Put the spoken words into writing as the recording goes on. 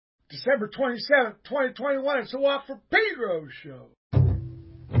December 27th, 2021. It's a Walk for Pedro Show.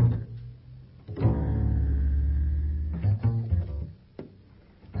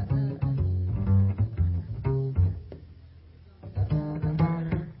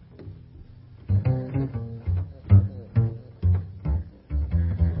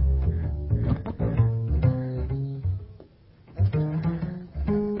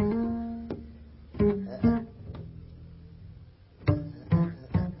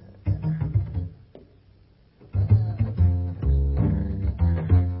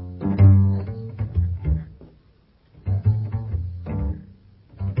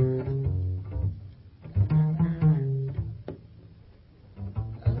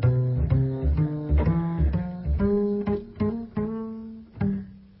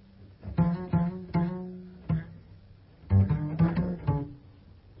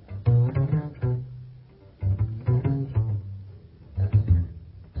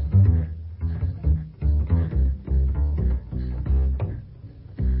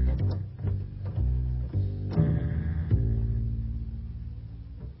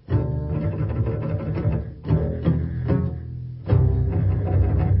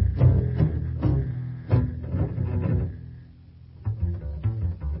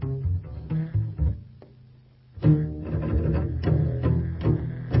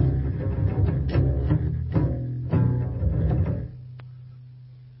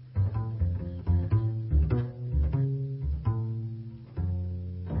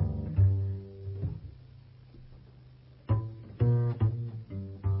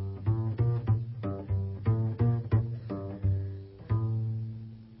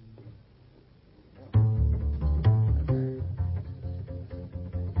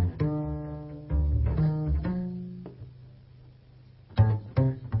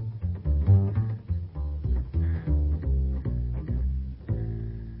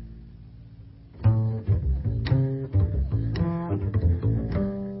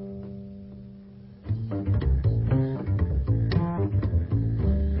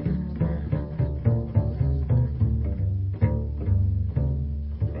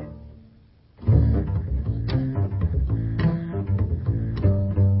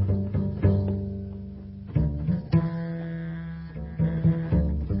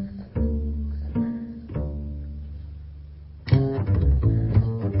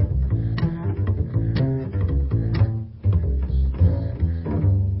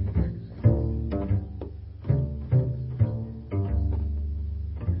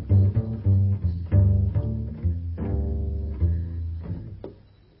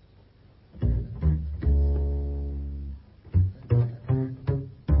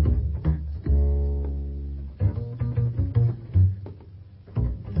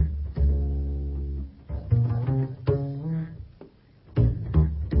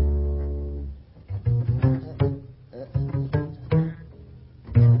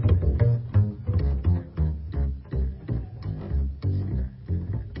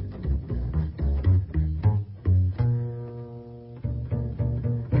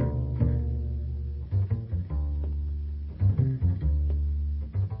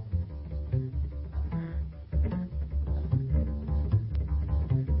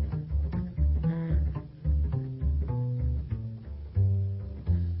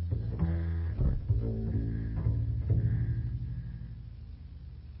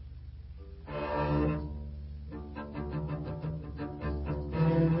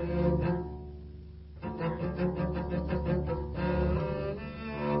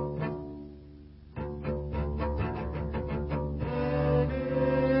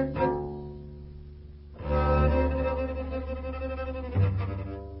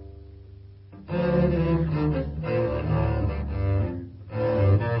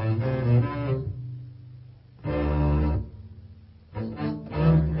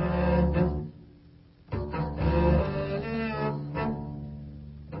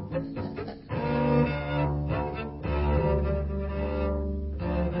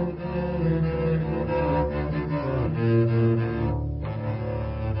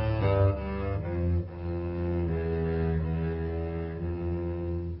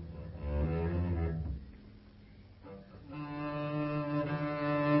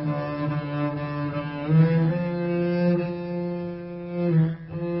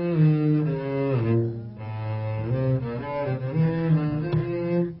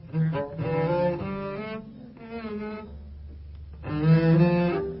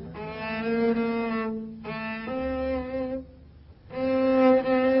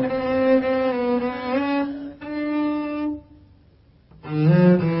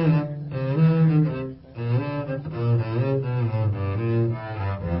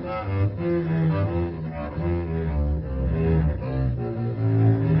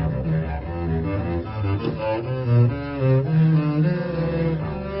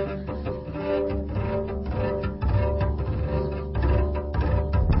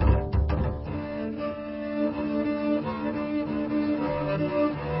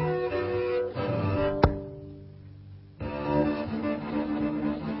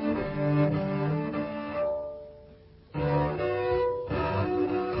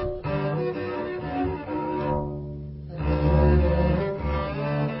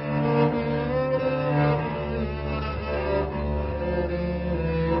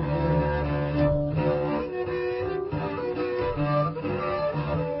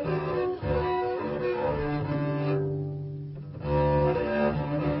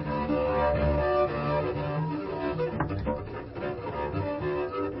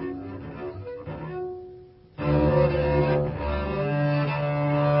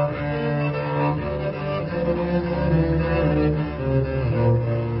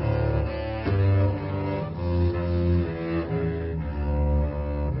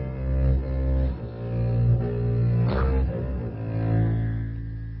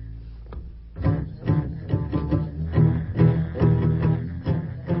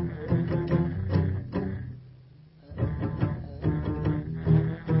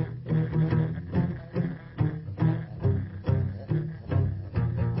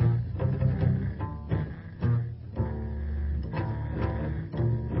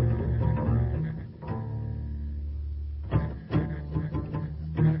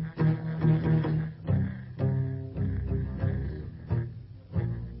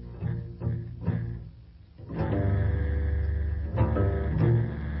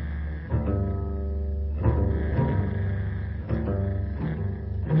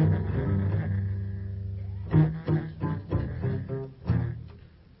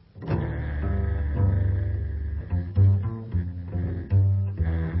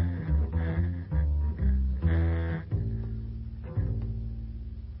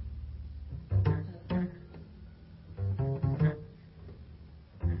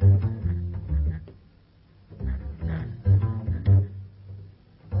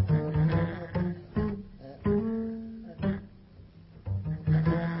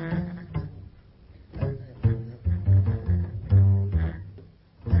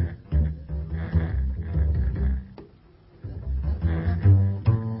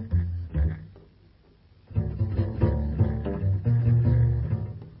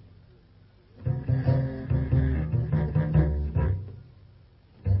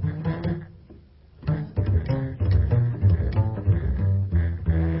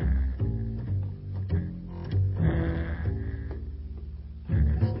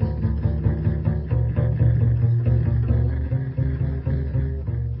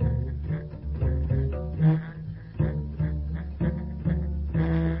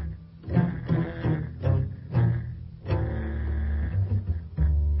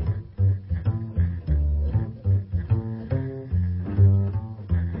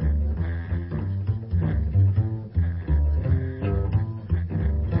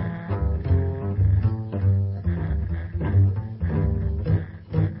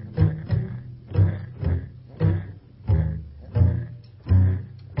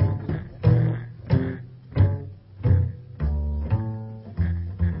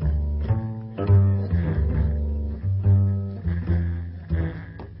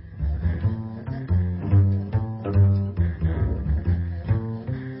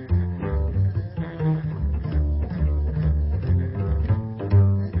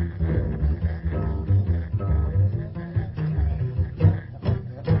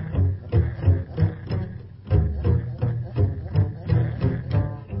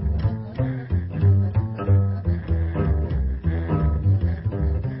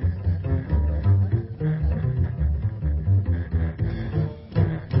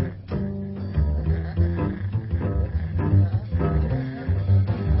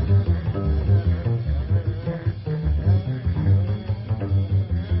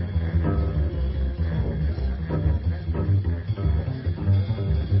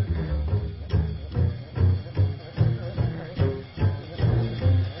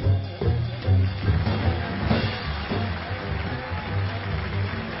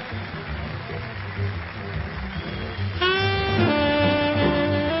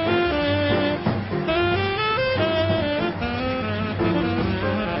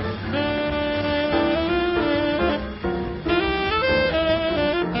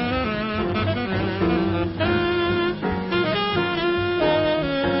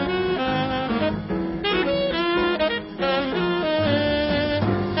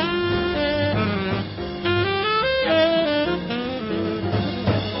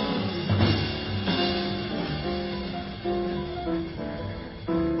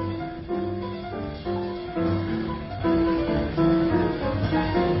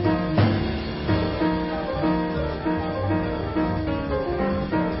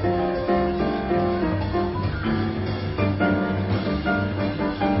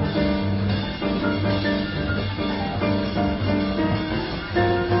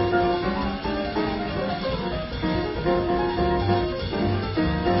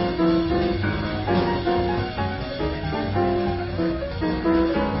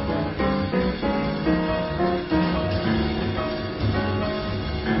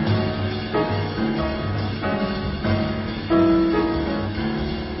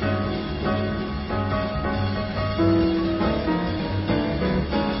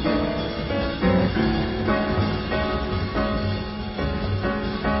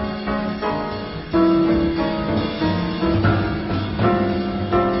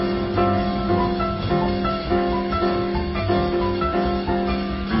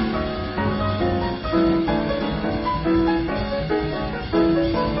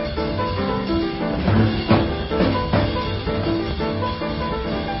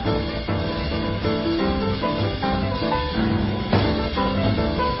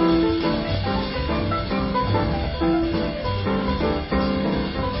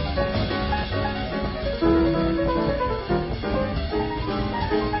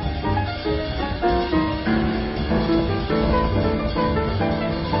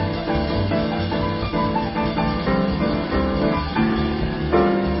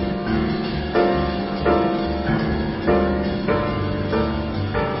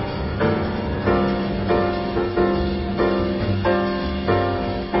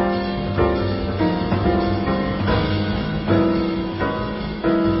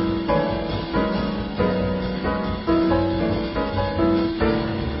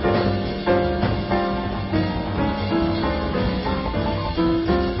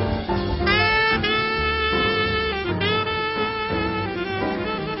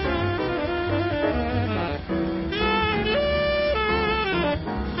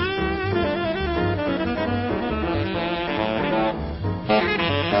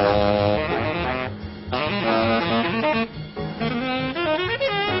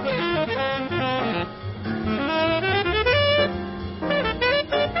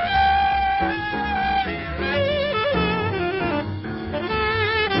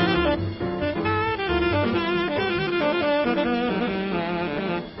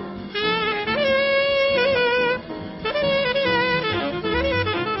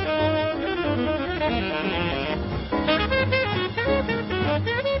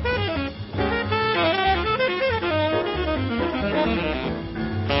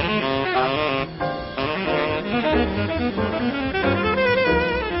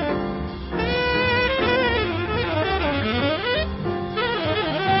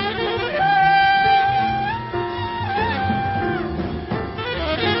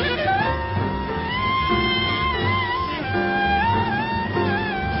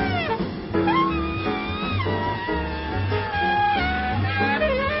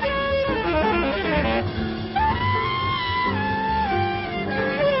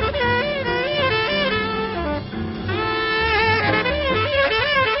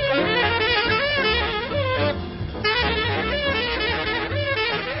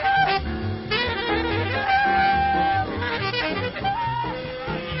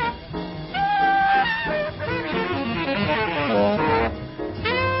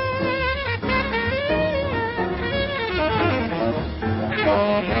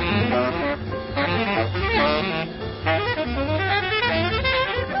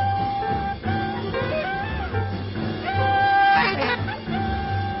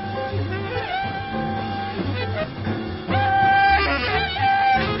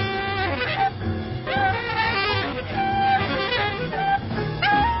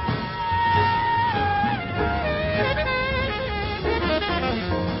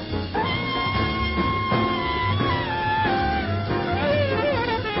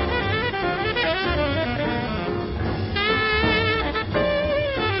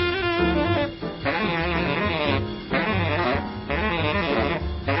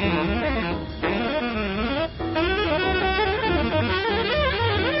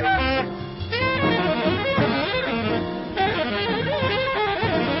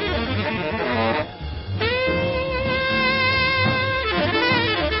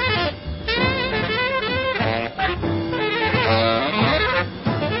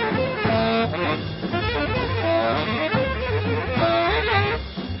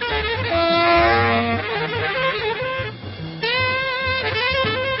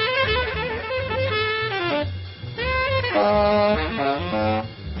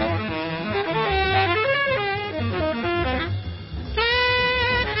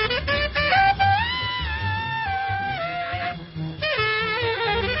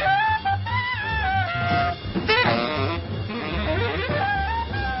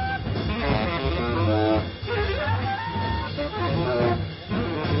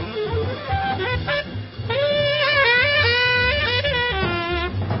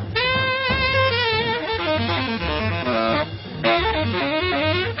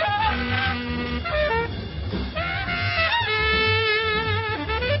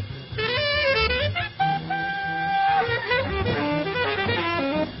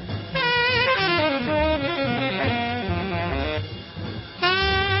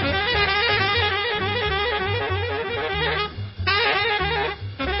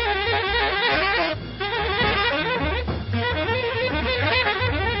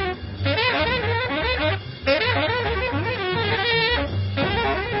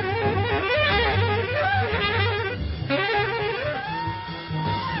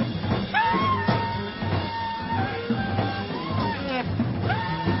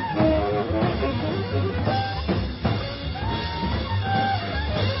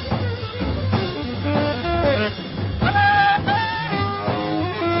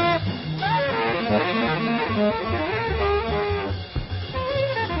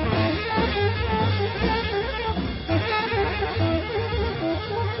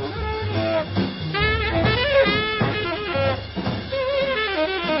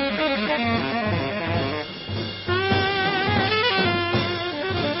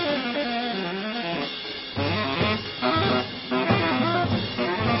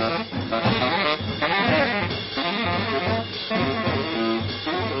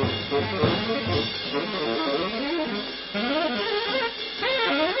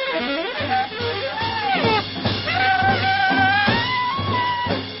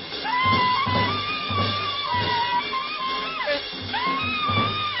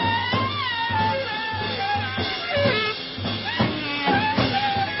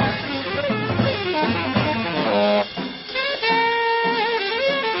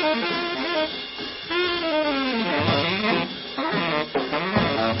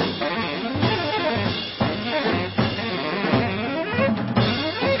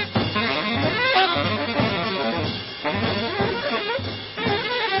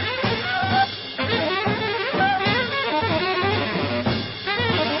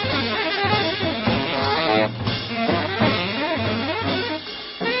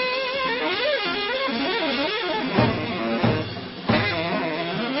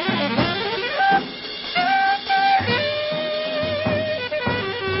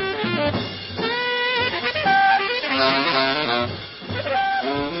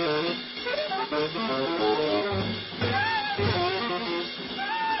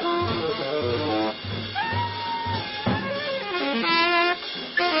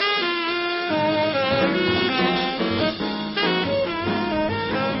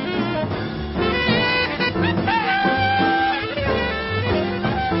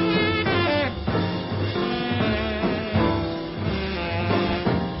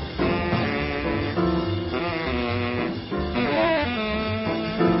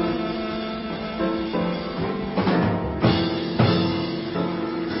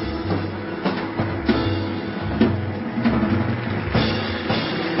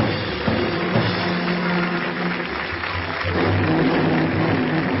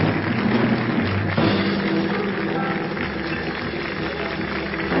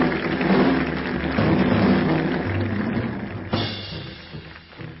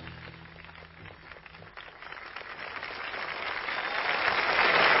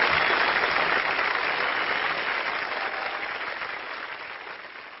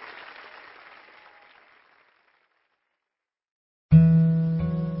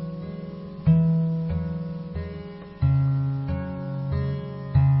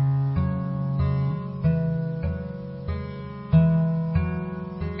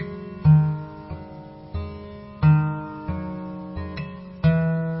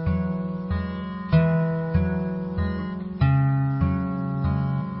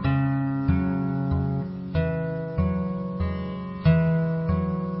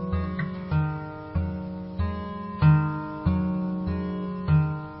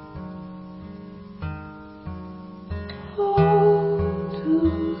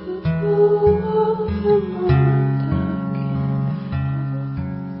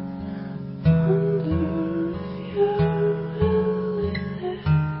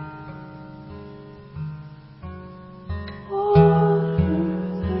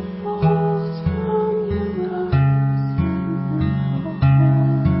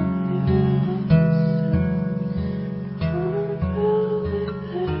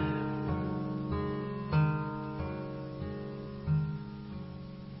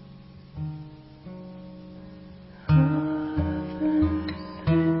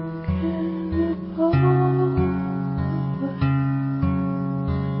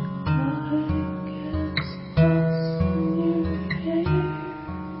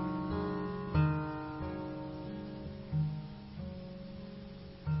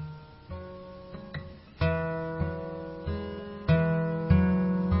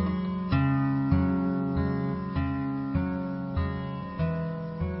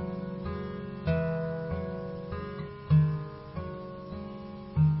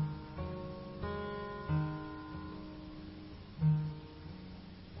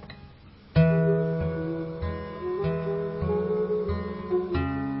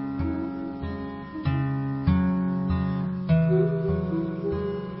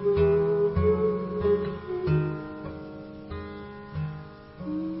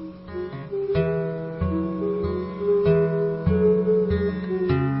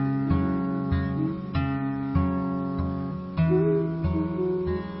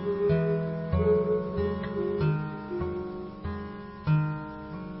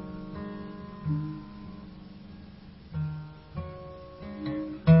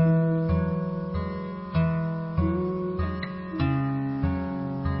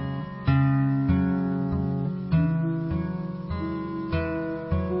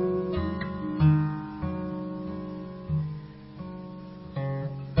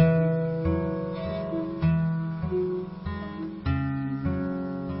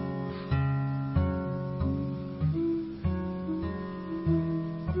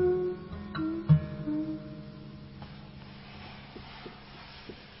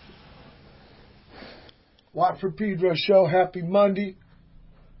 Watt for Pedro Show. Happy Monday.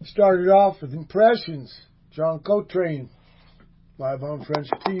 Started off with Impressions. John Coltrane. Live on French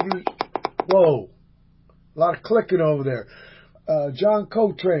TV. Whoa. A lot of clicking over there. John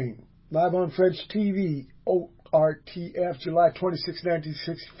Coltrane. Live on French TV. ORTF, July 26,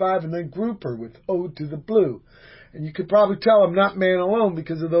 1965. And then Grouper with Ode to the Blue. And you could probably tell I'm not man alone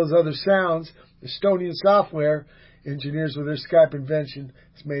because of those other sounds. Estonian software engineers with their Skype invention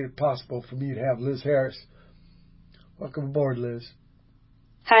has made it possible for me to have Liz Harris. Welcome aboard, Liz.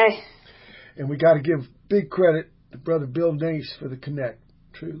 Hi. And we got to give big credit to Brother Bill Nace for the connect.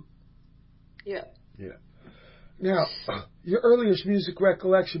 True? Yeah. Yeah. Now, your earliest music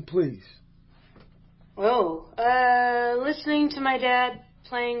recollection, please. Oh, listening to my dad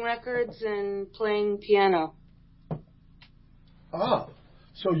playing records and playing piano. Ah,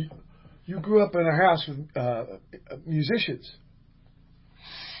 so You grew up in a house with musicians.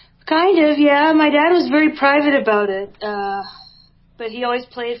 Kind of, yeah. My dad was very private about it, but he always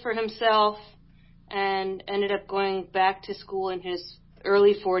played for himself and ended up going back to school in his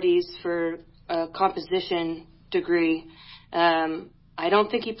early 40s for a composition degree. I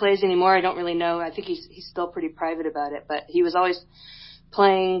don't think he plays anymore. I don't really know. I think he's still pretty private about it, but he was always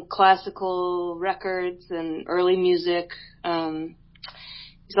playing classical records and early music.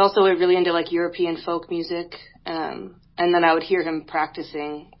 He's also really into like European folk music. And then I would hear him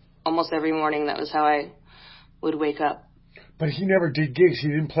practicing almost every morning. That was how I would wake up. But he never did gigs. He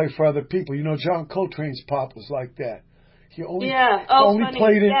didn't play for other people. You know, John Coltrane's pop was like that. He only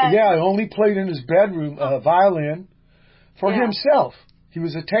only played in his bedroom violin for himself. He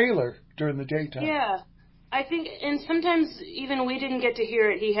was a tailor during the daytime. Yeah, I think, and sometimes even we didn't get to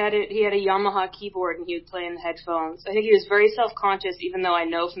hear it. He had a Yamaha keyboard, and he would play in the headphones. I think he was very self-conscious, even though I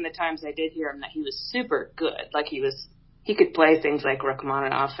know from the times I did hear him that he was super good. Like he could play things like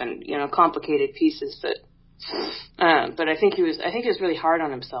Rachmaninoff and complicated pieces, but I think he was really hard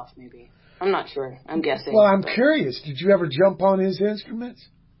on himself. Maybe, I'm not sure. I'm guessing. Well, I'm curious. Did you ever jump on his instruments?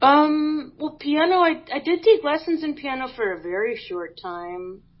 Well, piano, I did take lessons in piano for a very short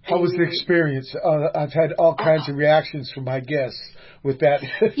time. How was the experience? I've had all kinds of reactions from my guests with that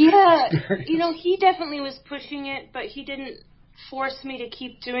experience. He definitely was pushing it, but he didn't force me to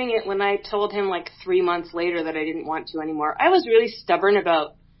keep doing it when I told him like 3 months later that I didn't want to anymore. I was really stubborn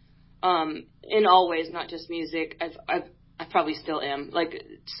about, in all ways, not just music. I probably still am, like,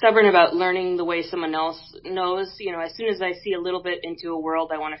 stubborn about learning the way someone else knows. As soon as I see a little bit into a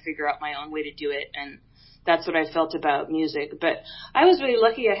world, I want to figure out my own way to do it, and that's what I felt about music. But I was really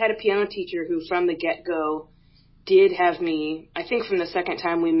lucky. I had a piano teacher who, from the get-go, did have me, I think from the second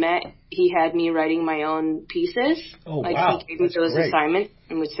time we met, he had me writing my own pieces. Oh, wow. He gave me those assignments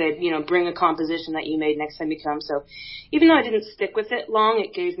and would say, bring a composition that you made next time you come. So even though I didn't stick with it long,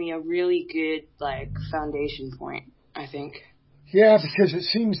 it gave me a really good, foundation point, I think. Yeah, because it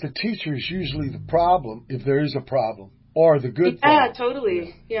seems the teacher is usually the problem, if there is a problem, or the good problem. Yeah,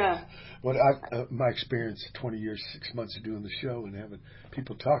 totally. Yeah. Well, my experience, 20 years, 6 months of doing the show and having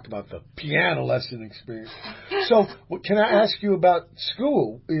people talk about the piano lesson experience. So, can I ask you about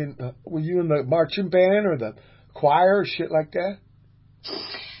school? Were you in the marching band or the choir or shit like that?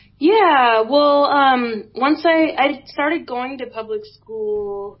 Yeah, well, once I started going to public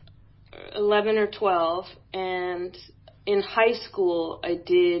school 11 or 12, and in high school I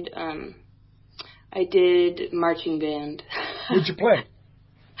did marching band. What'd you play?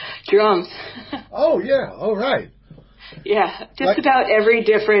 Drums. Oh, yeah. All right. Yeah, just about every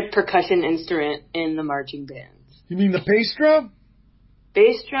different percussion instrument in the marching bands. You mean the bass drum?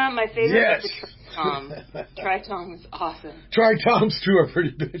 Bass drum, my favorite was Yes. the tri-tom. Tri-tom was awesome. Tri-toms, too, are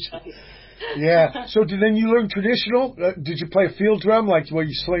pretty bitchy. Yeah. So then you learn traditional? Did you play a field drum, like where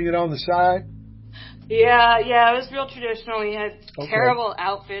you sling it on the side? Yeah, it was real traditional. We had terrible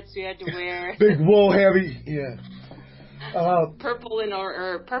outfits we had to wear. Big wool heavy, yeah. Purple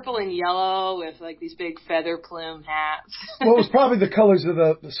and yellow with these big feather plume hats. Well, it was probably the colors of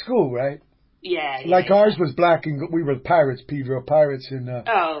the school, right? Yeah. Ours was black and we were the Pirates, Pedro Pirates, and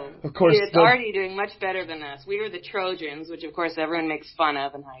of course it's already doing much better than us. We were the Trojans, which of course everyone makes fun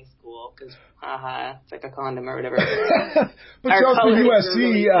of in high school because it's like a condom or whatever. But you're also USC,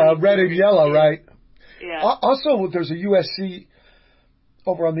 really red and yellow, right? Yeah. Also, there's a USC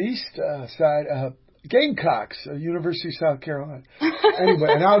over on the east side. Gamecocks, University of South Carolina. Anyway,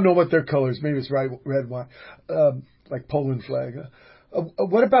 and I don't know what their colors. Maybe it's red, white, like Poland flag.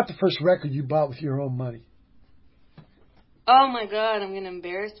 What about the first record you bought with your own money? Oh my God, I'm gonna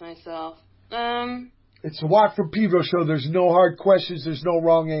embarrass myself. It's the Watt from Pedro Show. There's no hard questions. There's no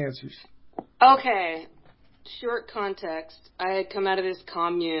wrong answers. Okay. Short context. I had come out of this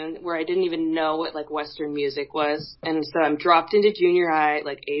commune where I didn't even know what Western music was, and so I'm dropped into junior high,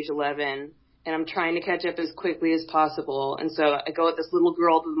 age 11. And I'm trying to catch up as quickly as possible. And so I go with this little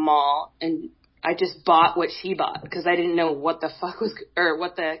girl to the mall, and I just bought what she bought because I didn't know what the fuck was, or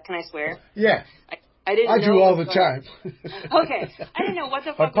what the, can I swear? Yeah. I didn't know. I do all the time. Okay. I didn't know what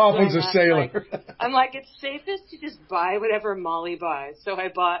the fuck was going on. My pop was a sailor. I'm like, it's safest to just buy whatever Molly buys. So I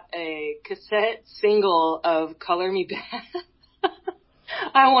bought a cassette single of Color Me Bad.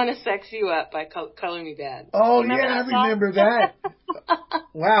 I Want to Sex You Up by Color Me Bad. Oh, yeah, I remember that.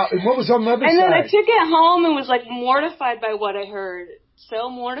 Wow. And what was on the other side? And then I took it home and was mortified by what I heard. So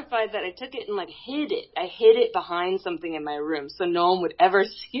mortified that I took it and hid it. I hid it behind something in my room so no one would ever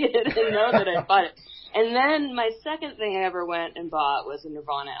see it and know that I bought it. And then my second thing I ever went and bought was a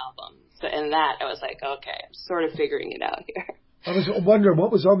Nirvana album. So, and that I was like, okay, I'm sort of figuring it out here. I was wondering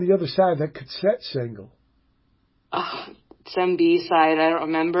what was on the other side of that cassette single. Some B-side, I don't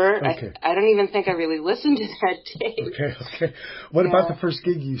remember. Okay. I don't even think I really listened to that tape. Okay. What about the first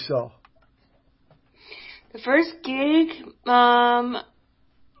gig you saw? The first gig, the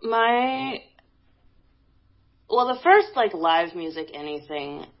first, like, live music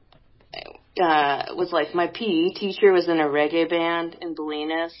anything, was, like, my PE teacher was in a reggae band in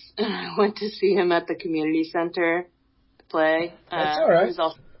Bolinas, and I went to see him at the community center play. That's all right.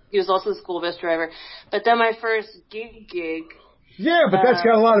 He was also a school bus driver. But then my first gig. Yeah, but that's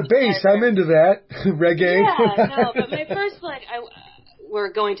got a lot of bass. I'm into that. Reggae. Yeah, no, but my first,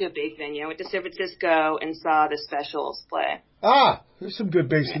 we're going to a big venue. I went to San Francisco and saw the Specials play. There's some good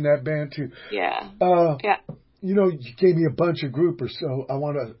bass in that band, too. Yeah. You know, you gave me a bunch of groupers, so I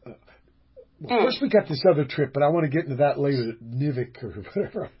want to... First we got this other trip, but I want to get into that later, Nivik or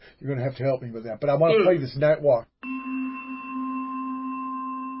whatever. You're going to have to help me with that. But I want to play this Night Walk.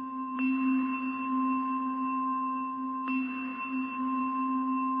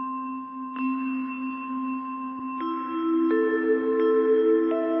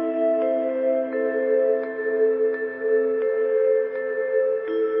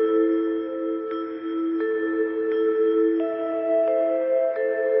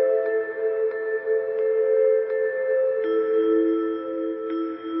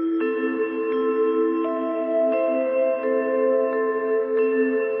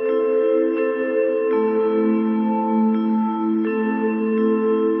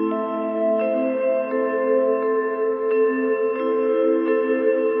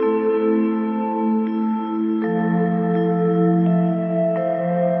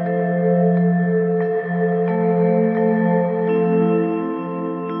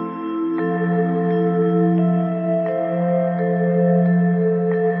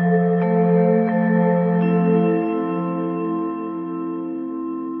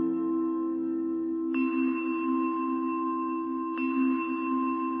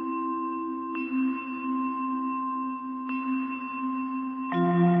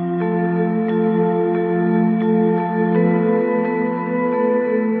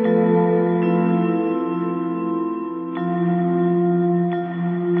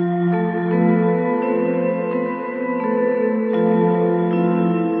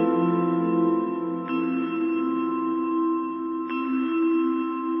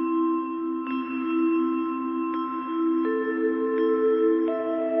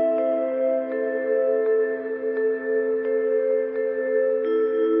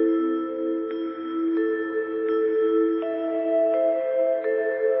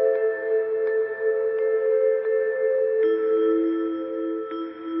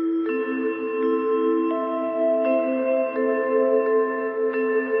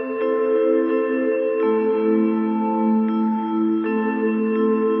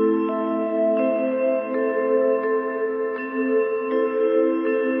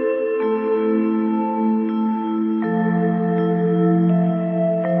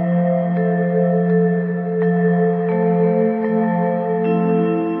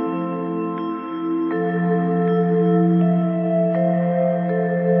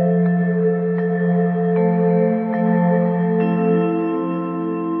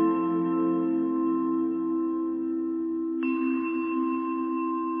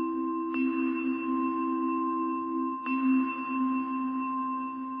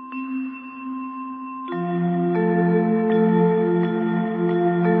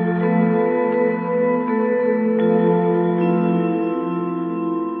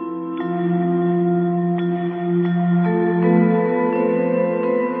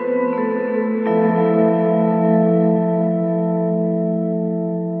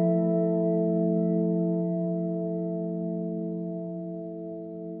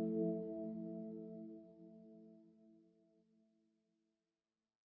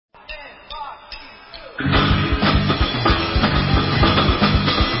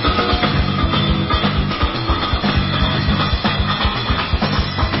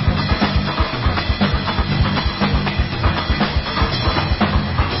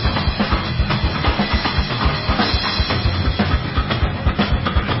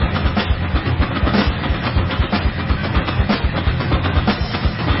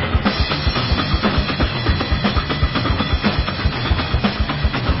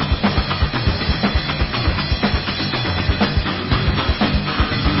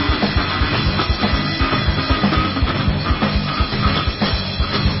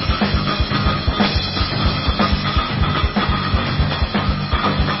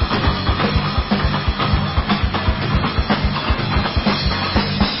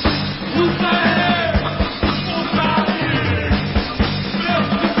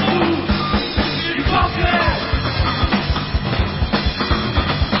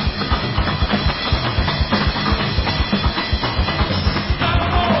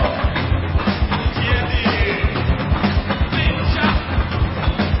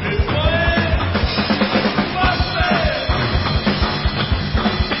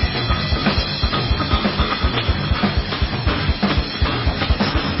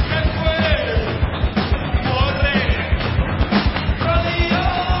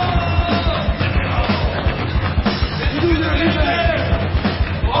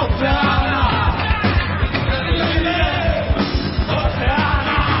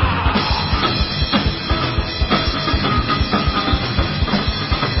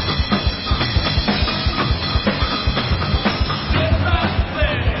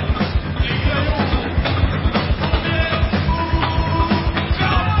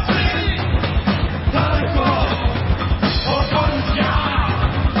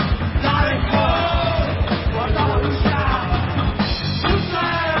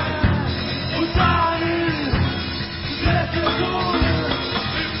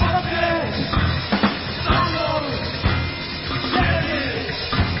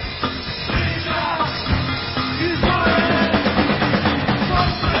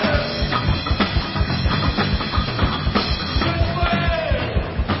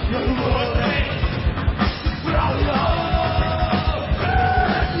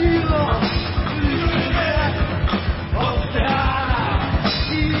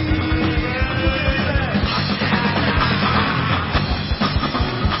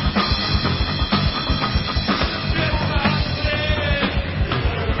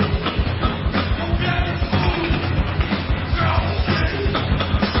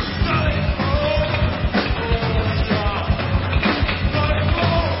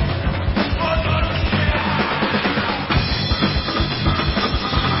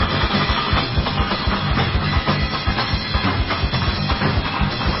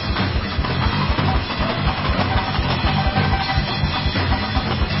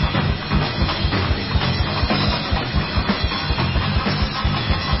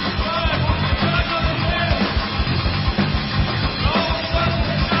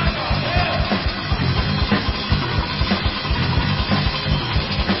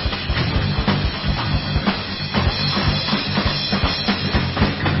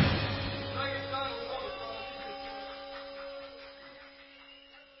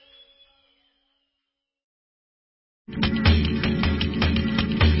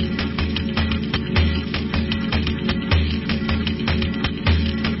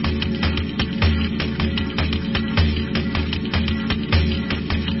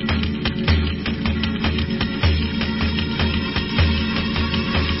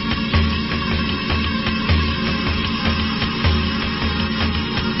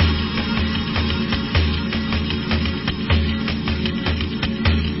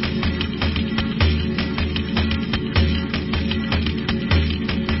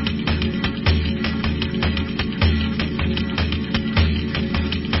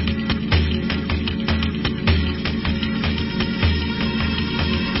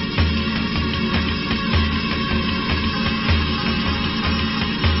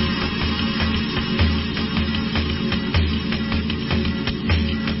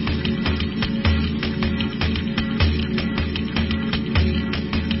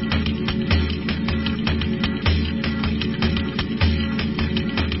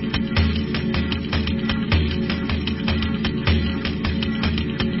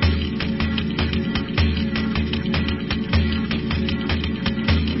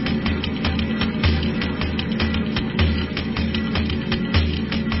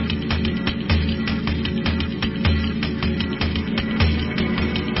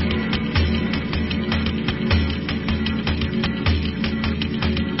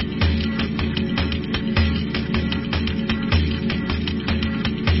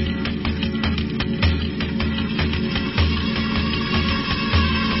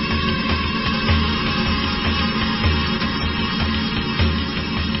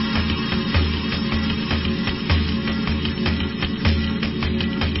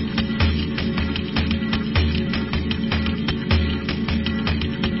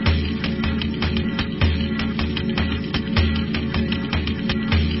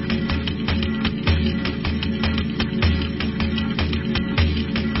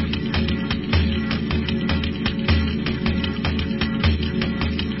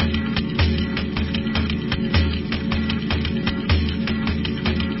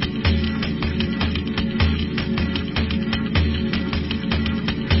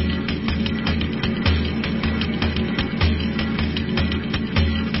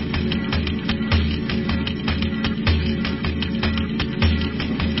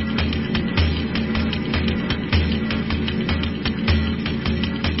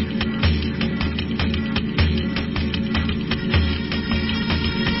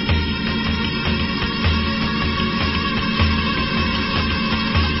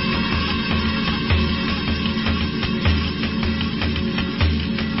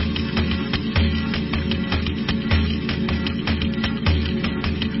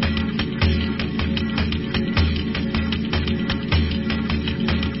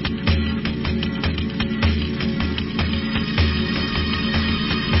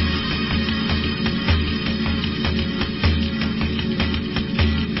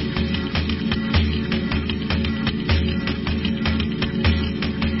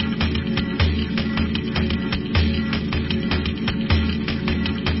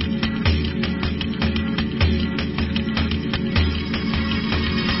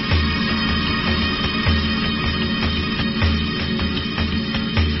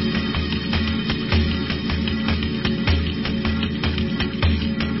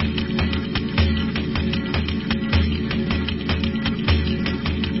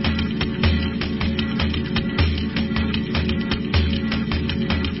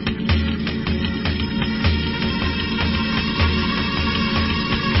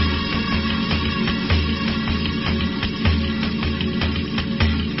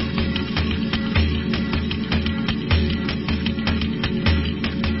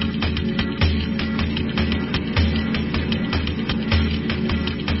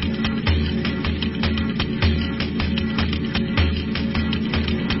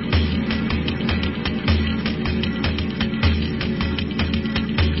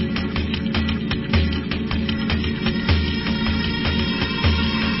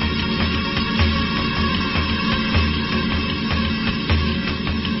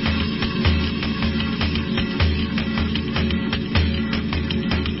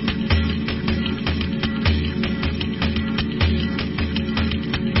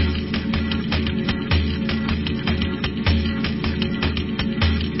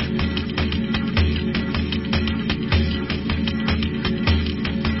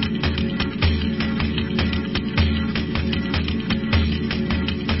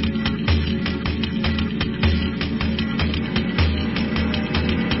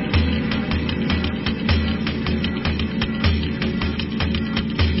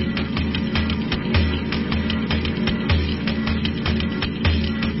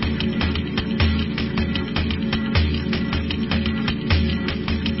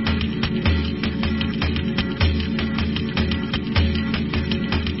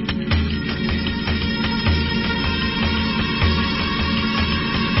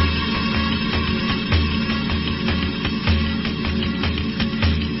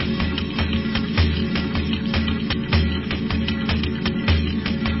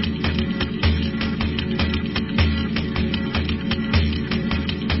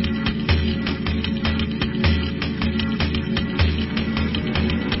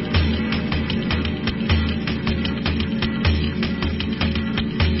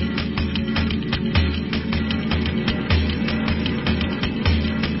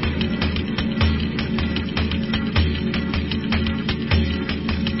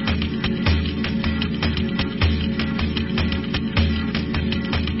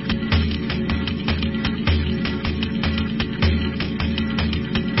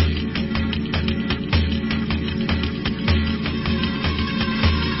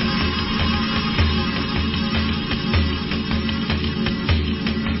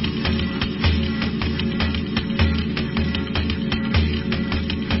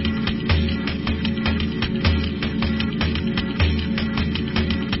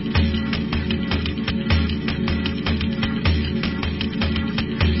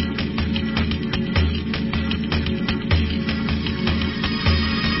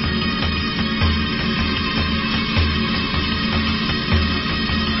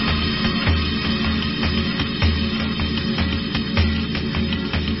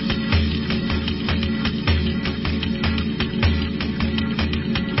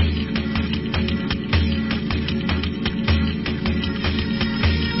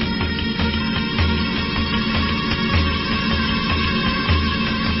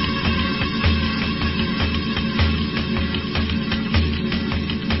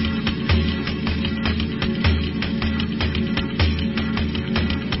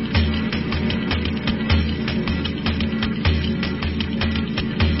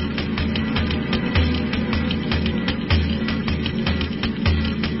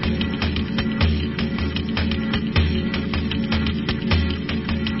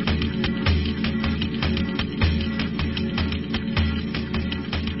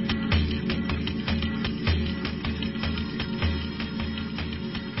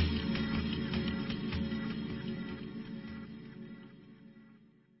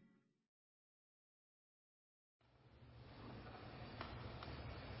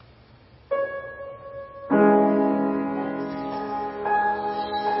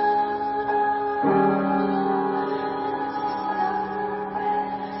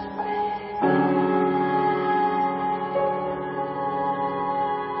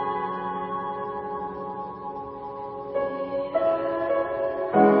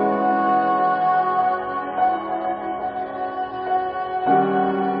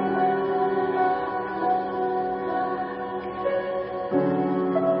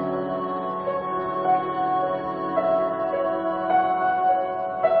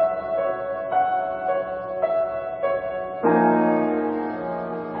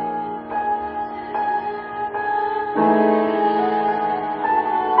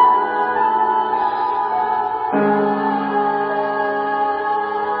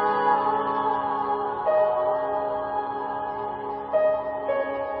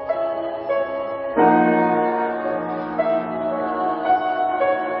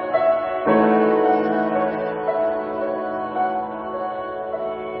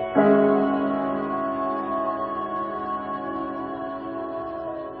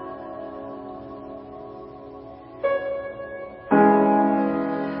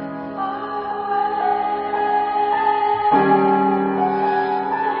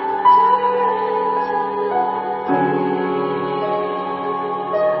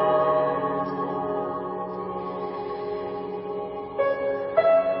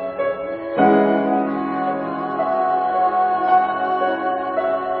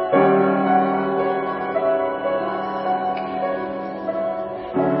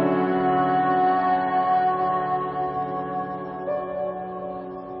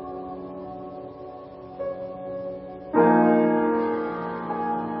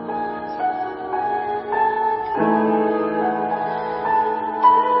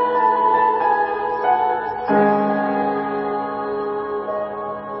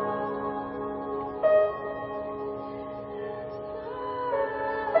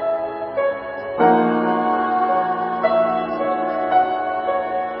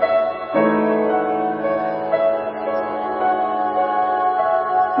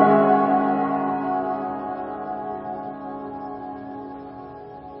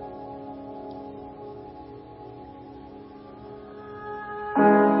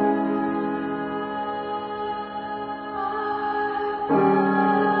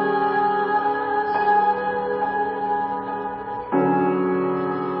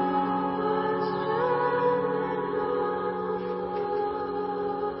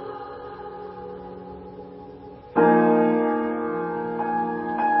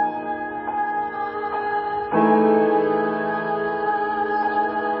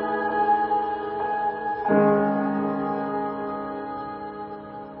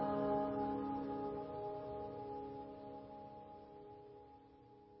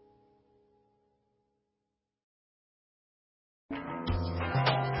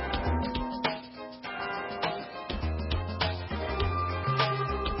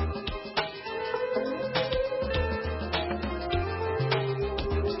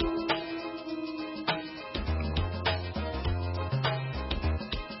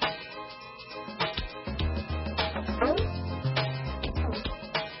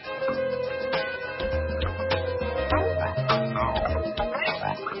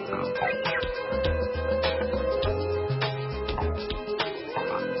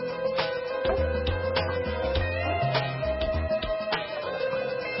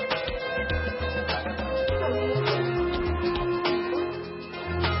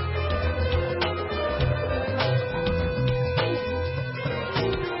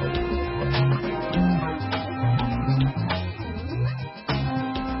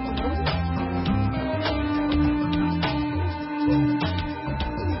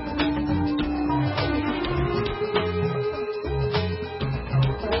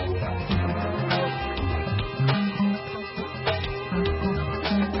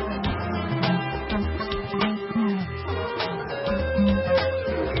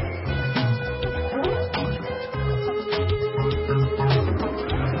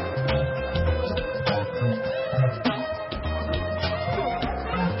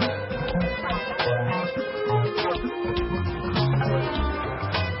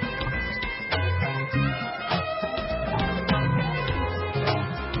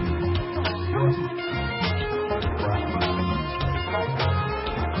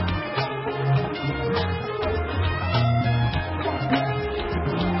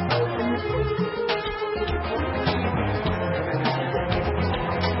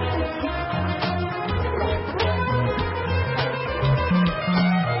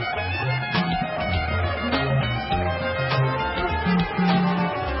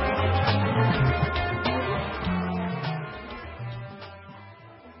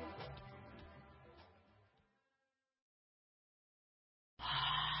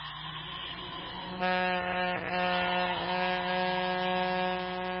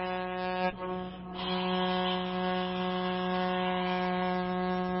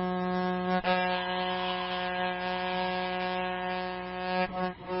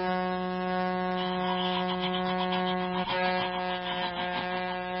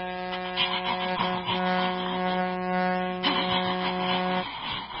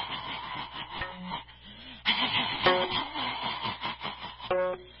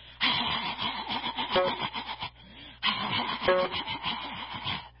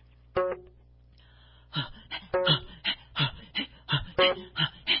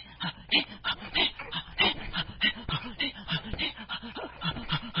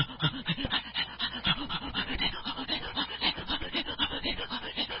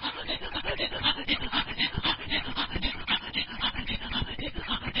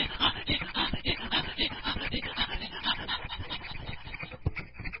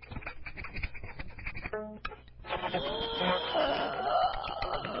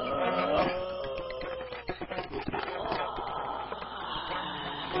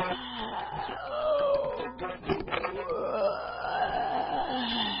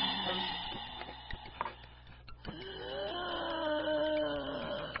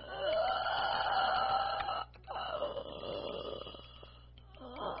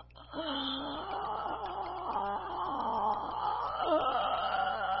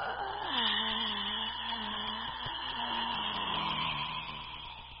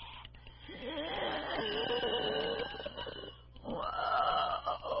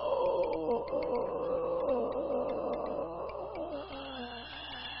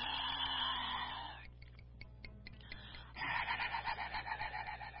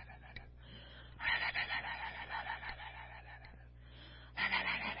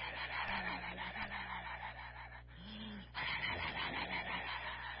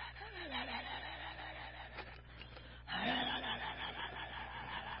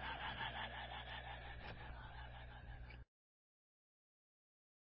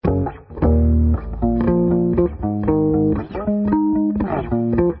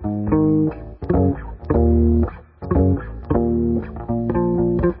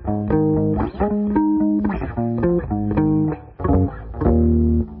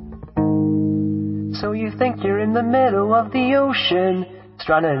 So you think you're in the middle of the ocean,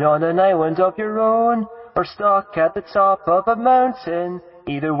 stranded on an island of your own, or stuck at the top of a mountain.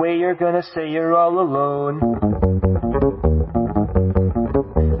 Either way you're gonna say you're all alone.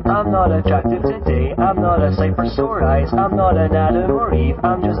 I'm not attractive today, I'm not a sight for sore eyes, I'm not an Adam or Eve,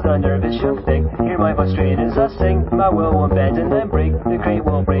 I'm just a nervous young thing. Hear my voice straight as I sing, my will won't bend and then break, the crate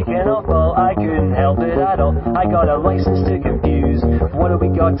will break and I'll fall, I couldn't help it at all. I got a license to confuse, what do we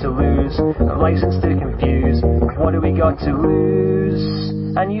got to lose? A license to confuse, what do we got to lose?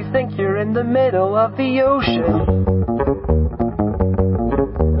 And you think you're in the middle of the ocean.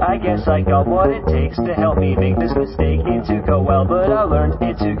 I guess I got what it takes to help me make this mistake. It took a while but I learned,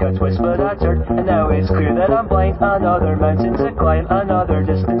 it took a twist but I turned, and now it's clear that I'm blind. Another mountain to climb, another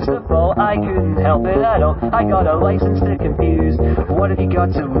distance to fall, I couldn't help it at all. I got a license to confuse, what have you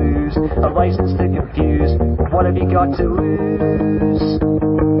got to lose? A license to confuse, what have you got to lose?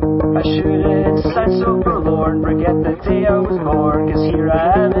 I shouldn't sound so forlorn, forget the day I was born, cause here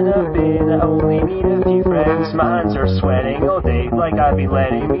I am in a bin, I only need a few friends. My hands are sweating all day, like I've been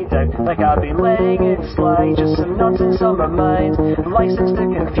letting me down, like I've been letting it slide, just some nonsense on my mind, license to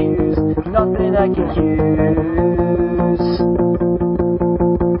confuse, nothing I can use.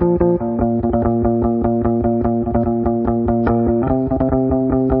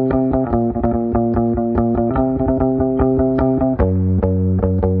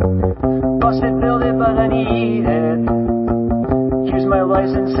 Busted, build it, but I need it. Use my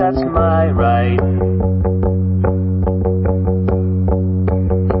license, that's my right.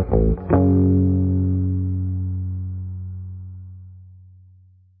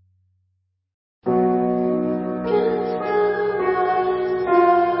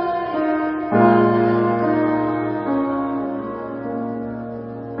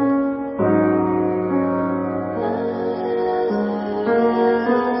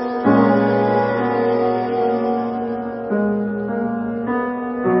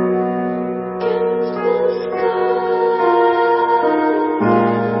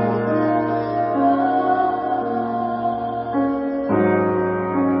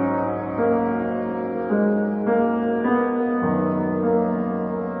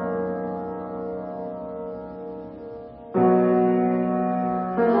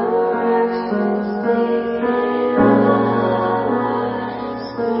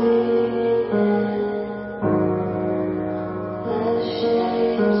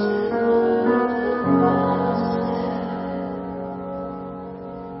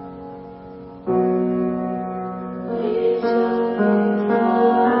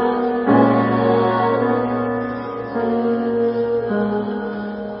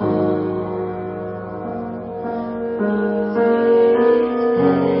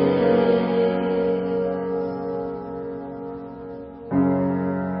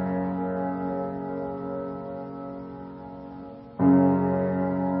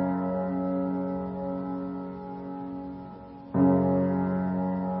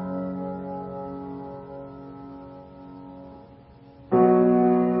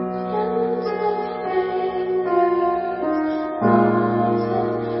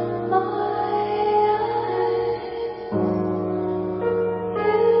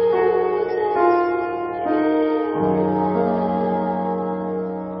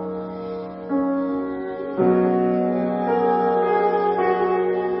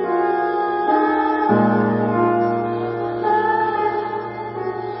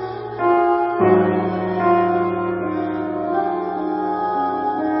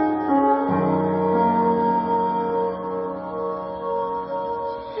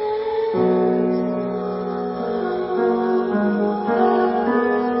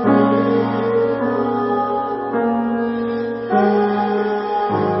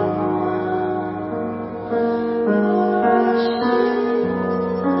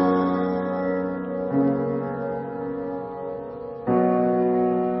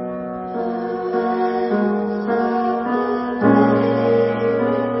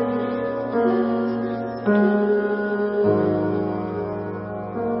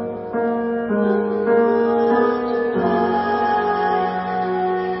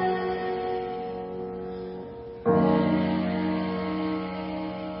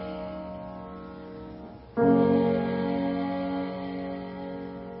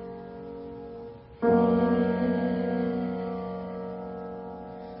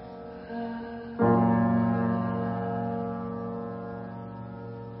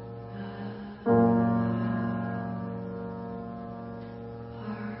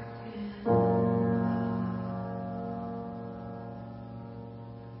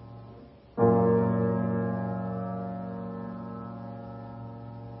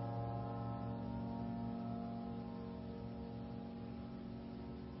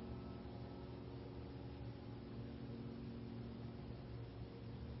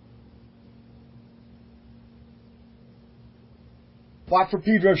 Watt for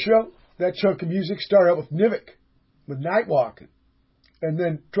Pedro Show. That chunk of music started out with Nivik, with Night Walking. And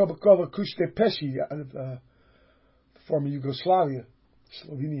then Trobakova Kushte Peshi out of former Yugoslavia,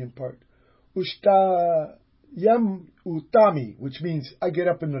 Slovenian part. Ustayam Utami, which means I get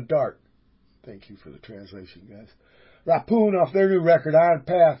up in the dark. Thank you for the translation, guys. Rapoon off their new record, Iron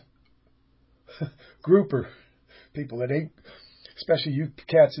Path. Grouper. People that ain't, especially you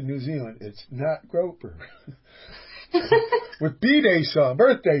cats in New Zealand, it's not Groper. With B-Day song,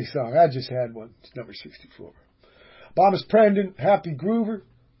 birthday song. I just had one. It's number 64. Bombas Prendon, Happy Groover.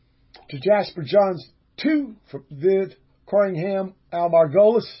 To Jasper Johns 2 from Vid Corringham, Al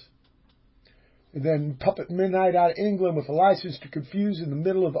Margolis. And then Puppet Midnight out of England with a license to confuse in the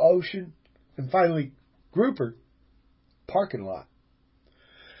middle of the ocean. And finally, Grouper, Parking Lot.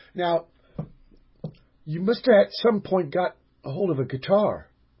 Now, you must have at some point got a hold of a guitar.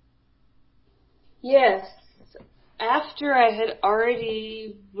 Yes. After I had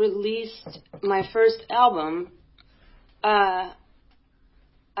already released my first album, I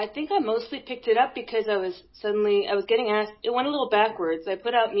think I mostly picked it up because I was getting asked, it went a little backwards. I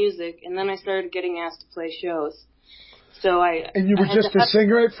put out music and then I started getting asked to play shows. And you were just a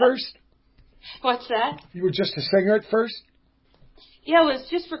singer at first? What's that? You were just a singer at first? Yeah, I was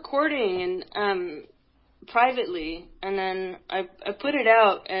just recording and privately, and then I put it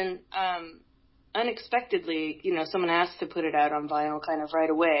out, and unexpectedly, someone asked to put it out on vinyl kind of right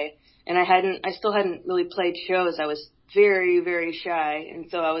away, and I still hadn't really played shows. I was very, very shy,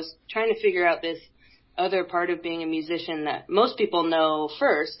 and so I was trying to figure out this other part of being a musician that most people know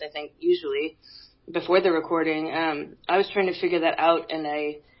first, I think, usually, before the recording. I was trying to figure that out, and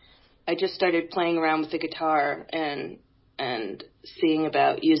I just started playing around with the guitar and seeing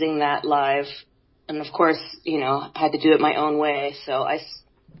about using that live. And of course, I had to do it my own way. So I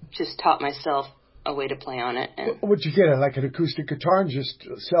just taught myself a way to play on it. And what'd you get? Like an acoustic guitar and just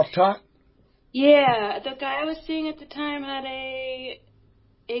self-taught? Yeah. The guy I was seeing at the time had a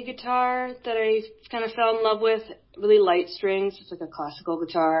guitar that I kind of fell in love with. Really light strings. It's like a classical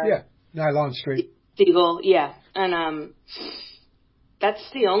guitar. Yeah. Nylon string. Siegel. Yeah. And,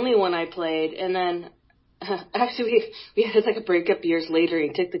 that's the only one I played. And then, actually, we had like a breakup years later. He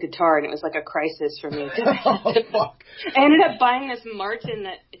took the guitar, and it was like a crisis for me. Oh, fuck. I ended up buying this Martin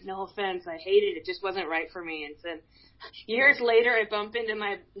that, no offense, I hated it. Just wasn't right for me. And then years later, I bump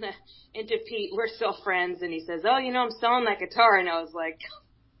into Pete. We're still friends, and he says, "Oh, I'm selling that guitar," and I was like,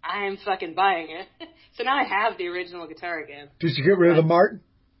 "I am fucking buying it." So now I have the original guitar again. Did you get rid of the Martin?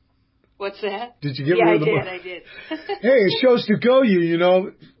 What's that? Did you get rid of the Martin? I did. Hey, it shows to go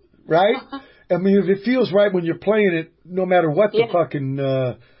right? I mean, if it feels right when you're playing it, no matter what the fucking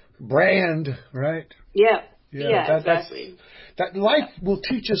brand, right? Yeah. Yeah, exactly. That life will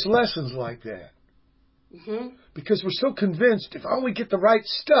teach us lessons like that. Mm-hmm. Because we're so convinced if I only get the right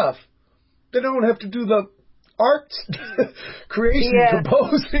stuff, then I don't have to do the art creation,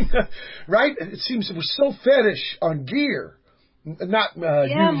 composing, right? It seems we're so fetish on gear. Not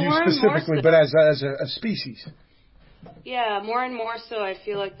you specifically, but as a species. Yeah, more and more so. I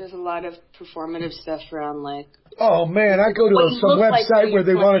feel like there's a lot of performative stuff around, like. Oh man, I go to some website where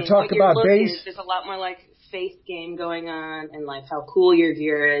they want to talk about bass. There's a lot more like faith game going on, and like how cool your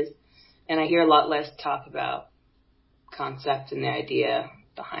gear is, and I hear a lot less talk about concept and the idea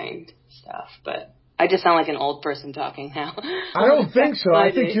behind stuff. But I just sound like an old person talking now. I don't think so.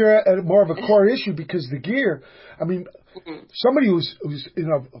 I think you're at more of a core issue because the gear. I mean, somebody who's in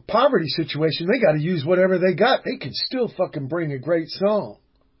a poverty situation, they got to use whatever they got. They can still fucking bring a great song.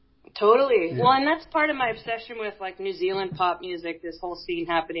 Totally. Yeah. Well, and that's part of my obsession with like New Zealand pop music, this whole scene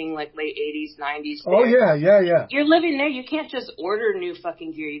happening like late 80s, 90s. Oh, yeah. You're living there. You can't just order new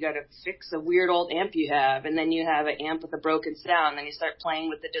fucking gear. You got to fix a weird old amp you have, and then you have an amp with a broken sound, and you start playing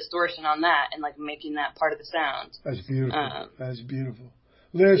with the distortion on that and like making that part of the sound. That's beautiful. That's beautiful.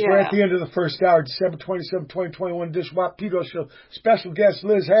 Liz, we're at the end of the first hour, December 27, 2021 edition Watt Pedro Show. Special guest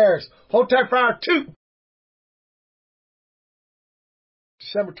Liz Harris. Hold tight for hour 2.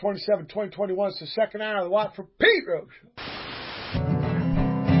 December 27, 2021. It's the second hour of the Watt for Pedro Show.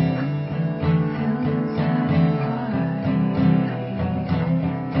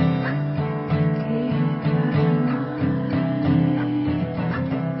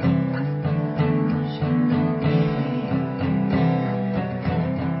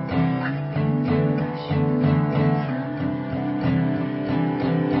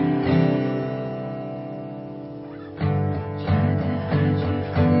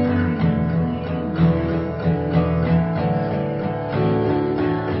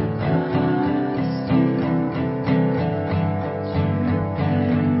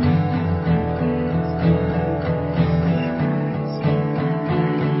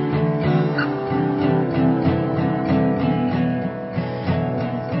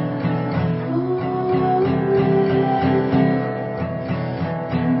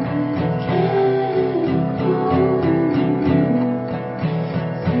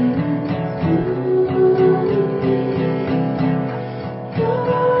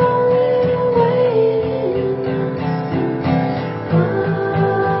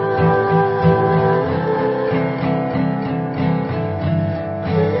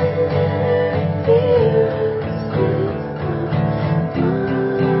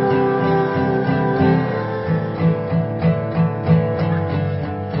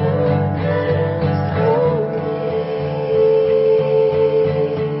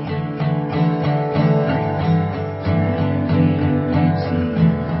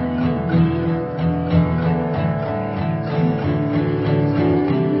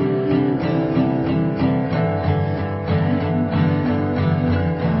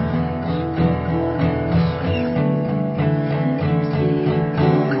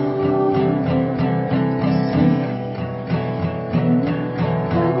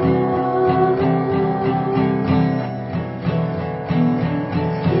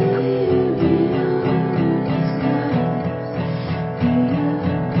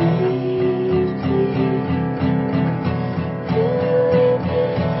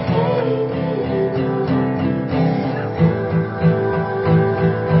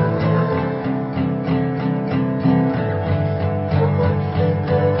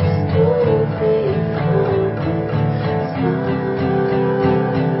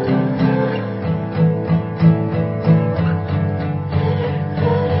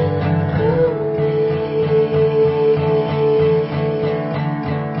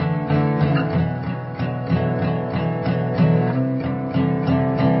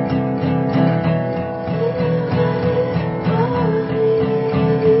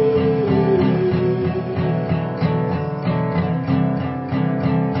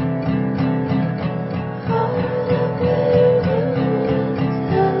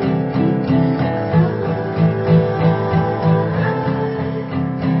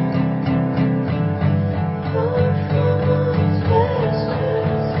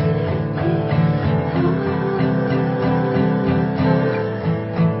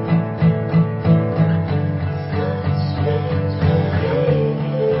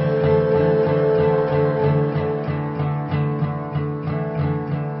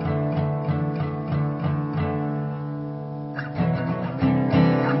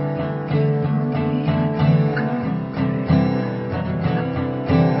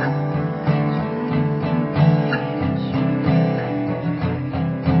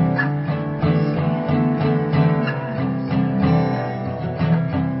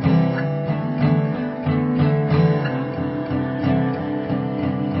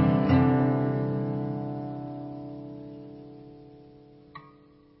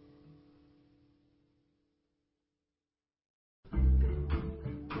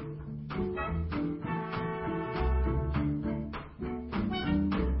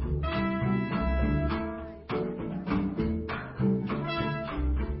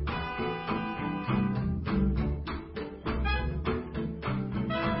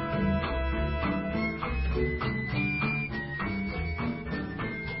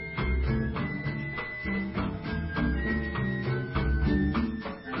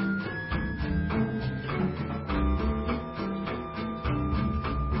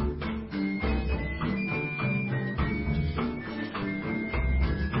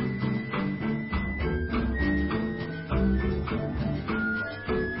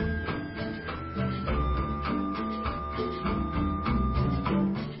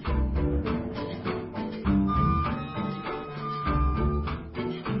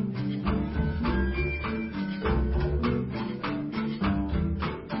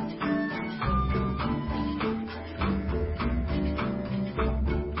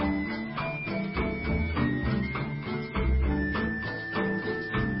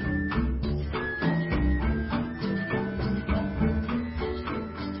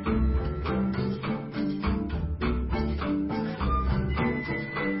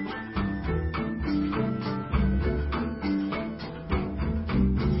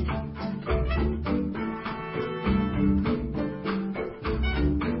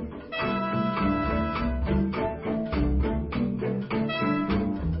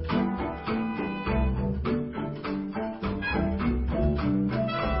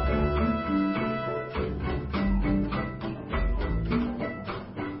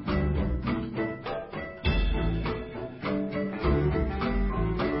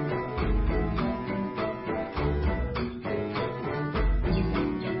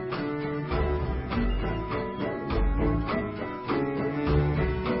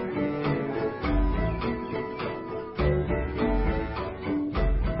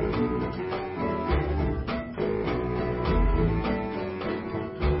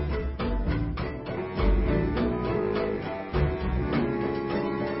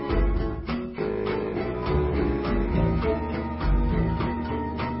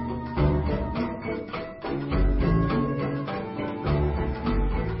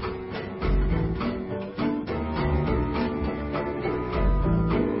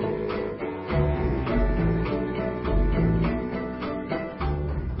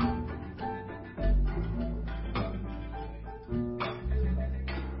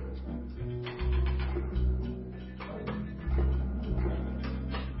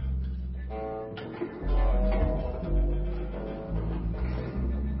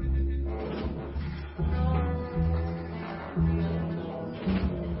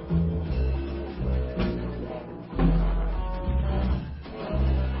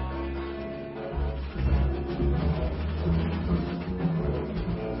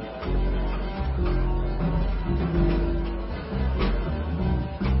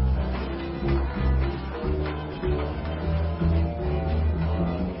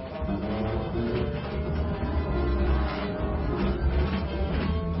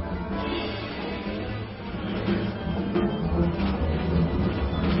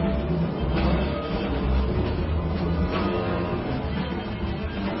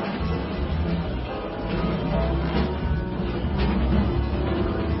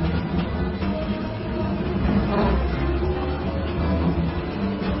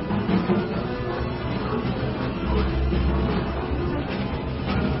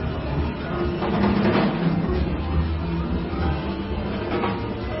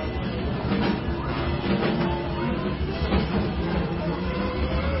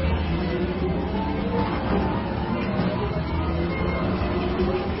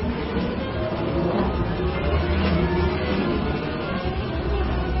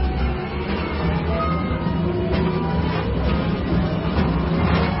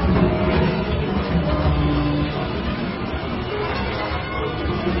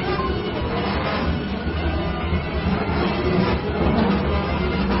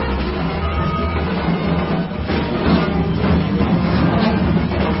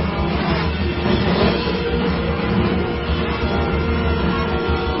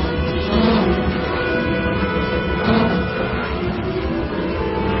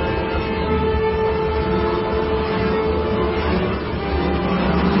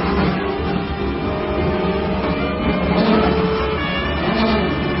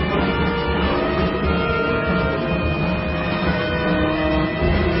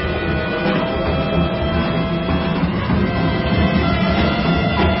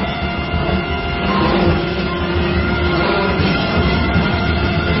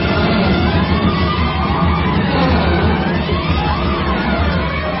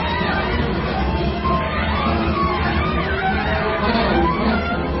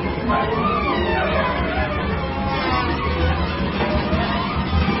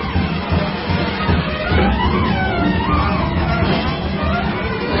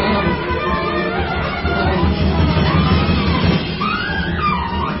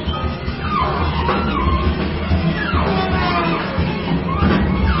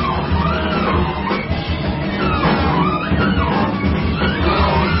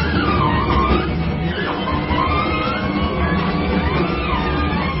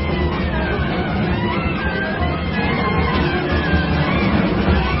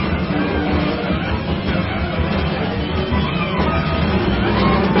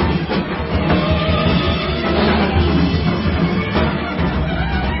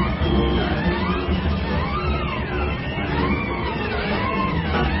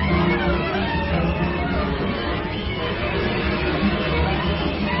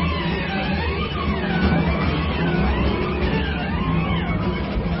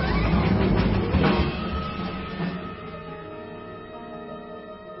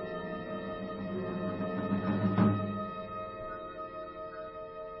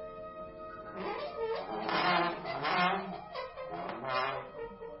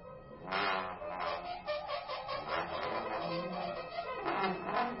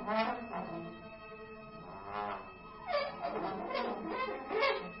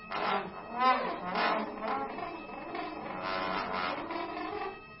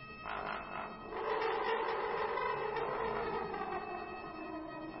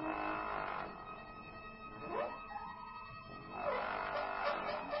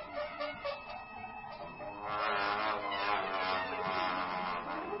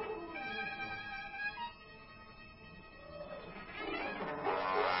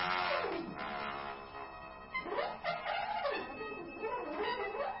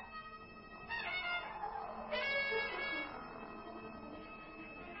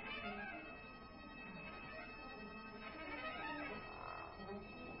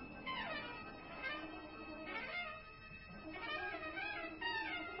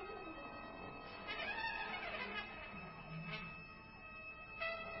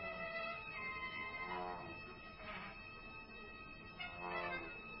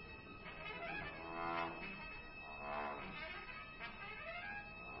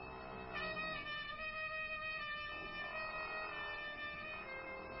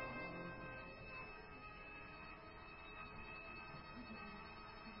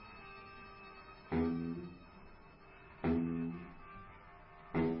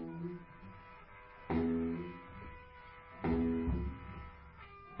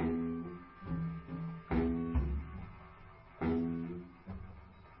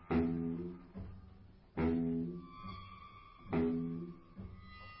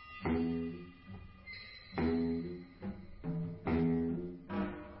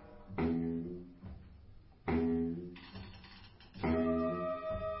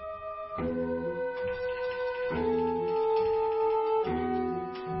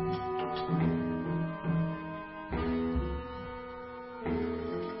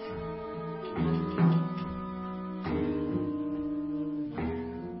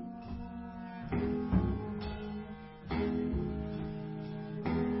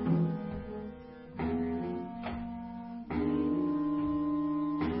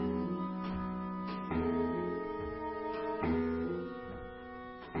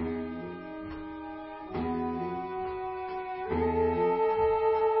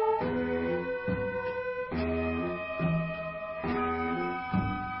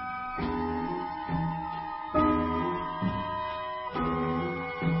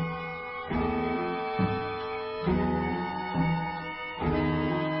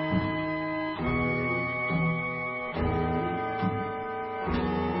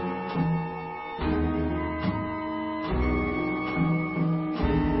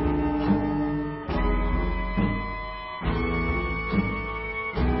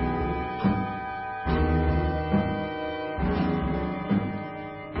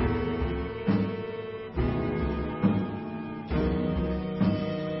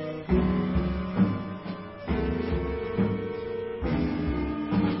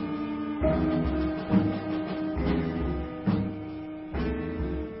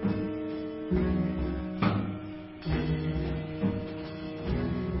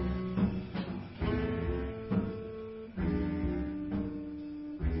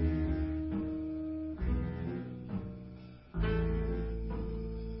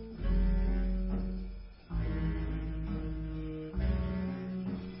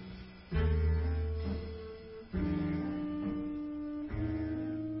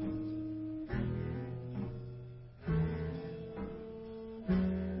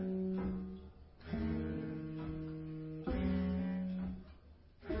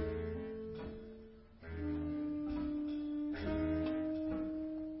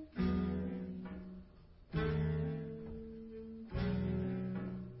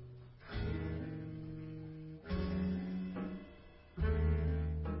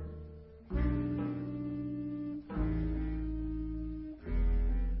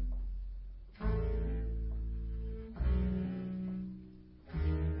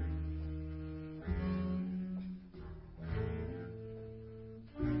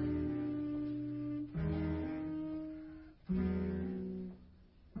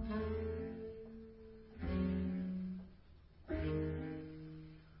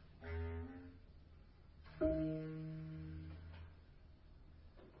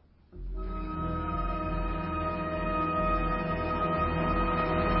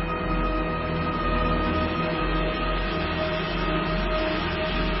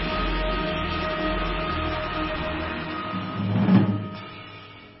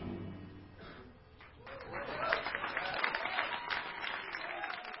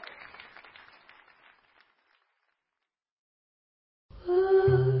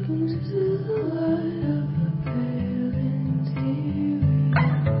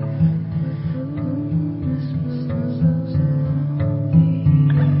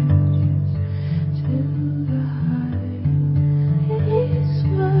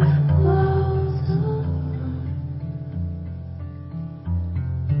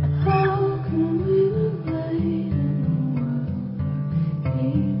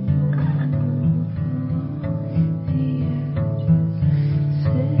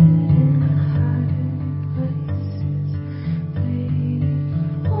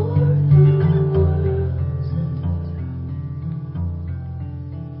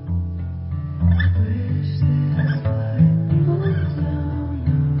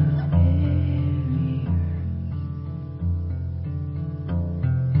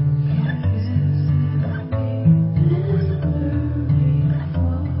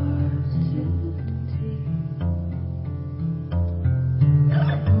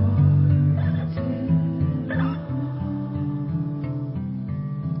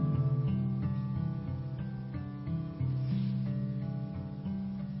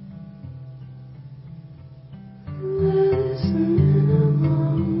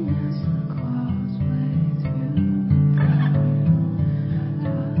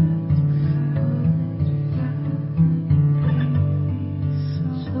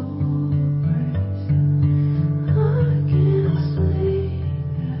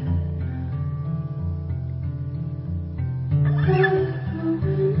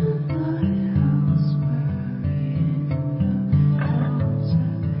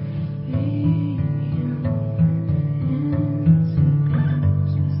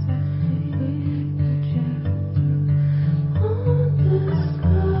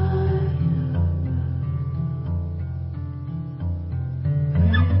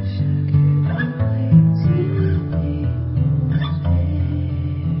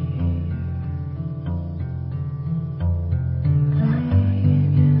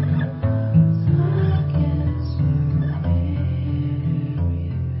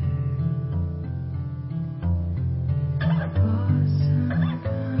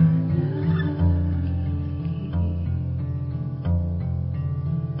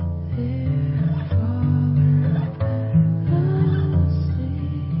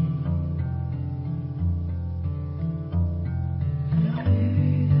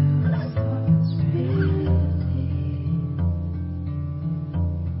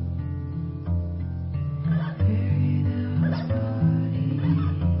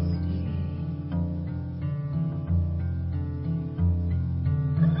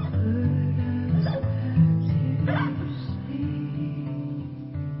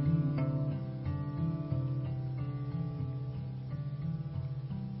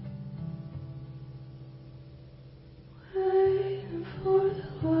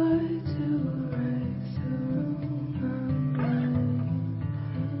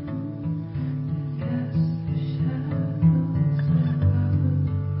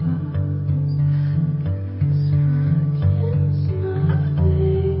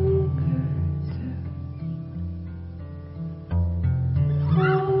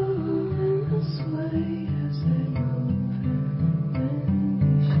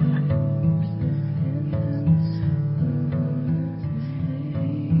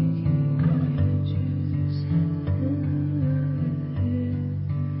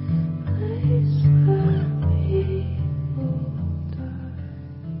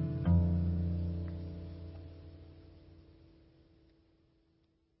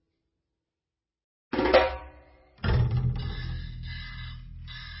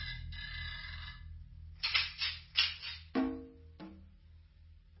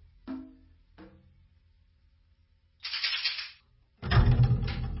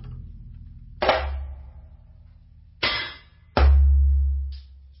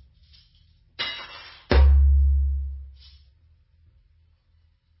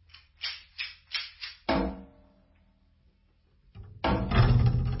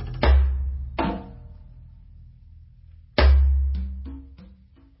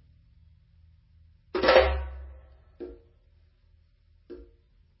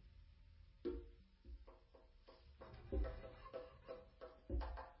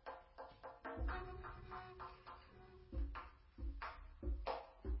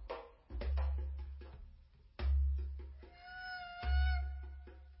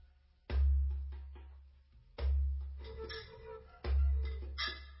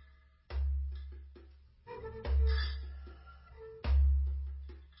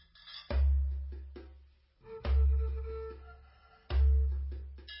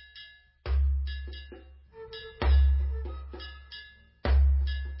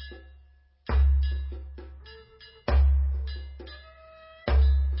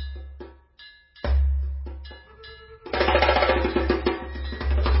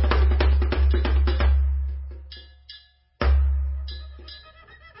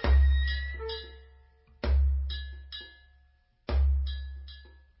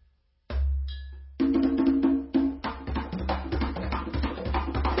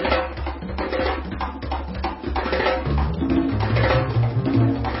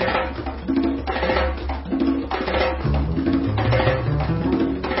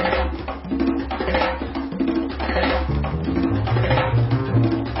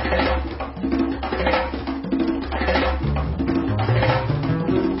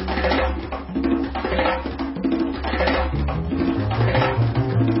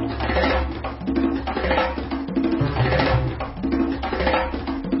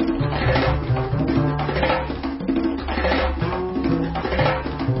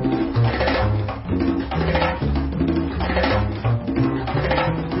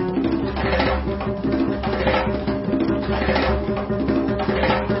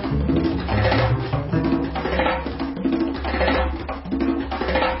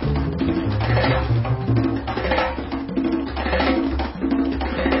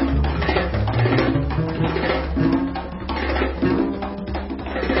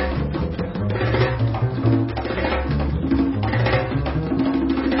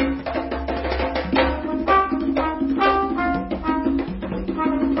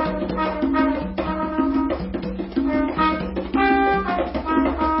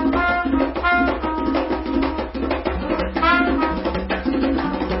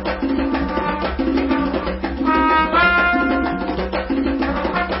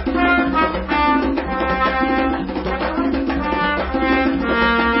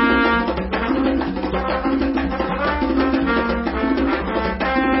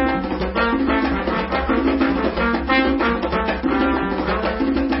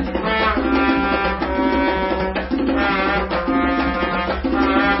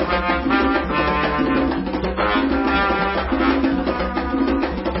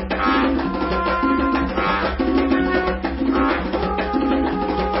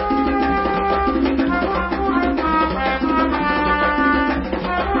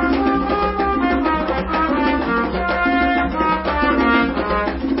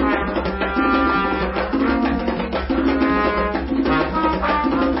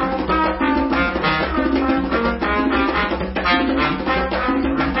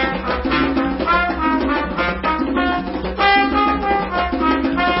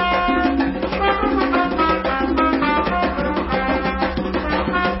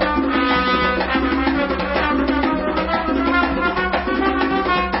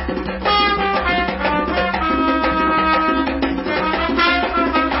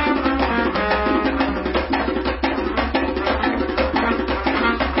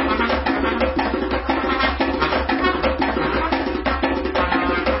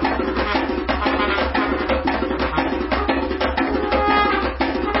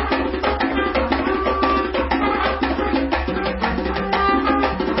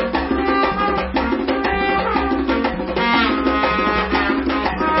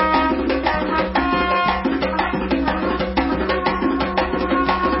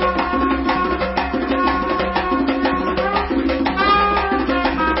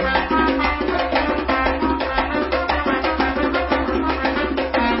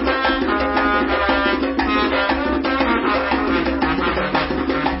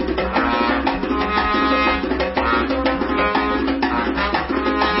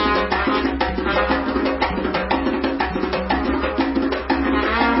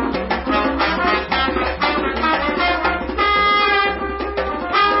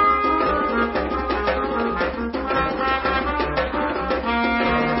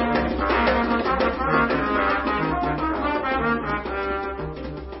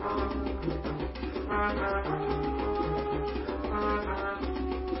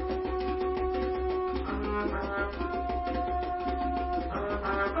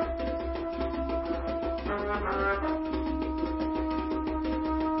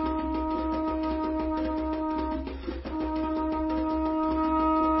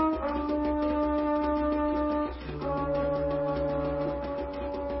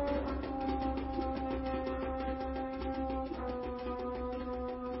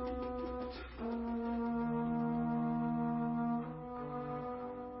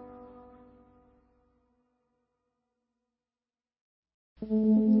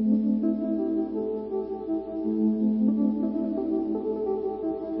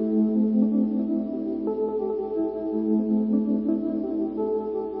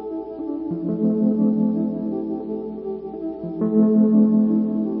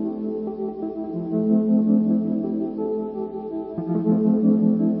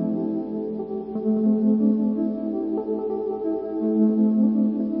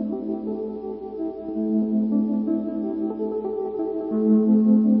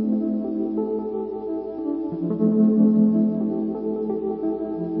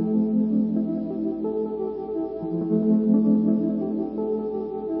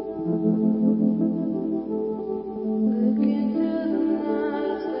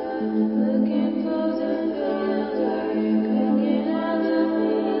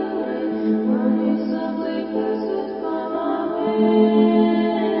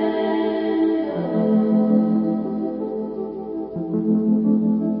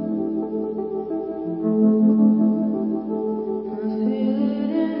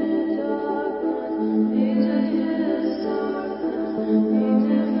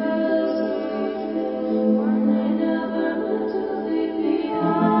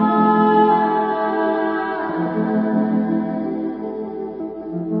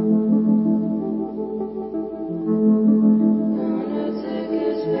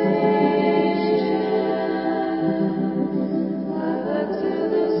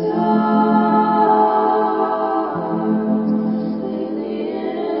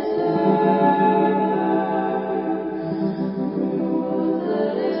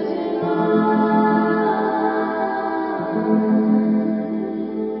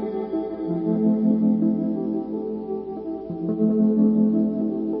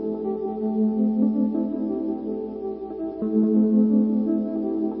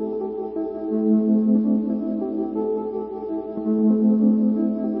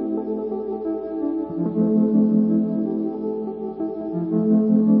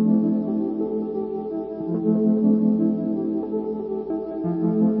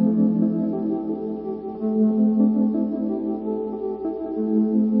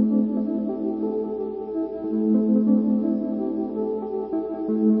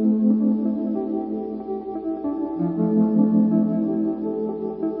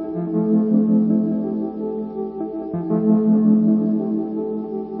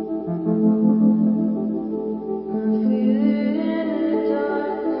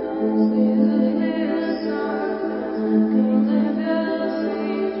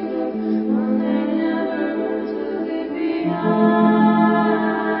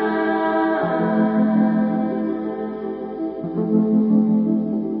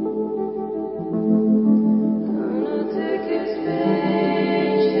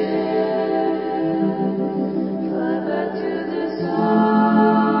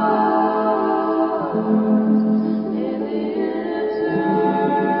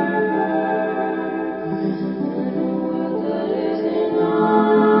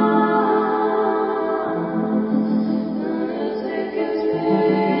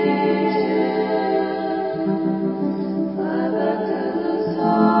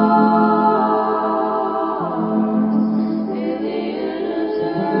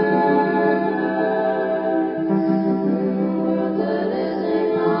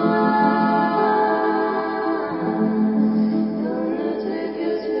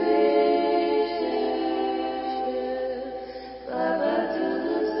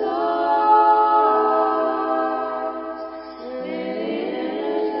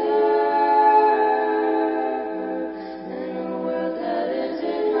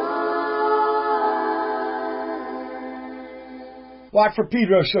 Watt for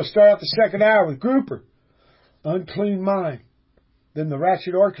Pedro Show. Start out the second hour with Grouper, Unclean Mind. Then the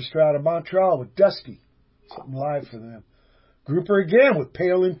Ratchet Orchestra out of Montreal with Dusty. Something live for them. Grouper again with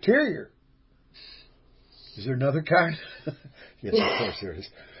Pale Interior. Is there another kind? Yes, of course there is.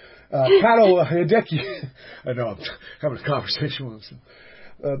 Pato Hideki. I know, I'm having a conversation with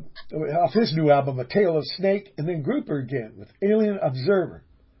him. Off his new album, A Tale of Snake. And then Grouper again with Alien Observer.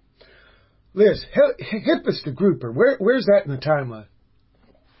 Liz, hip us to Grouper. Where's that in the timeline?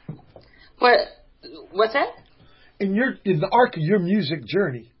 What's that? In the arc of your music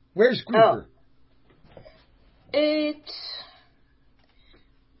journey, where's Grouper?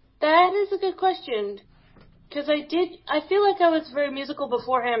 That is a good question. Because I feel like I was very musical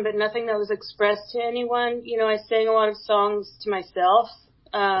beforehand, but nothing that was expressed to anyone. You know, I sang a lot of songs to myself.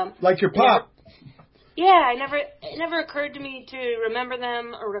 Like your pop. It never occurred to me to remember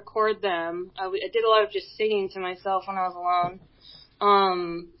them or record them. I did a lot of just singing to myself when I was alone.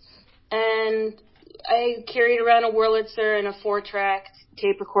 And I carried around a Wurlitzer and a 4-track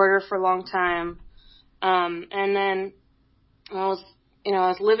tape recorder for a long time. And then I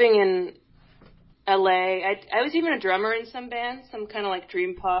was living in LA. I was even a drummer in some bands, some kind of like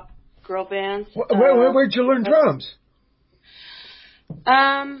dream pop girl bands. Where'd you learn drums?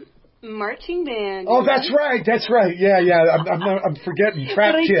 Marching band. Oh, that's right. Yeah. I'm forgetting.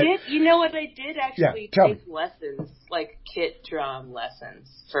 Trap but kit. You know what? I did actually take me. lessons, like kit drum lessons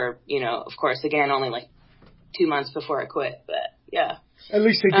for, of course, again, only like 2 months before I quit. But yeah. At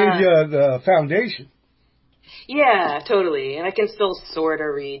least they gave you the foundation. Yeah, totally. And I can still sort of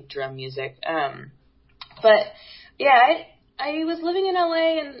read drum music. But yeah, I was living in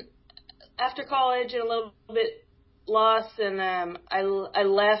LA and after college and a little bit lost, and I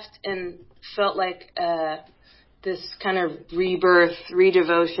left and felt like this kind of rebirth,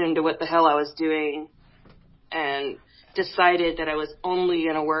 redevotion to what the hell I was doing, and decided that I was only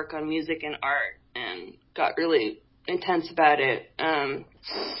going to work on music and art, and got really intense about it. I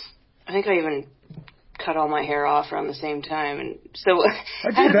think I even cut all my hair off around the same time, and so I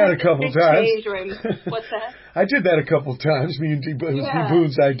did that a couple times. What's that? I did that a couple times. Me and D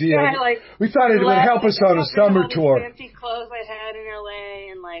Boone's idea. Yeah, we thought it would help us on a summer tour. Fancy clothes I had in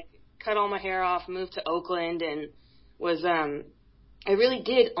LA, and cut all my hair off, moved to Oakland, and was I really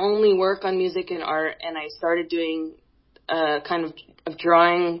did only work on music and art, and I started doing kind of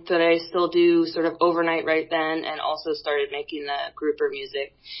drawing that I still do sort of overnight right then, and also started making the grouper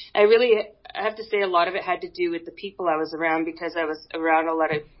music. I have to say a lot of it had to do with the people I was around, because I was around a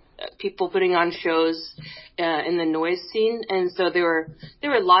lot of people putting on shows in the noise scene, and so there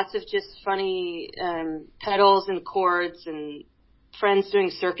were lots of just funny pedals and chords and friends doing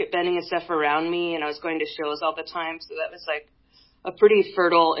circuit bending and stuff around me, and I was going to shows all the time, so that was like a pretty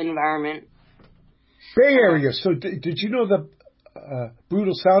fertile environment. Bay Area. So did you know the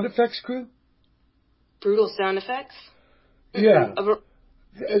Brutal Sound Effects crew? Brutal Sound Effects? Yeah.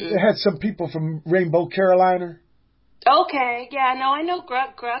 It had some people from Rainbow, Carolina. Okay, yeah, no, I know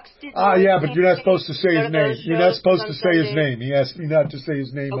Grux did. Yeah, but you're not supposed to say his name. You're not supposed to say his name. He asked me not to say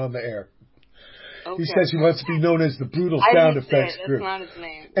his name on the air. Okay. He says he wants to be known as the Brutal Sound Effects crew. That's not his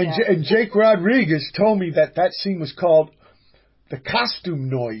name. And Jake Rodriguez told me that scene was called the costume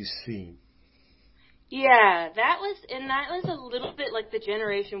noise scene. Yeah, that was a little bit like the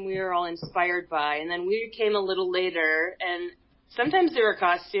generation we were all inspired by, and then we came a little later, and sometimes there were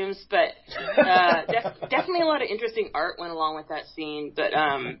costumes, but definitely a lot of interesting art went along with that scene. But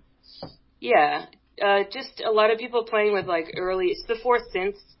just a lot of people playing with it's before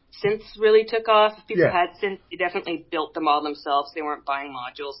synths really took off. If people had synths, they definitely built them all themselves. They weren't buying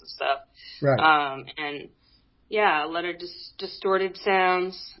modules and stuff. Right. And yeah, a lot of distorted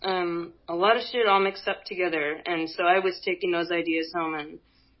sounds, a lot of shit all mixed up together. And so I was taking those ideas home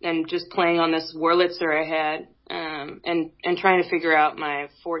and just playing on this Wurlitzer I had, and trying to figure out my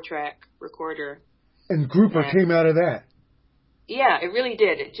 4-track recorder. And Grouper came out of that. Yeah, it really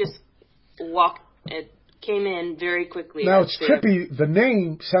did. It just it came in very quickly. Now it's trippy. The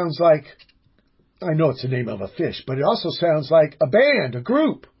name sounds like, I know it's the name of a fish, but it also sounds like a band, a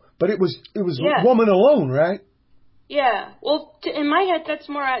group. But it was Woman Alone, right? Yeah. Well, in my head, that's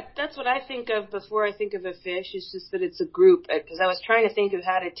what I think of before I think of a fish. It's just that it's a group, because I was trying to think of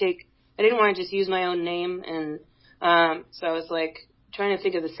how to I didn't want to just use my own name, and so I was trying to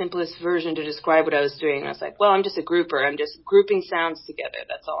think of the simplest version to describe what I was doing. And I was like, well, I'm just a grouper. I'm just grouping sounds together.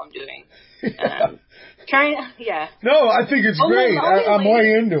 That's all I'm doing. No, I think it's great. I'm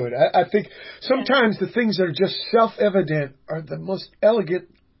way into it. I think sometimes the things that are just self-evident are the most elegant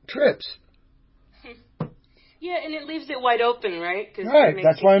trips. Yeah, and it leaves it wide open, right? Right,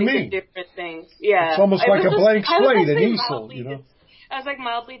 that's what I mean. Different things. Yeah. It's almost like a blank slate, an easel, I was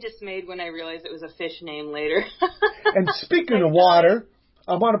mildly dismayed when I realized it was a fish name later. And speaking of water,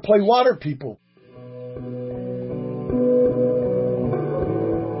 I want to play Water People.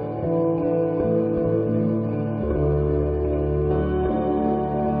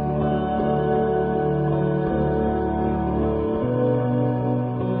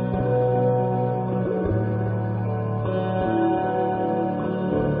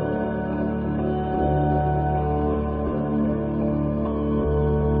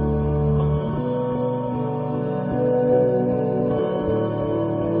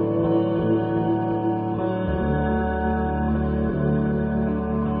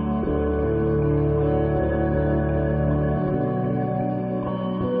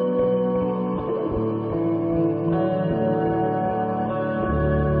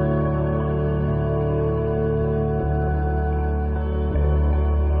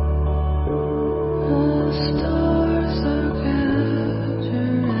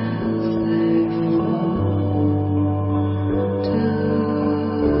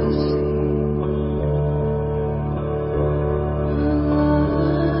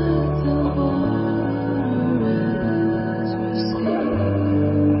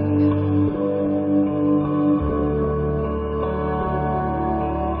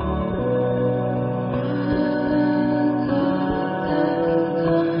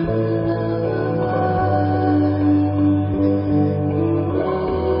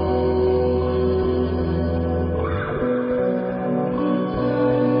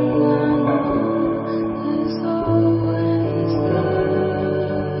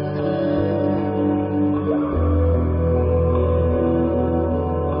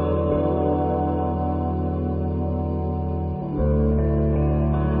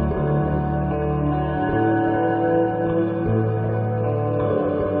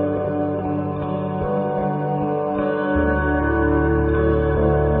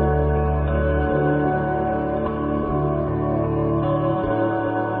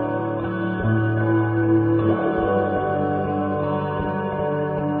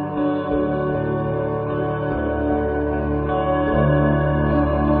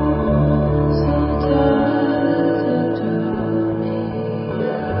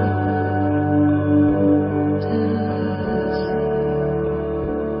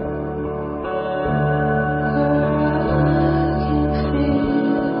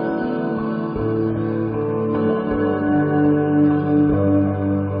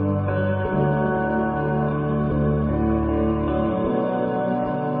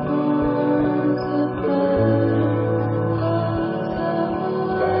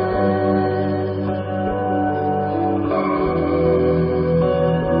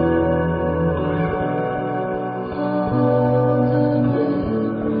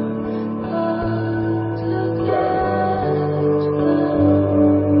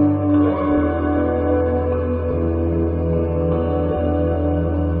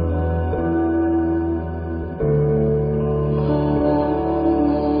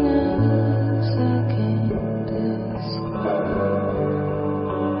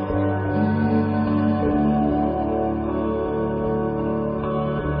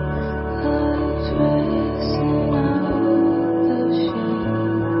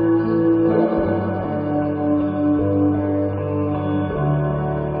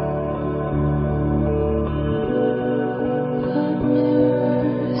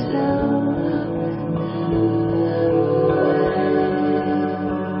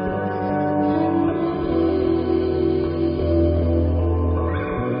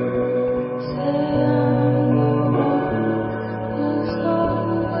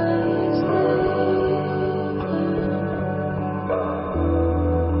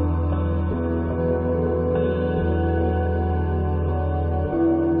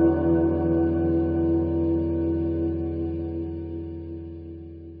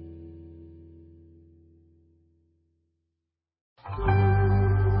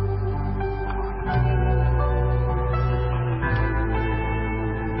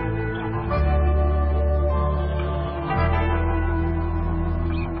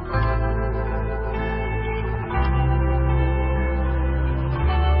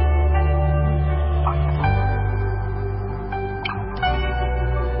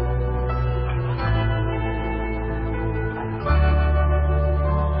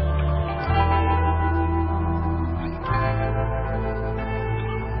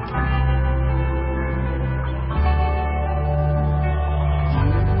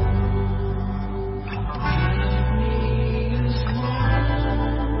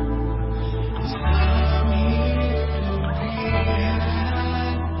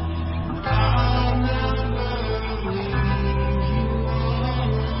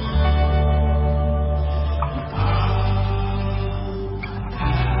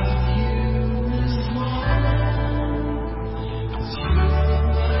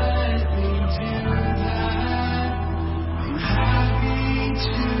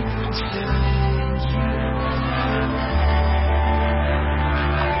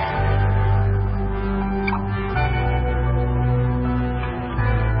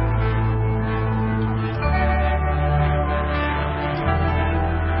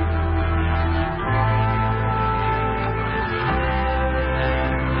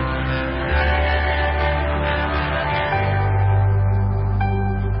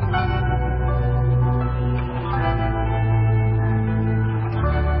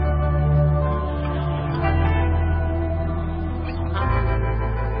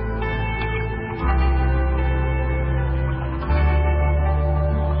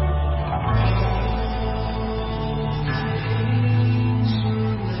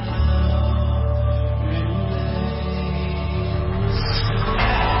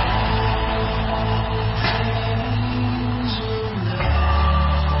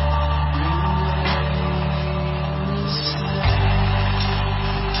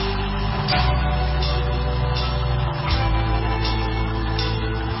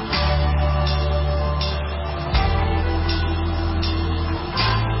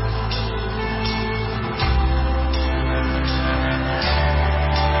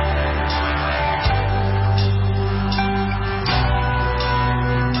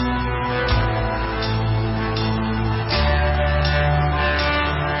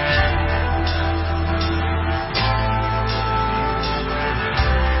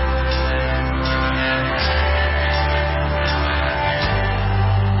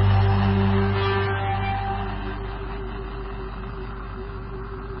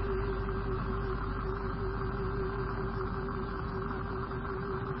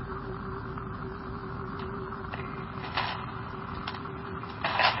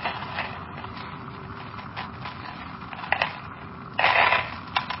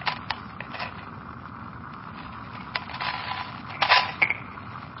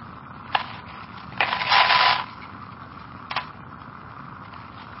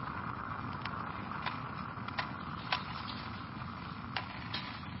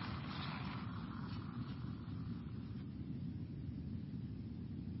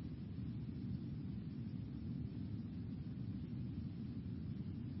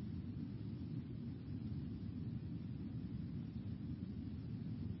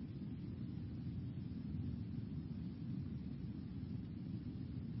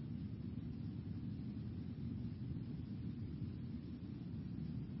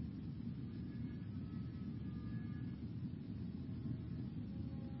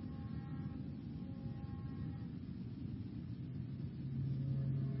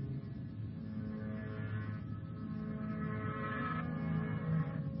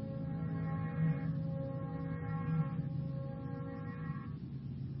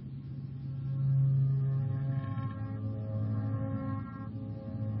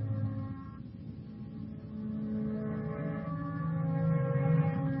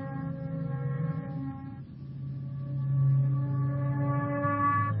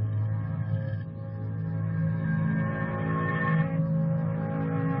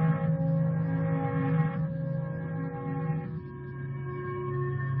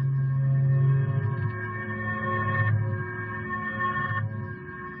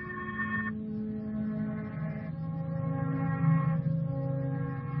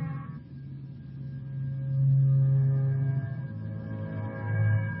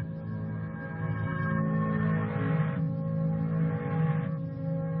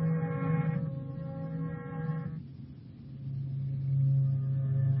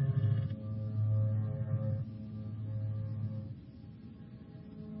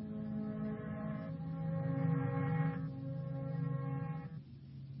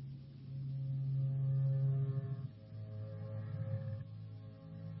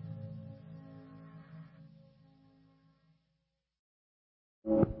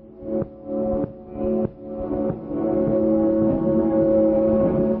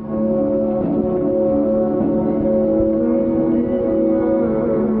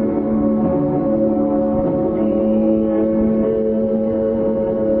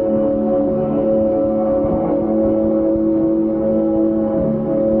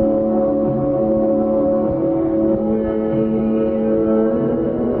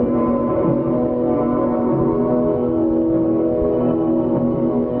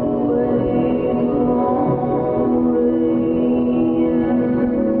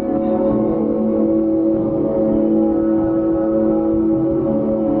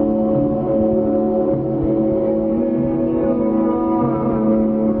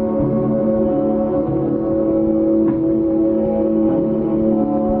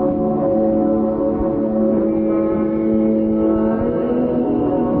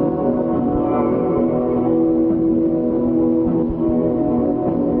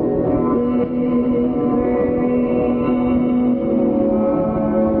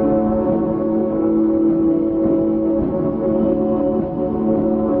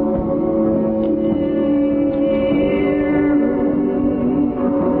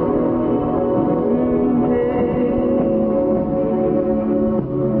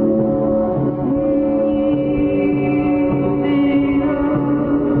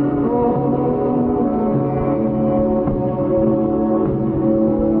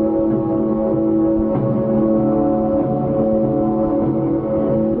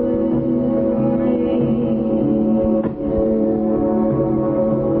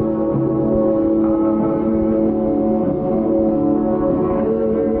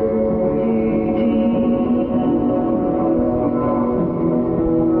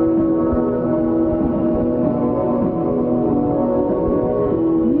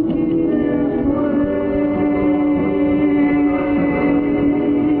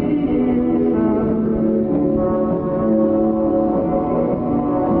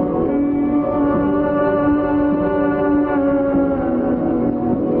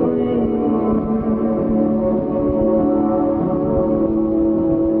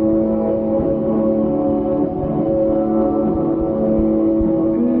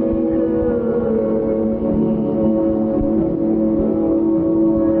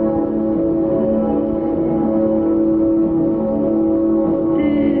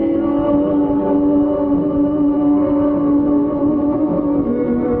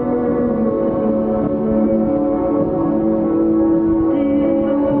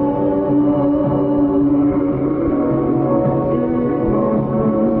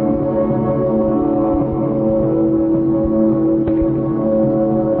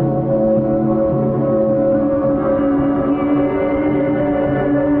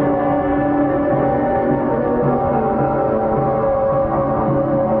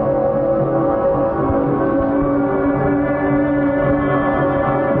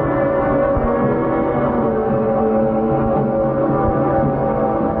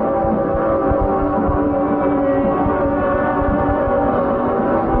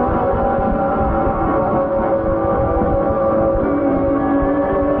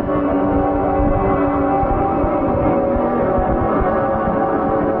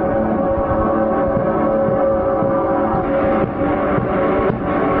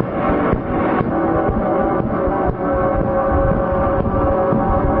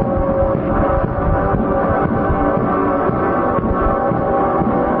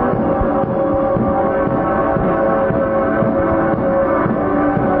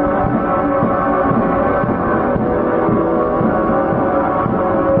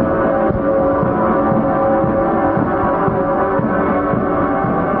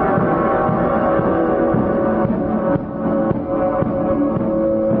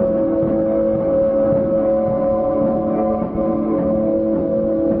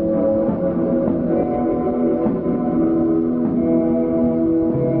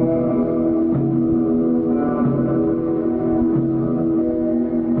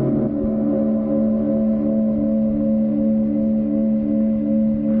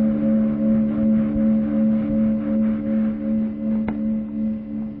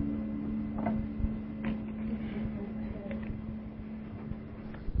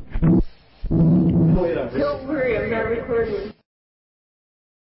 Don't worry, I'm not recording.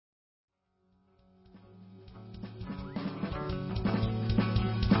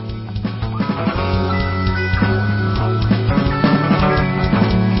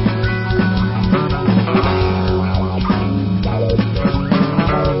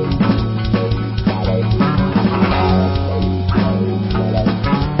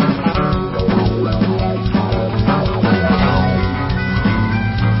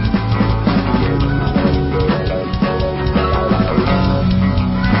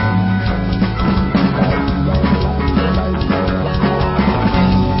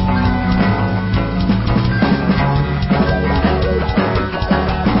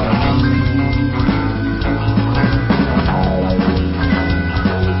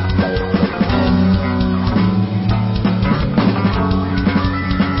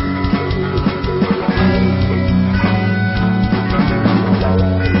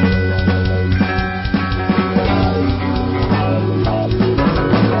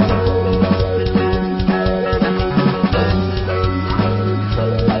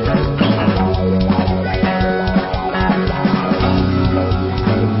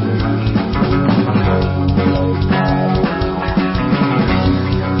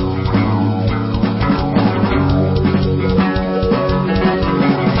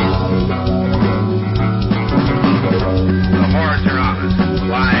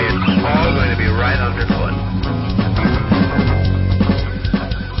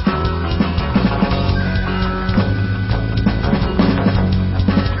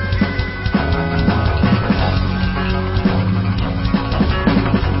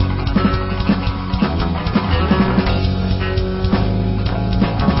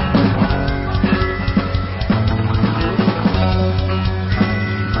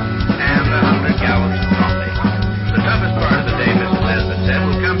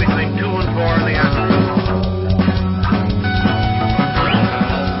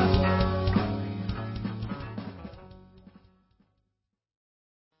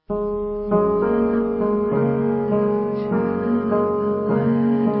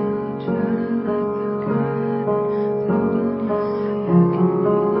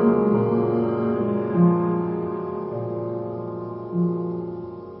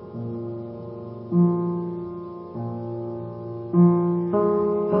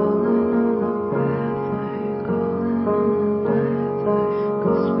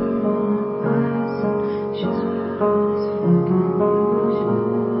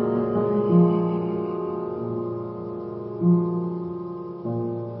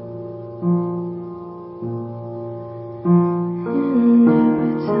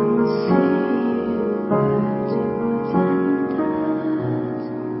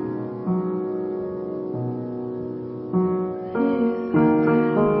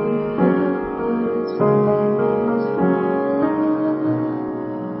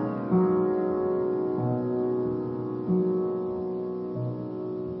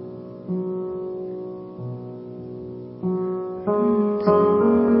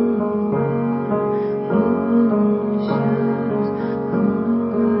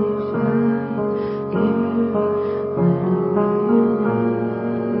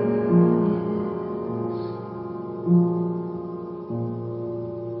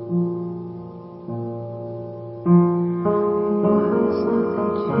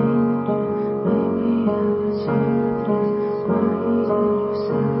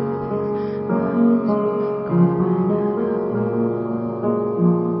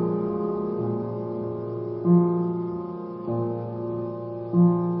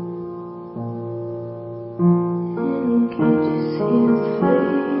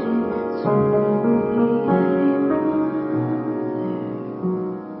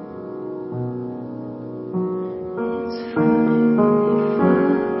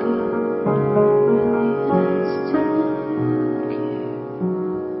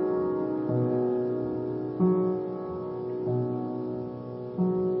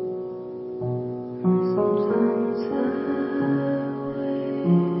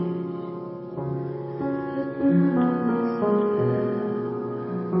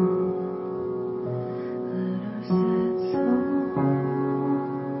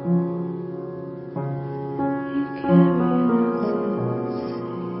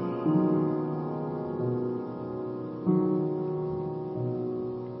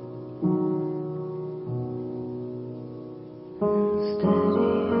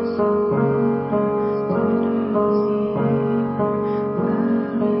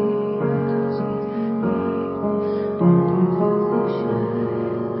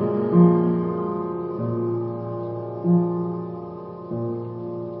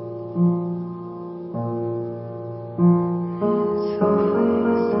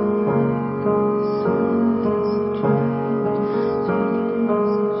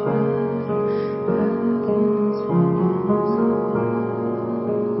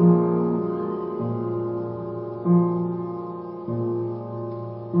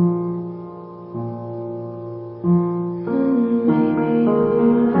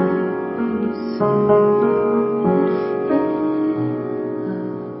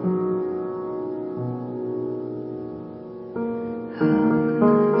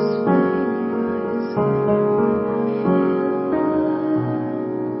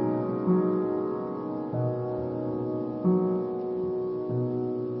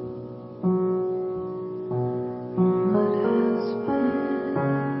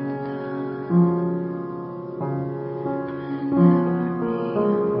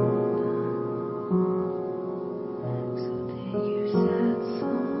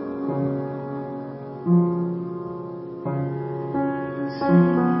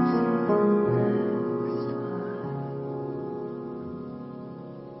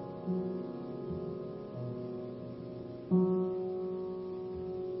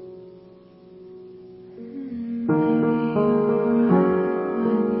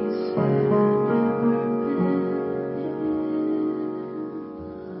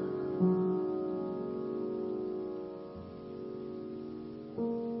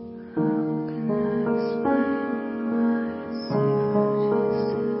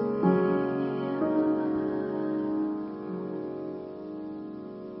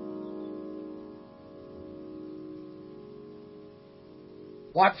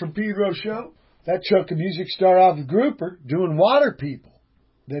 Watt from Pedro Show. That chunk of music started off with Grouper doing Water People.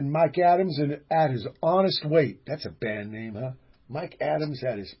 Then Mike Adams and At His Honest Weight. That's a band name, huh? Mike Adams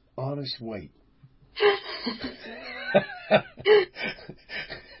at His Honest Weight. I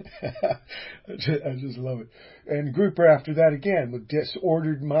just love it. And Grouper after that again with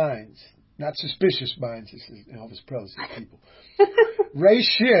Disordered Minds. Not Suspicious Minds. This is Elvis Presley people. Ray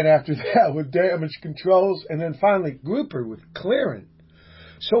Shin after that with Damage Controls. And then finally Grouper with Clearin'.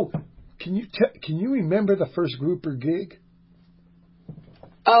 So, can you remember the first Grouper gig?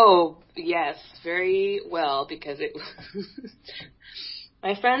 Oh, yes, very well, because it was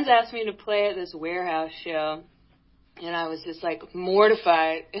my friends asked me to play at this warehouse show, and I was just like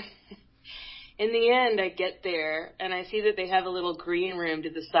mortified. In the end, I get there, and I see that they have a little green room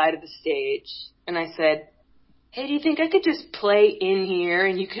to the side of the stage, and I said, hey, do you think I could just play in here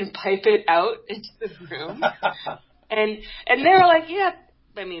and you can pipe it out into the room? and they were like, yeah,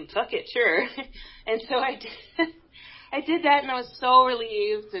 I mean, fuck it, sure. And so I did that, and I was so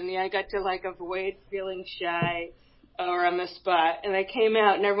relieved, and I got to like avoid feeling shy or on the spot. And I came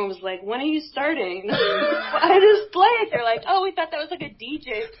out, and everyone was like, "When are you starting?" And I just played. They're like, "Oh, we thought that was like a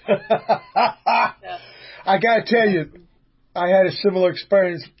DJ." So. I gotta tell you, I had a similar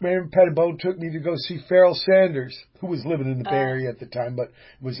experience. Mary Pettibone took me to go see Pharoah Sanders, who was living in the Bay Area at the time, but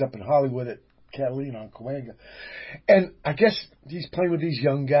was up in Hollywood at Catalina on Cahuenga. And I guess he's playing with these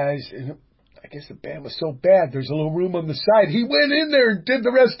young guys, and I guess the band was so bad, there's a little room on the side. He went in there and did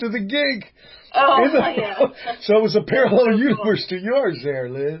the rest of the gig. Oh, yeah. So it was a parallel universe to yours there,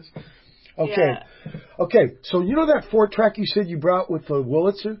 Liz. Okay. Yeah. Okay, so you know that 4-track you said you brought with the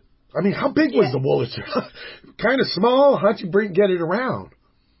Wurlitzer? I mean, how big was the Wurlitzer? Kind of small? How'd you get it around?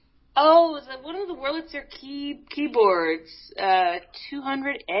 Oh, it was one of the Wurlitzer keyboards,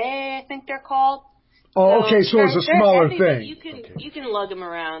 200A, I think they're called. Oh, okay, so it's a smaller heavy, thing. You can lug them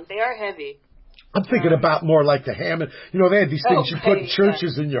around. They are heavy. I'm thinking about more like the Hammond. You know, they had these things you put in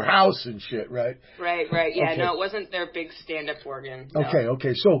churches in your house and shit, right? Right. Yeah, no, it wasn't their big stand-up organ. No.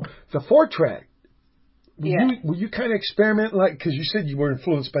 Okay. So the 4-track, were you kind of experiment like, because you said you were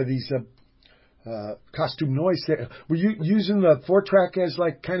influenced by these costume noise. Were you using the 4-track as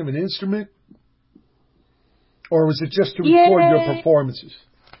like kind of an instrument? Or was it just to record your performances?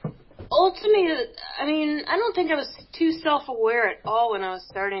 Ultimately, I mean, I don't think I was too self-aware at all when I was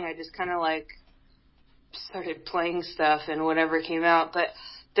starting. I just kind of like started playing stuff and whatever came out. But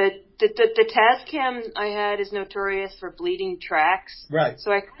the Tascam I had is notorious for bleeding tracks. Right.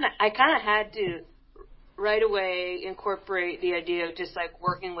 So I kind of had to right away incorporate the idea of just like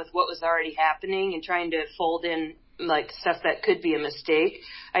working with what was already happening and trying to fold in like stuff that could be a mistake.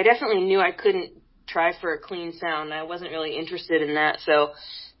 I definitely knew I couldn't try for a clean sound. I wasn't really interested in that. So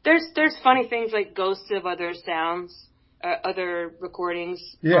there's funny things like ghosts of other sounds, other recordings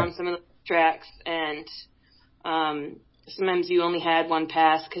on some of the tracks, and sometimes you only had one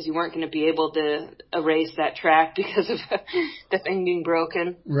pass because you weren't going to be able to erase that track because of the thing being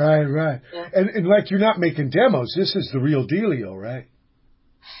broken. Right. Yeah. And like you're not making demos. This is the real dealio, right?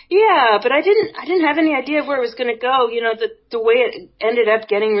 Yeah, but I didn't have any idea of where it was going to go. You know, the way it ended up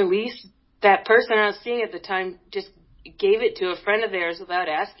getting released, that person I was seeing at the time just gave it to a friend of theirs without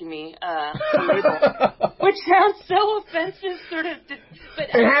asking me, which sounds so offensive, sort of. But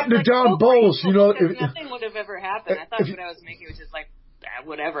it happened to Don Bowles, you know. Nothing would have ever happened. I thought what I was making was just like,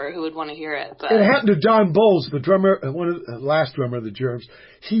 whatever, who would want to hear it? But it happened to Don Bowles, the drummer, one of the last drummer of the Germs.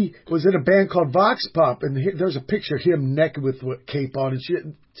 He was in a band called Vox Pop, and there's a picture of him naked with a cape on and shit.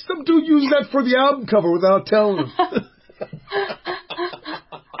 Some dude used that for the album cover without telling him.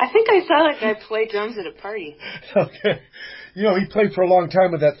 I think I saw that guy play drums at a party. Okay. You know, he played for a long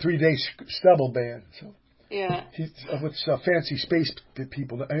time with that 3-Day Stubble band. So. Yeah. He's with fancy space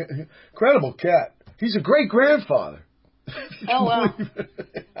people. Incredible cat. He's a great-grandfather. Oh, wow.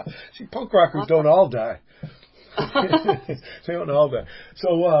 See, punk rockers don't all die. They don't all die.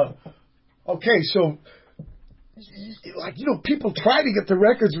 So, okay, so, like, you know, people try to get the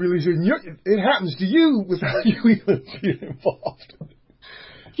records released, and it happens to you without you even being involved.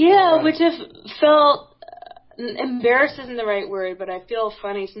 Yeah, which I felt embarrassed isn't the right word, but I feel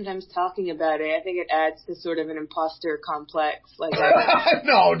funny sometimes talking about it. I think it adds to sort of an imposter complex. Like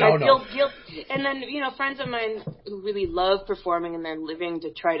No. I feel guilt. And then, you know, friends of mine who really love performing and they're living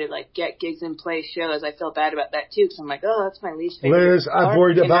to try to like get gigs and play shows. I feel bad about that too, because I'm like, oh, that's my least favorite. Liz, I've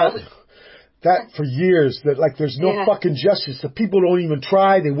worried about that for years. That like there's no fucking justice. The people don't even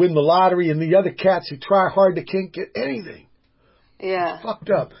try. They win the lottery, and the other cats who try hard, they can't get anything. Yeah. It's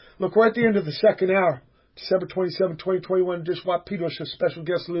fucked up. Look, we're at the end of the second hour. December 27, 2021, Dish Watt Pedro Show, special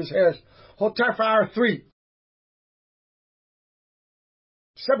guest Liz Harris. Hold tight for hour 3.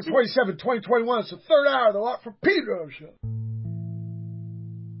 December 27, 2021. It's the third hour of the Lot for Pedro Show.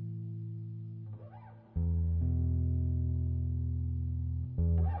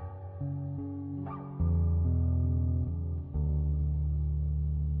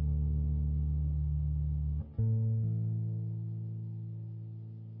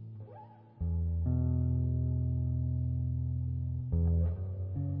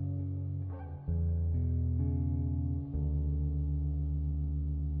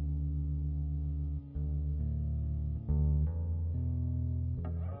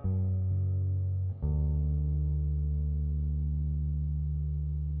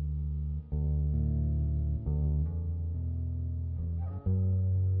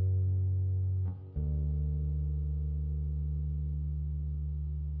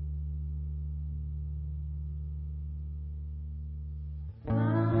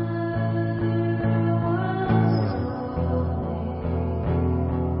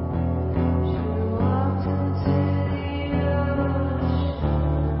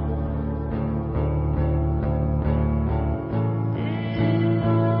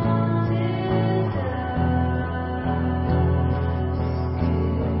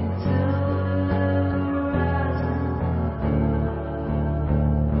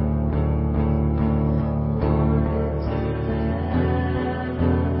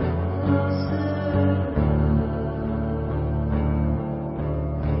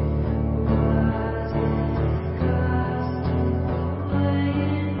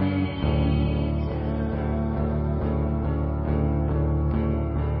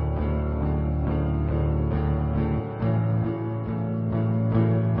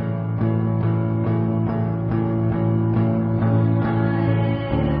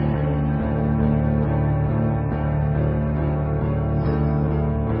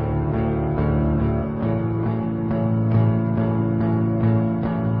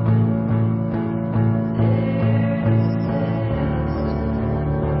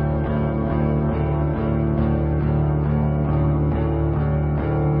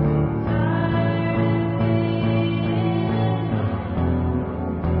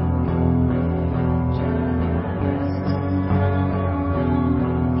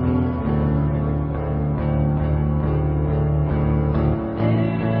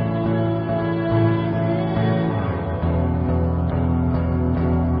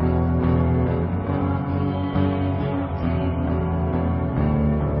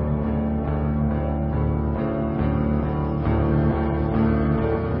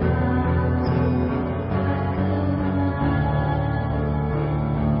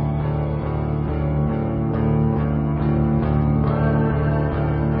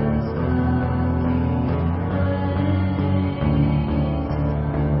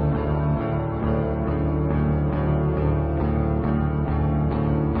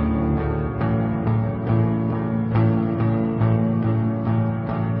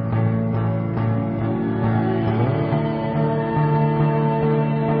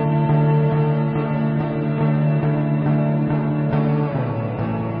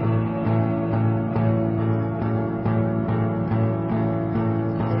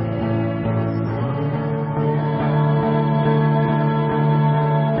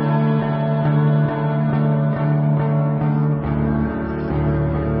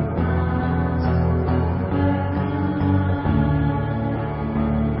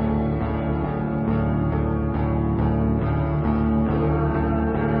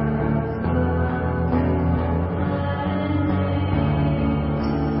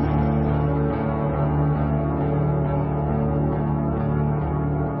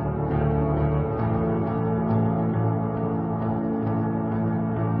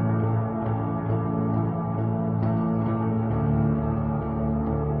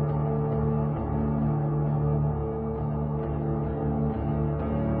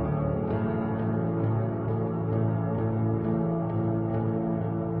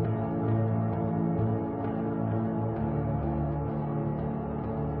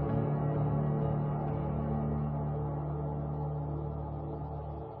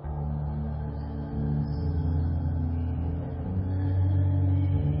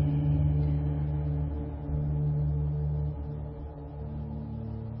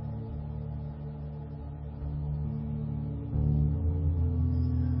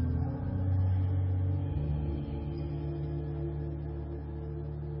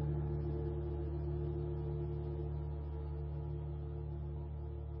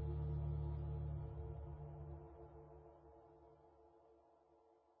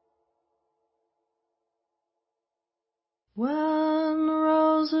 When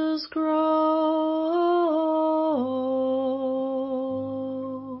roses grow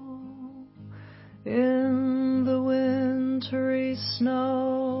heavy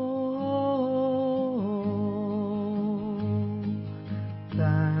snow,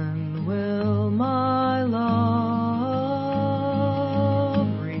 then will my love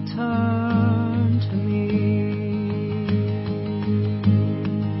return to me.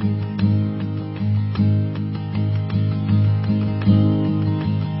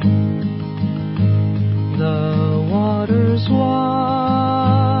 The water's wide,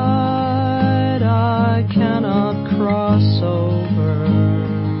 I cannot cross over,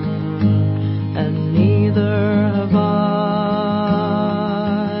 and neither have I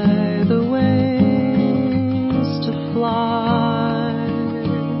the wings to fly.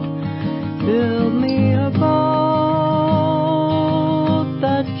 Build me a boat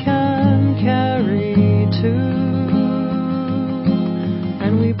that can carry two,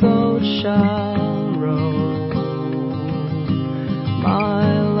 and we both shall row,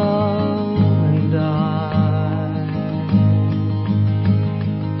 my love and I.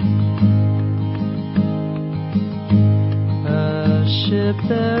 A ship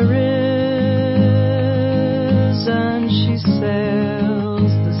there is, and she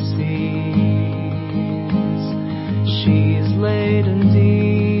sails the seas. She's laden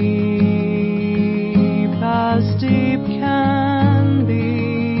deep as deep can be,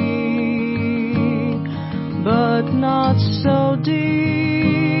 but not so deep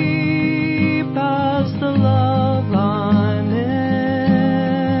as the love I'm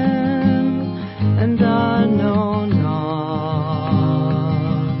in, and I know not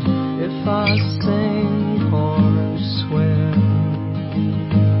if I sink or swim.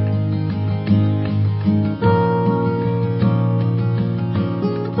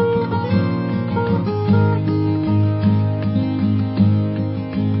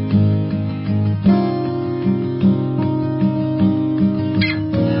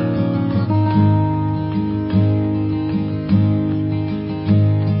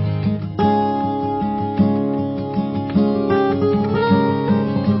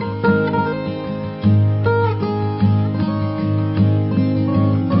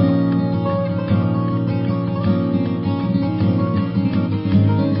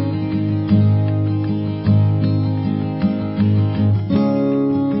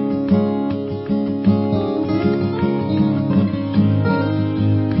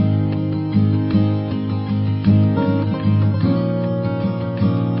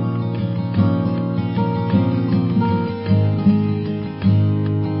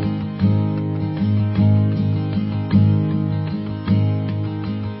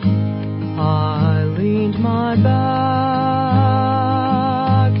 I leaned my back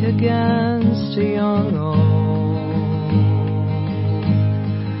against a young oak,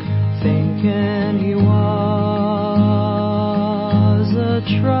 thinking he was a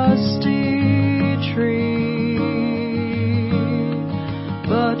trusty tree,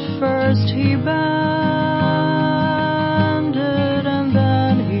 but first he bended and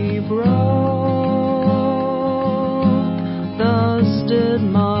then he broke. Thus did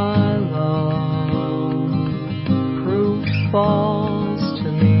my love prove false to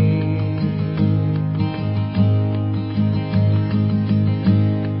me.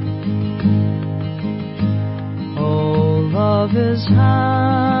 Oh, love is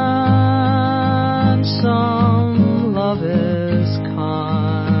handsome, love is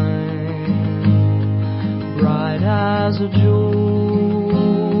kind, bright as a jewel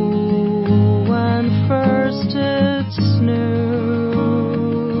when first it's new,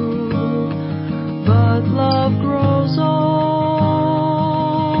 but love grows old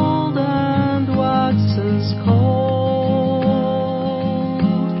and waxes cold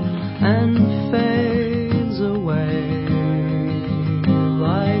and fades away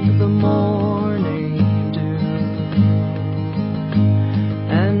like the morning dew,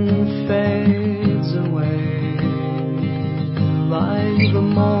 and fades away like the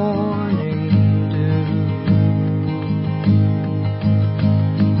morning dew.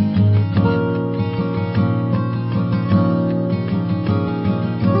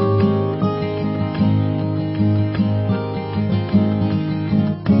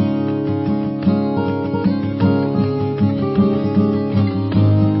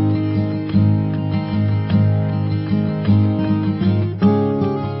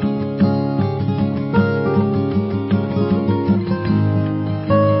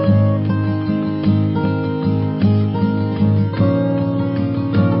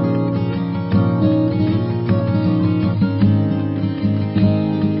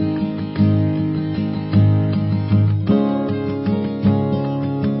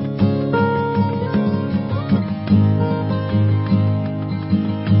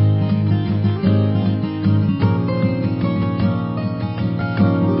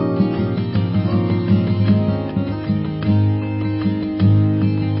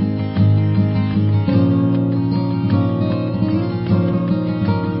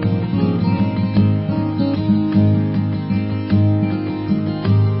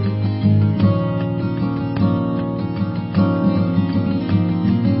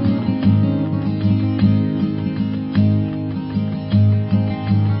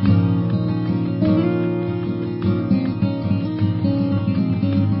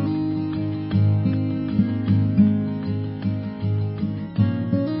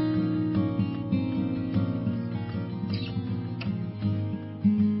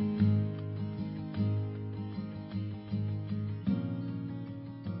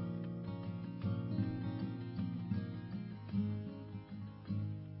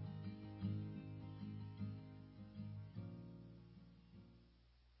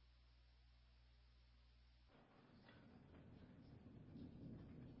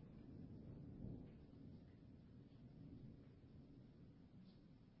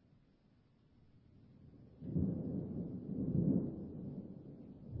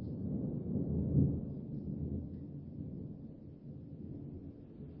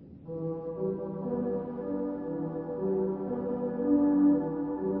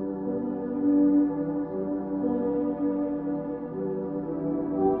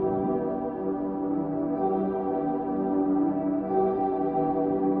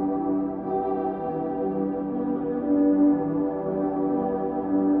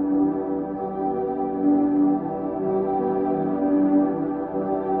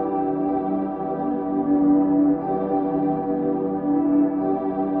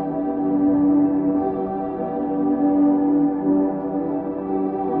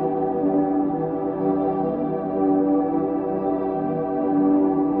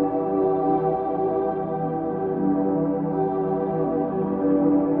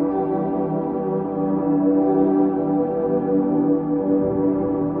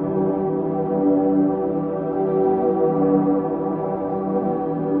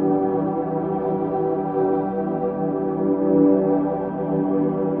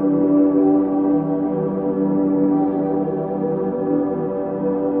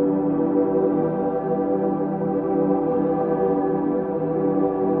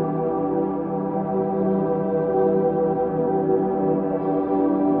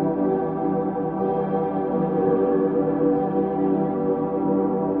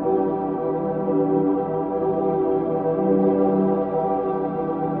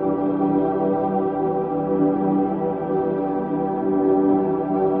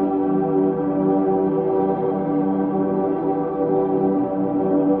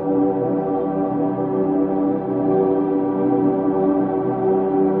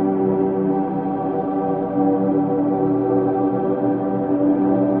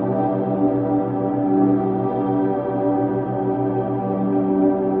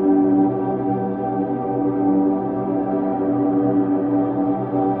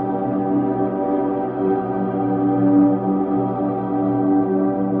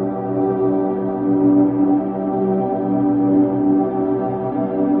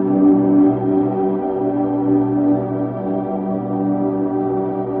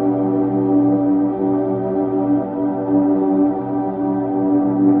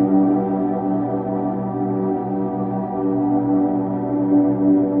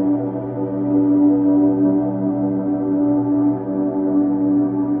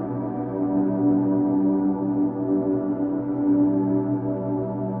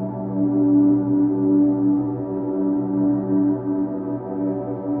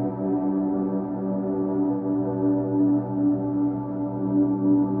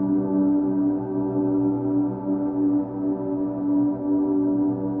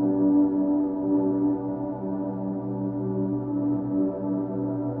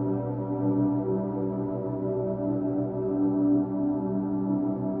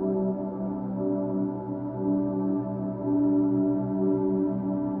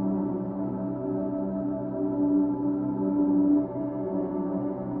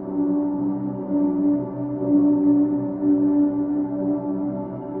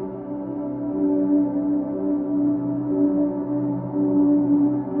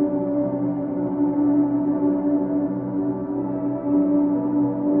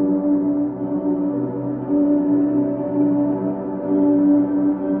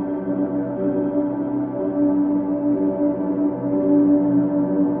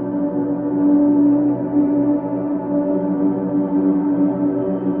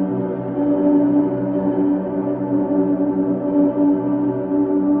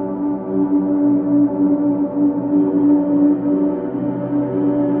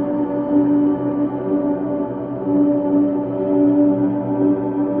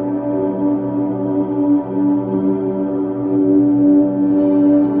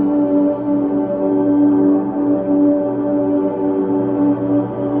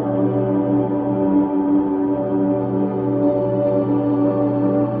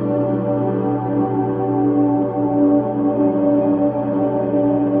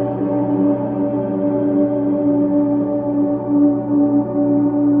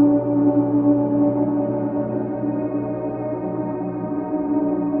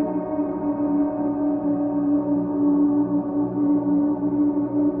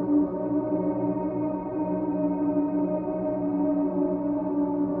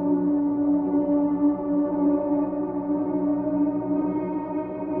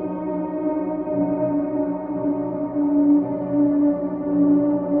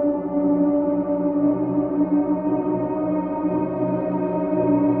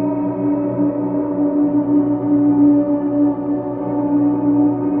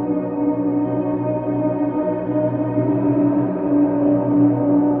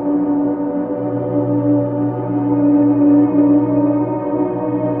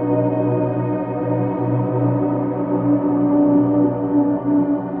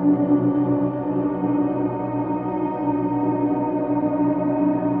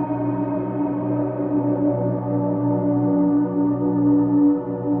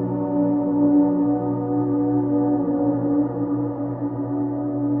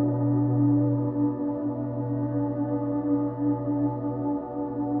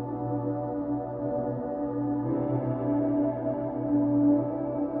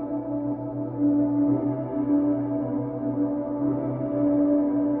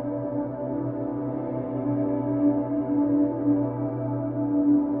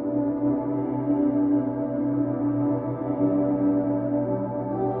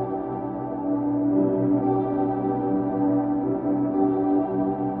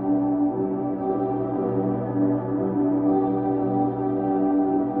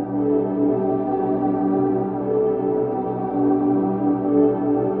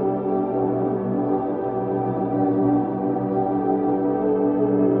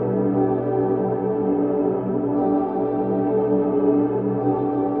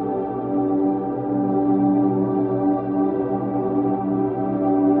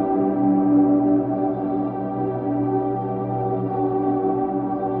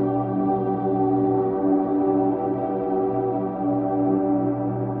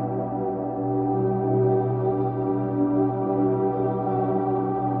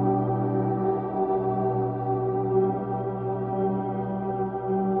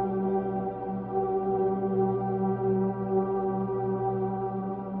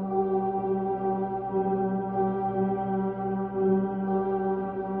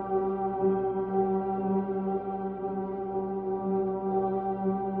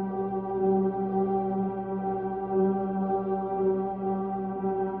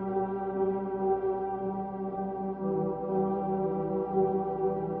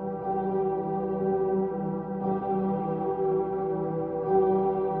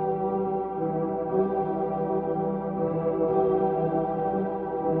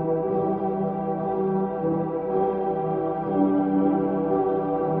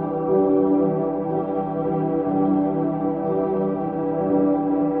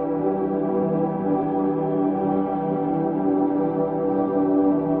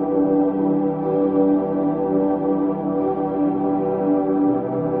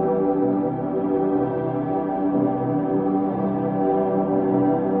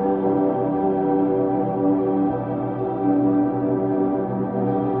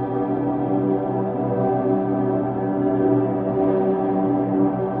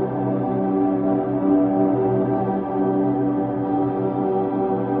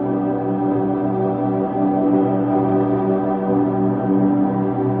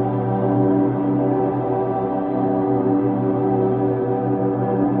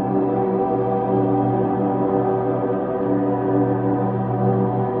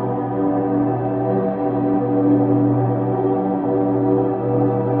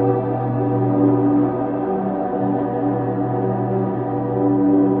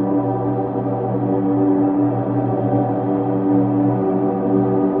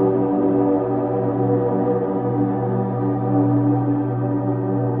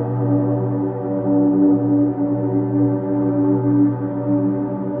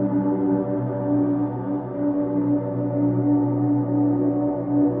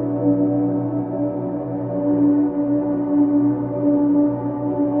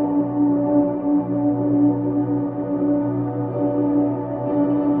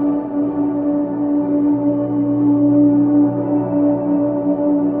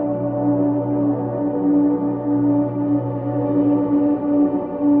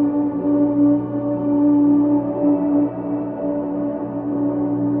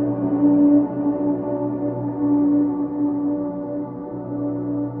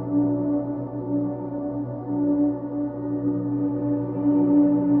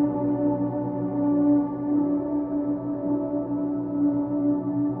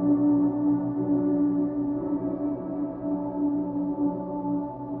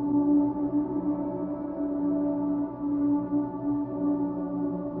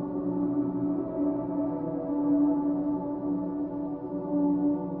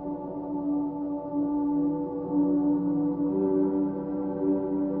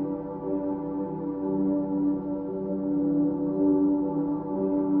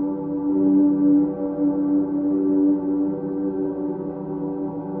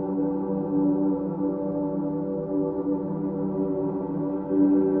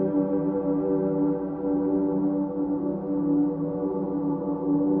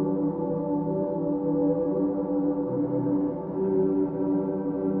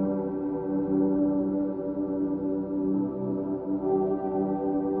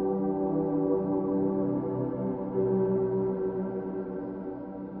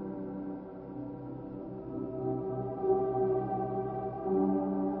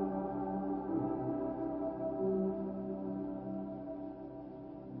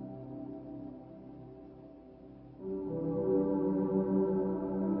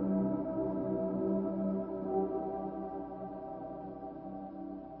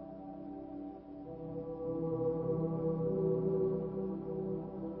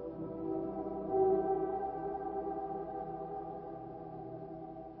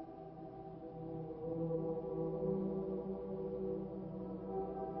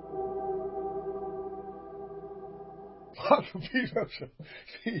 Walk for Pedro Show.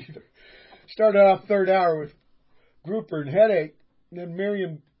 Either. Started off third hour with Grouper and Headache, and then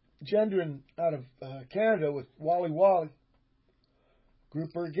Miriam Gendron out of Canada with Wally Wally.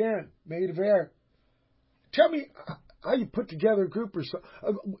 Grouper again, Made of Air. Tell me how you put together a Grouper song.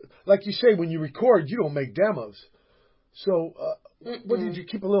 Like you say, when you record, you don't make demos. So, what did you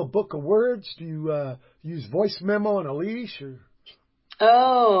keep a little book of words? Do you use voice memo and a leash? Or?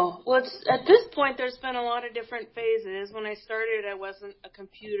 Oh, well, at this point, there's been a lot of different phases. When I started, I wasn't a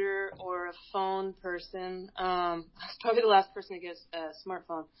computer or a phone person. I was probably the last person to get a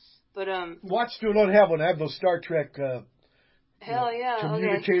smartphone. But Watch still don't have one. I have those Star Trek hell yeah,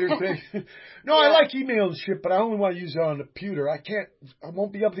 communicator okay. thing. No, yeah. I like email and shit, but I only want to use it on the computer. I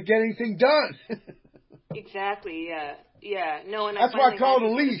won't be able to get anything done. Exactly, yeah. No, and that's why I call it a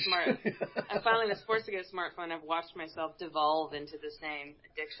leash. I finally was forced to get a smartphone. I've watched myself devolve into the same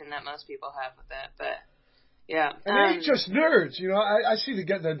addiction that most people have with it, but yeah. And it ain't just nerds, you know. I see the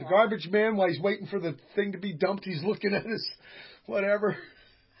garbage man while he's waiting for the thing to be dumped. He's looking at his whatever.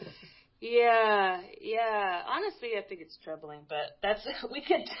 Yeah. Honestly, I think it's troubling, but we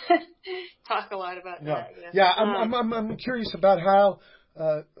could talk a lot about that. Yeah, I'm curious about how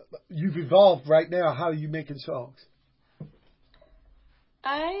you've evolved right now. How are you making songs?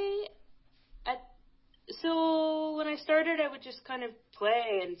 So when I started, I would just kind of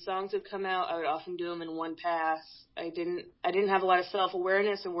play, and songs would come out. I would often do them in one pass. I didn't have a lot of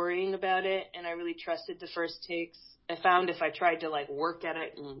self-awareness or worrying about it, and I really trusted the first takes. I found if I tried to like work at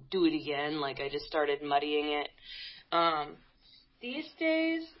it and do it again, like I just started muddying it. These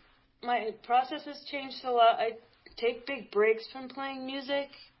days, my process has changed a lot. I take big breaks from playing music,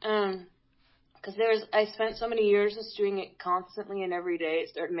 because I spent so many years just doing it constantly and every day. It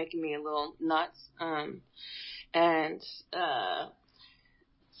started making me a little nuts.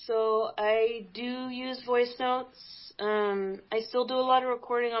 So I do use voice notes. I still do a lot of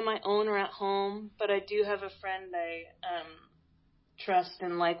recording on my own or at home, but I do have a friend I trust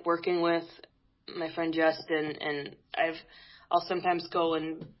and like working with, my friend Justin, and I'll sometimes go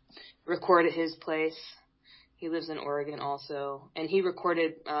and record at his place. He lives in Oregon also, and he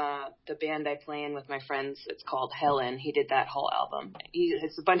recorded the band I play in with my friends. It's called Helen. He did that whole album.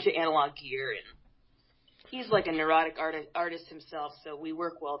 It's a bunch of analog gear, and he's like a neurotic artist himself, so we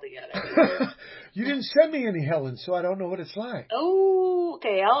work well together. You didn't send me any Helen, so I don't know what it's like. Oh,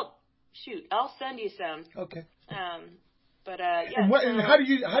 okay. I'll send you some. Okay. But yeah. And how do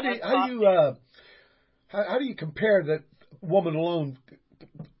you compare that Woman Alone?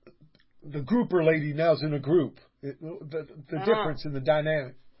 The grouper lady now's in a group. The difference in the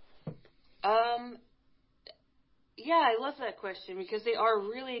dynamic. Yeah, I love that question because they are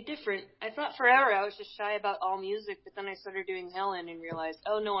really different. I thought forever I was just shy about all music, but then I started doing Helen and realized,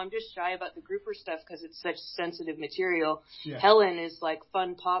 oh no, I'm just shy about the grouper stuff because it's such sensitive material. Yeah. Helen is like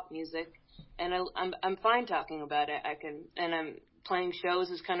fun pop music, and I'm fine talking about it. And I'm playing shows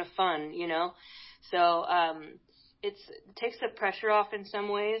is kind of fun, you know. So it takes the pressure off in some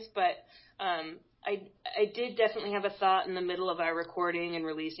ways, but I did definitely have a thought in the middle of our recording and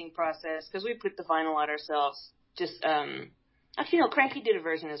releasing process because we put the vinyl out ourselves. Just actually, no, Cranky did a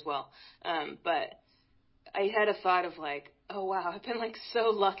version as well. But I had a thought of like, oh wow, I've been like so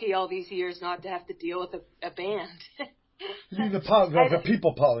lucky all these years not to have to deal with a band. You mean the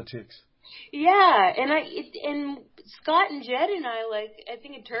people politics? Yeah, and Scott and Jed and I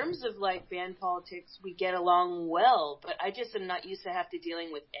think in terms of like band politics, we get along well, but I just am not used to have to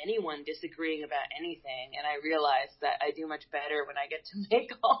dealing with anyone disagreeing about anything, and I realized that I do much better when I get to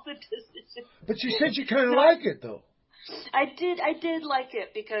make all the decisions. But you said you kind of like it though. I did like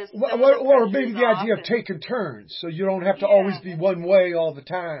it because or maybe the idea of taking turns, so you don't have to always be one way all the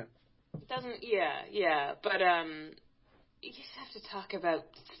time. It doesn't, but you just have to talk about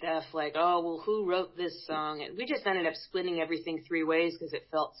stuff like, oh, well, who wrote this song? And we just ended up splitting everything 3 ways because it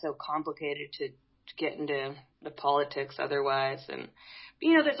felt so complicated to get into the politics otherwise. And,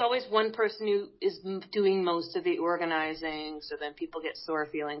 you know, there's always one person who is doing most of the organizing, so then people get sore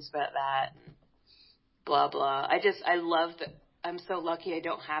feelings about that and blah, blah. I love that. I'm so lucky I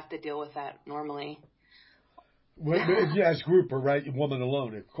don't have to deal with that normally. Well, yeah, as grouper, right? Woman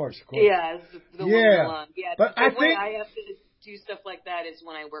Alone, of course. Yeah, the Woman Alone. Yeah, but the way I have to do stuff like that is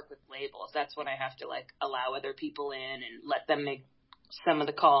when I work with labels. That's when I have to like allow other people in and let them make some of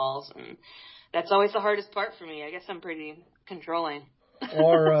the calls, and that's always the hardest part for me. I guess I'm pretty controlling.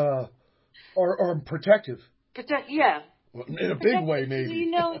 or protective. Yeah. Well, in a big way, maybe. You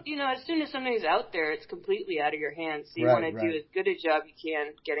know, as soon as something's out there, it's completely out of your hands. So you want to do as good a job you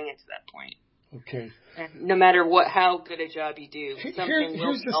can getting it to that point. Okay. And no matter how good a job you do, something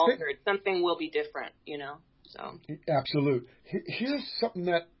will be altered. Something will be different, you know. So. Absolute. Here's something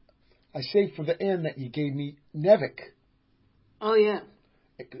that I saved for the end that you gave me, Nevik. Oh, yeah.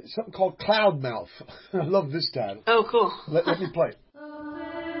 Something called Cloudmouth. I love this title. Oh, cool. Let me play it.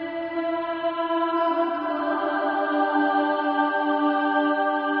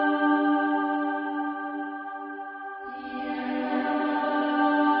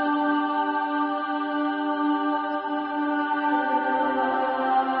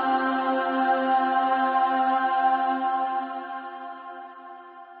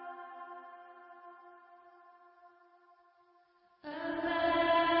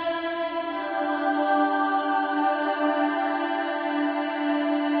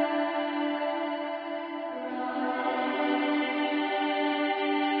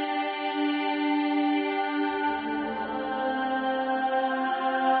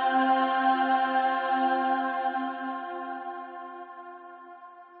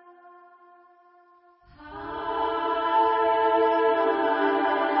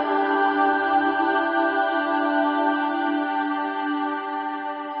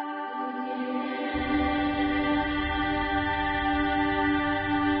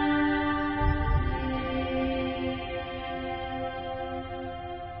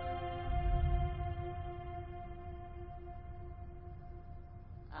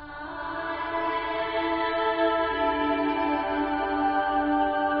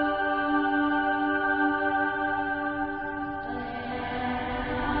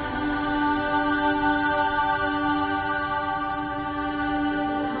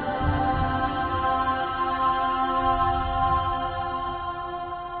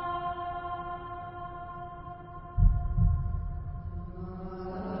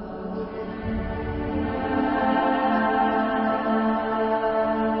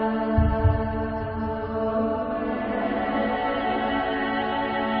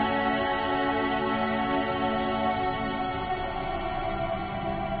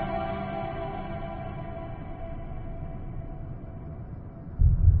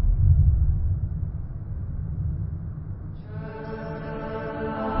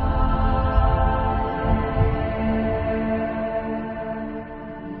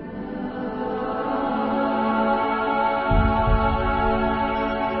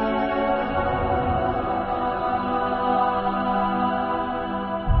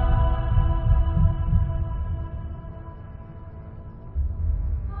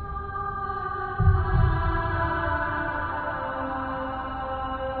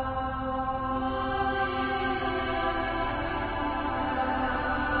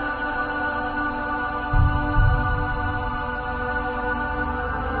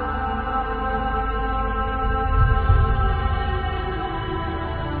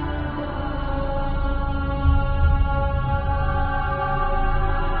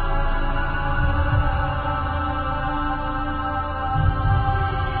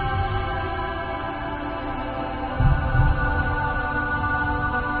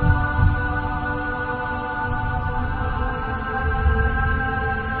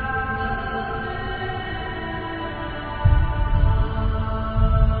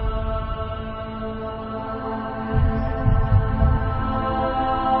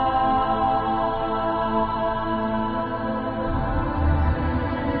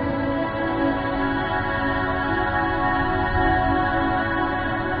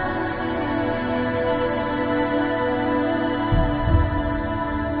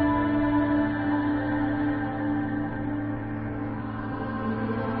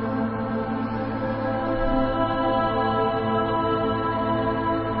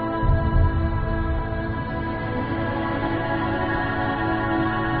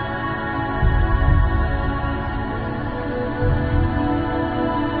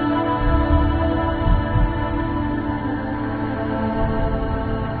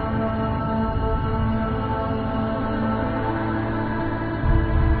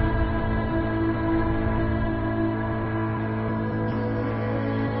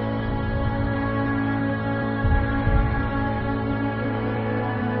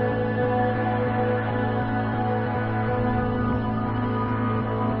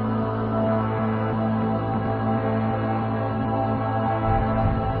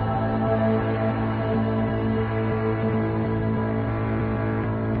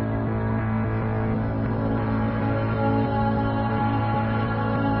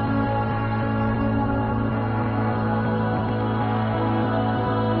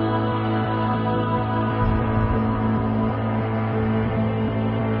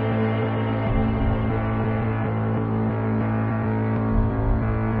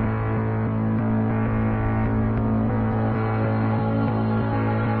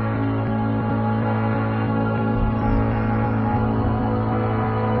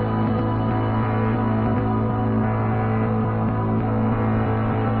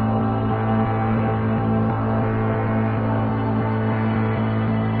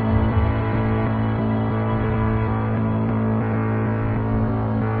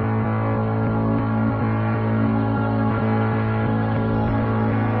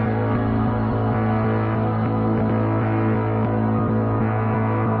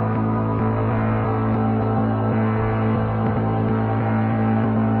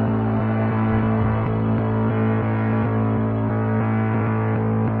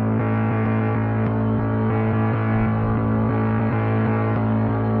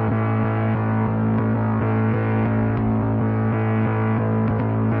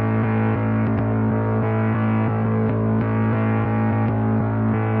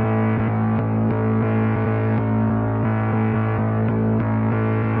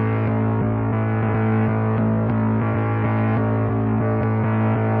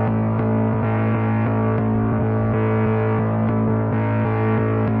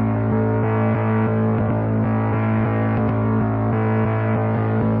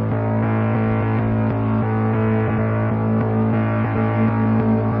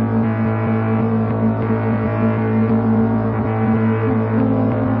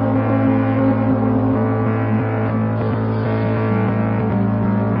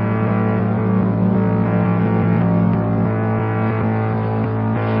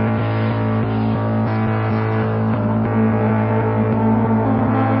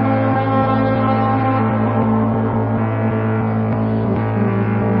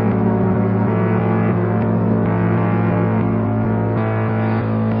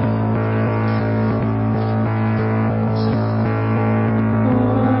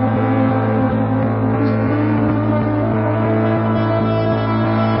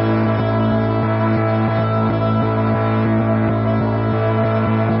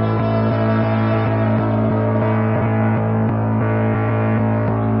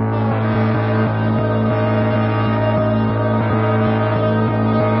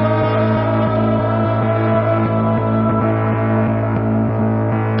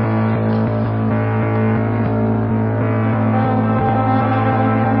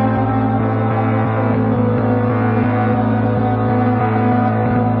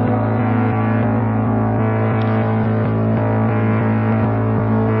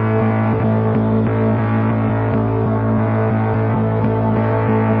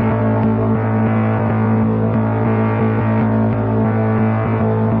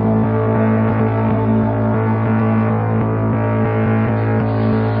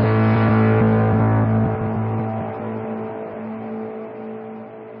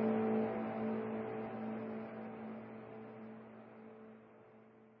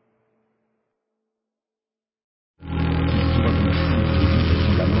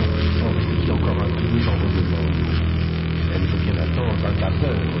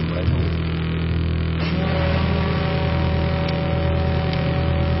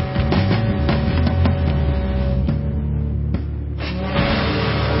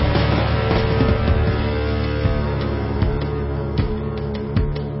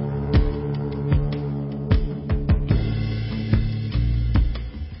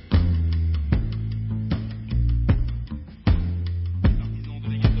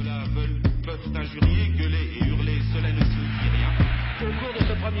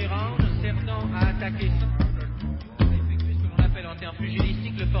 premier round, Cerdan a attaqué sans effectuer ce que l'on appelle en termes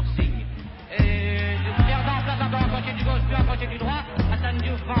pugilistiques le forcing. Et Cerdan place encore un crochet du gauche, puis un crochet du droit. Hassan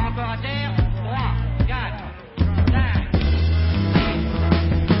Diouf prend encore à terre. 3, 4, 5.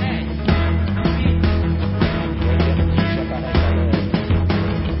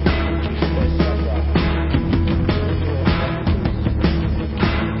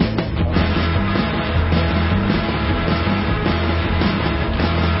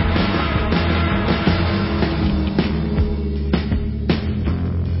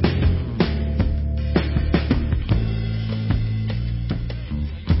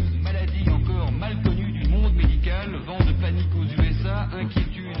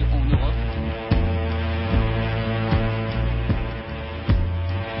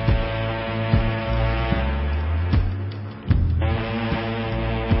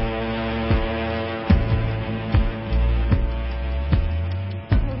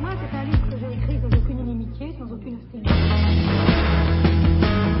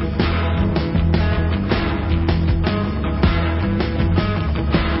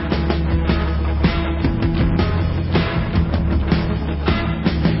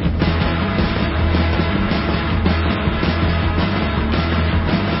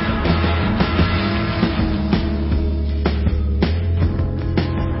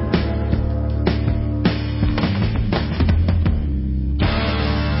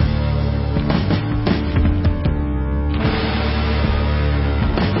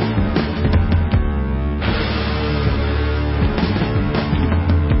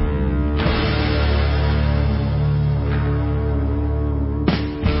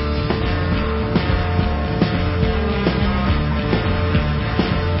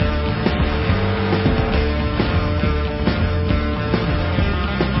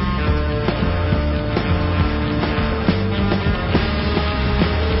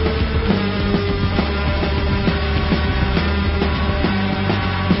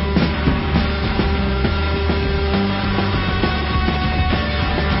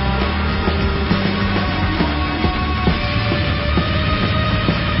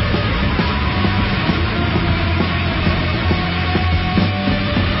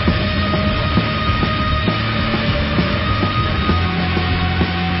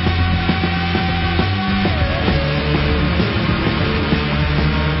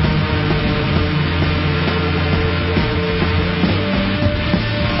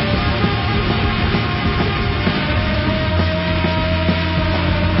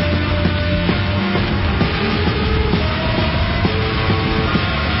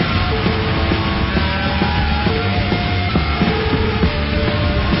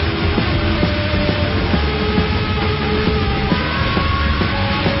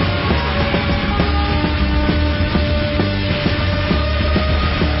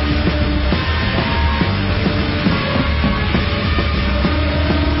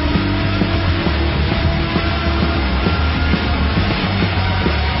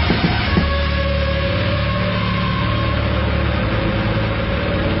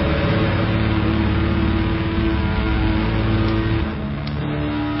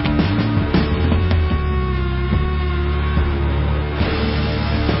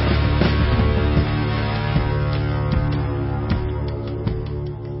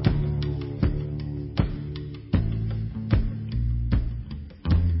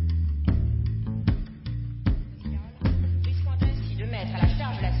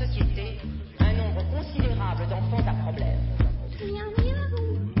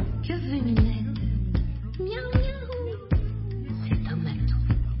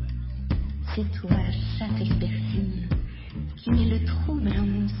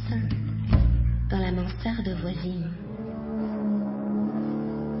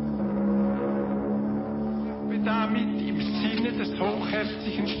 Damit im Sinne des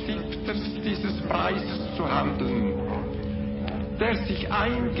hochherzigen Stifters dieses Preises zu handeln, der sich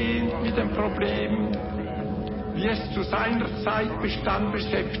eingehend mit dem Problem, wie es zu seiner Zeit bestand,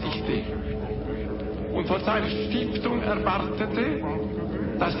 beschäftigte und von seiner Stiftung erwartete,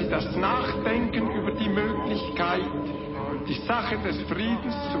 dass sie das Nachdenken über die Möglichkeit, die Sache des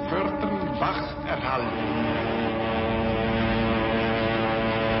Friedens zu fördern, wach erhalten.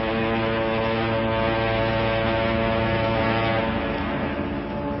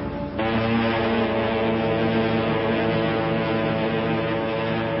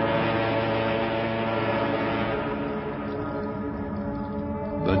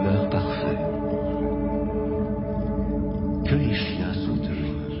 Bonheur parfait. Que les chiens sont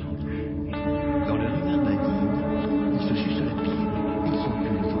heureux. Dans leur humeur badine, ils se sucent la pied, ils sont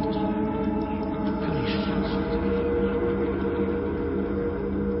plus les autres. Que les chiens sont heureux.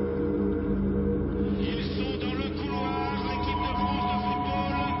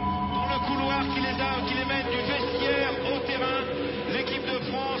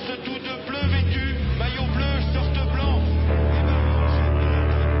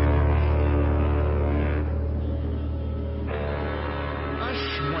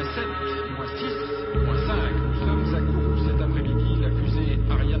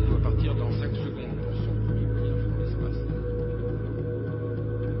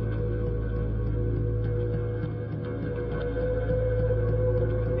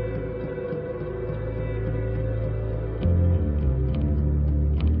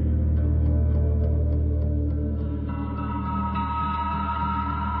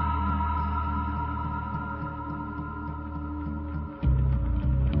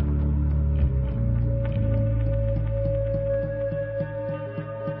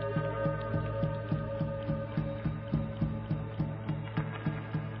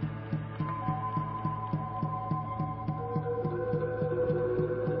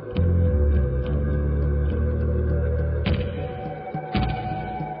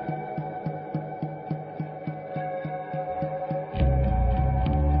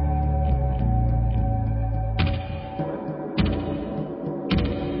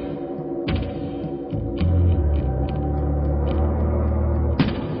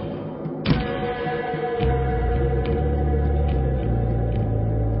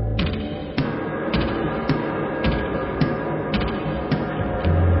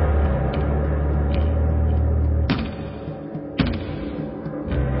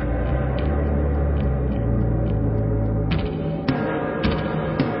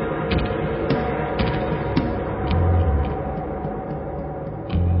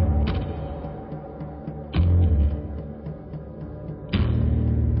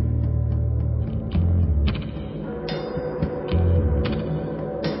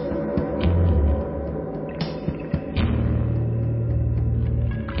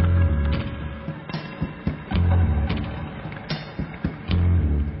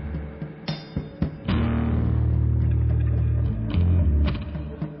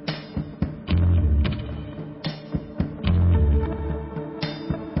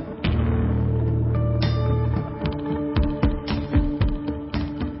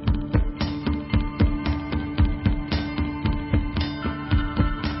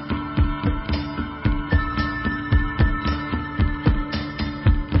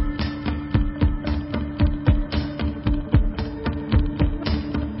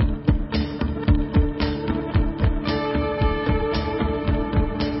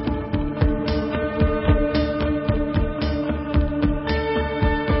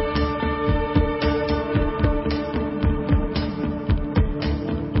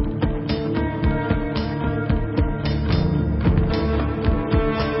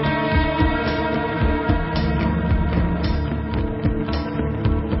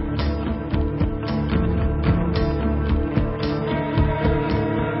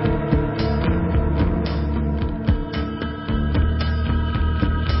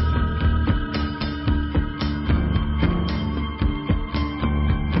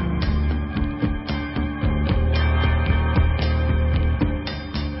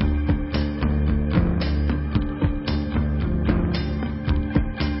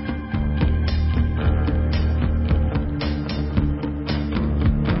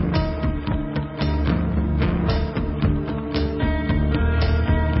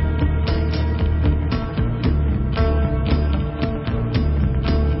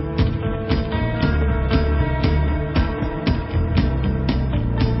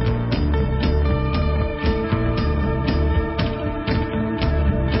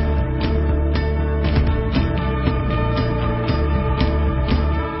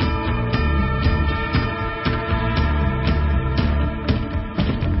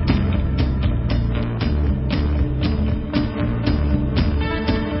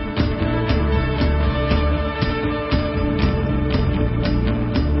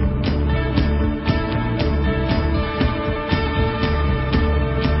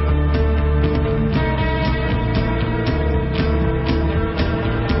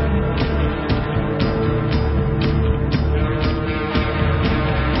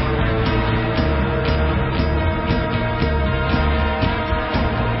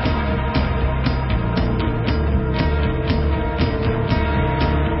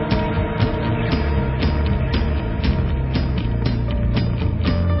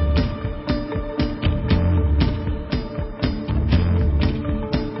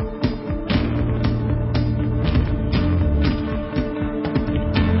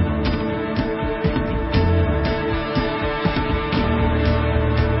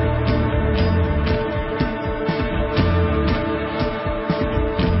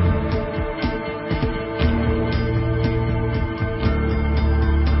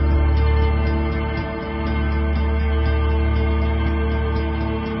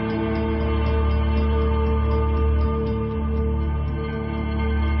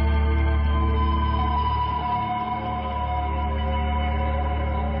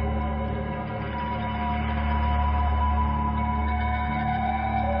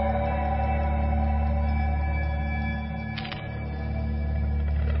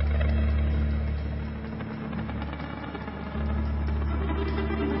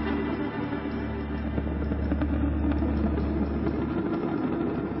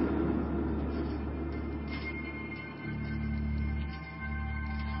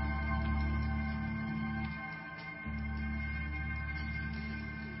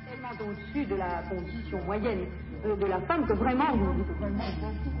 au-dessus de la condition moyenne de la femme que vraiment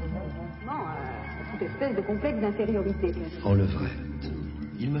toute espèce de complexe d'infériorité. En levrette,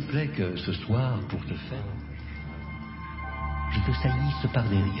 il me plaît que ce soir, pour te faire, je te saillisse par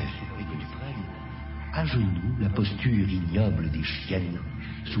derrière et que tu prennes à genoux la posture ignoble des chiennes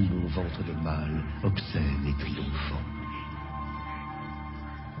sous mon ventre de mâle, obscène et triomphant.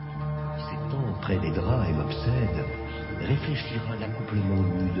 S'étend près des draps et m'obsède, réfléchira l'accouplement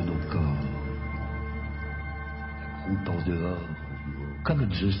nu de nos corps. La croupe en dehors,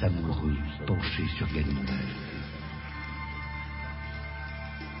 comme Zeus amoureux penché sur Ganymède.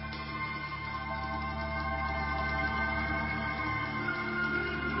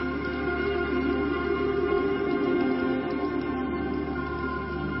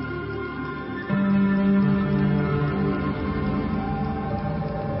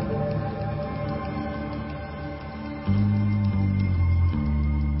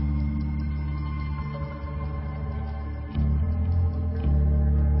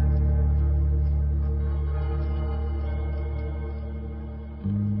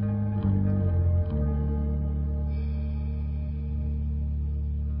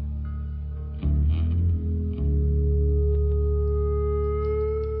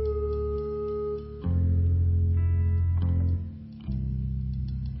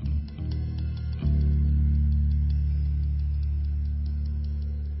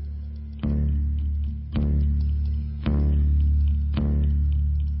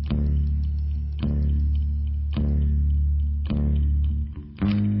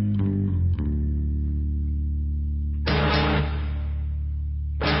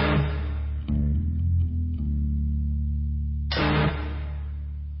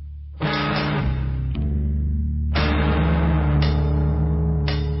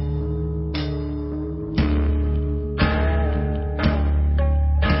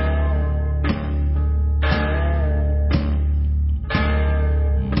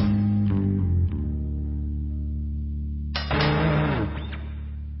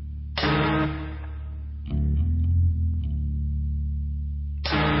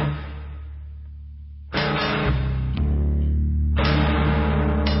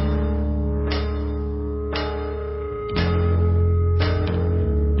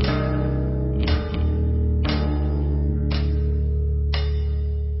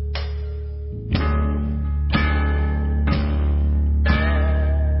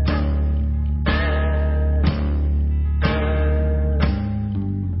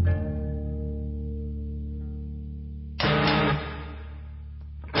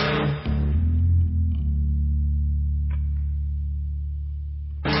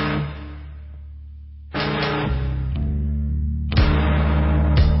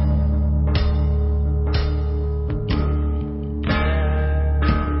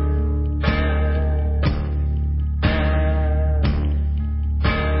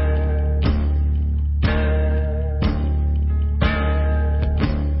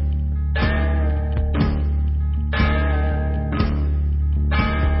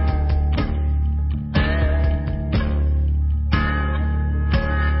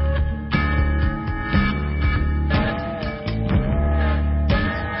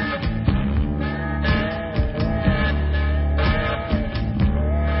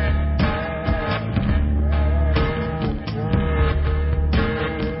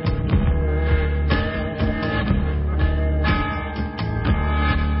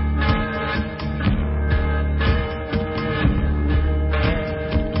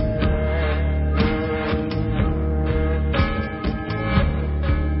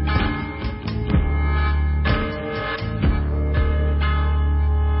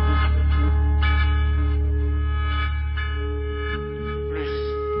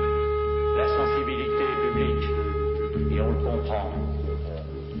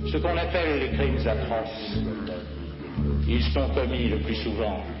 Ce qu'on appelle les crimes atroces, ils sont commis le plus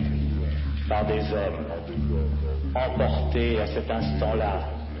souvent par des hommes emportés à cet instant-là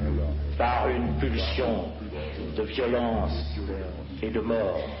par une pulsion de violence et de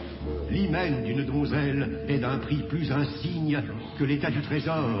mort. L'hymen d'une donzelle est d'un prix plus insigne que l'état du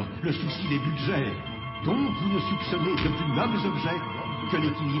trésor, le souci des budgets. Donc vous ne soupçonnez de plus nobles objets que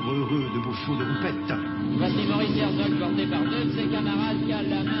l'équilibre heureux de vos chaudes roupettes. Voici Maurice Herzog porté par deux de ses camarades qui a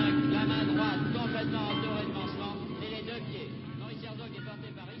la main droite complètement entourée de pansements et les deux pieds. Maurice Herzog est porté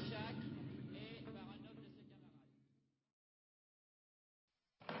par Ishak et par un autre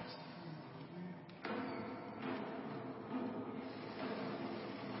de ses camarades.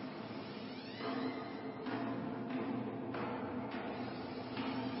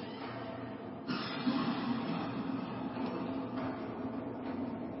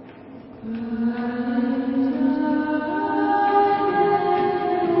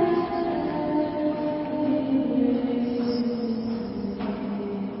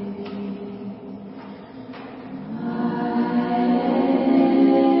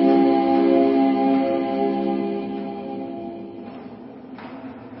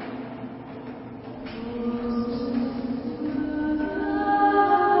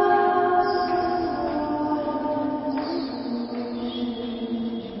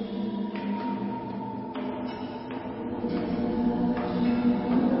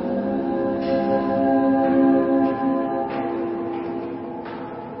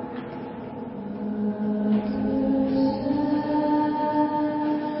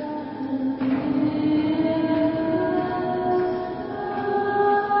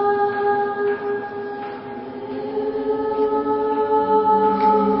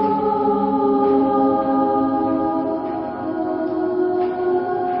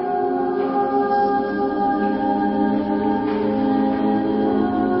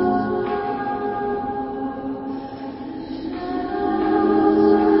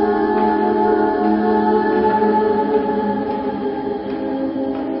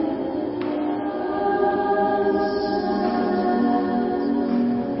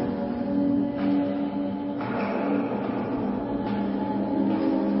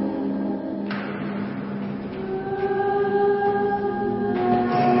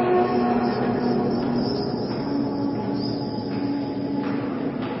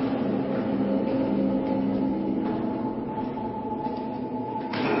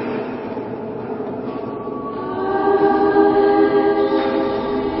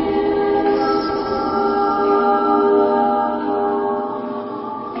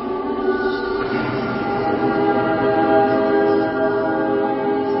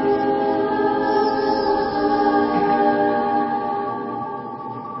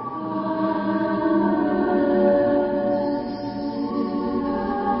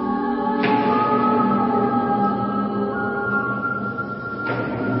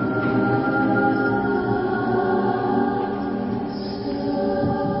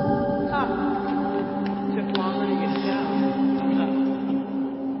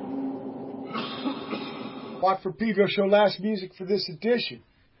 Watford Pedro Show last music for this edition.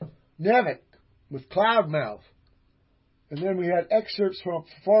 Nevik with Cloudmouth. And then we had excerpts from a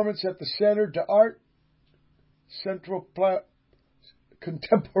performance at the Centre d'Art Central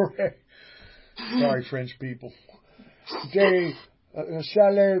Contemporary. Sorry, French people. Des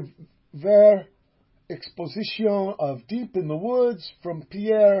Chalets Verts exposition of Deep in the Woods from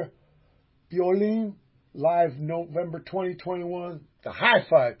Pierre Biolin, live November 2021, the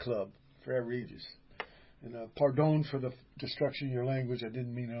Hi-Fi Club, Frere Regis. And pardon for the destruction of your language, I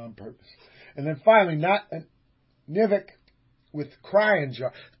didn't mean it on purpose. And then finally, Nevik with Crying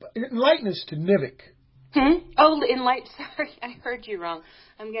Jar. Enlighten us to Nevik. Oh, sorry, I heard you wrong.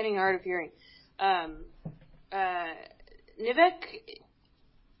 I'm getting hard of hearing. Nevik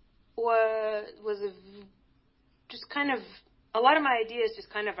was just kind of, a lot of my ideas just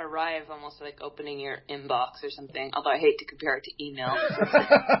kind of arrive almost like opening your inbox or something, although I hate to compare it to email.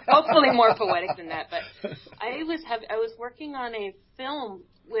 Hopefully more poetic than that. But I was working on a film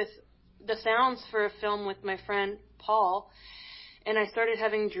with the sounds for a film with my friend Paul, and I started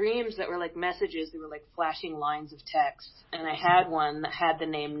having dreams that were like messages. They were like flashing lines of text. And I had one that had the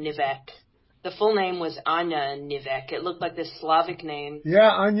name Nevik. The full name was Anya Nevik. It looked like this Slavic name. Yeah,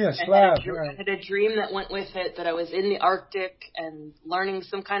 Anya, Slav. I had a dream that went with it, that I was in the Arctic and learning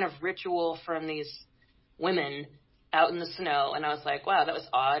some kind of ritual from these women out in the snow. And I was like, wow, that was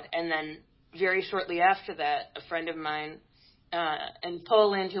odd. And then very shortly after that, a friend of mine in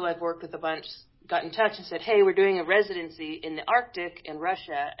Poland, who I've worked with a bunch, got in touch and said, hey, we're doing a residency in the Arctic in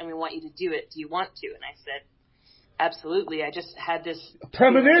Russia, and we want you to do it. Do you want to? And I said, absolutely. I just had this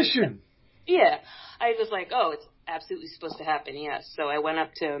premonition. Yeah. I was like, oh, it's absolutely supposed to happen, yes. So I went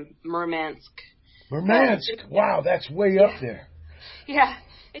up to Murmansk. Wow, that's way up there. Yeah.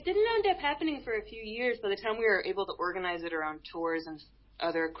 It didn't end up happening for a few years. By the time we were able to organize it around tours and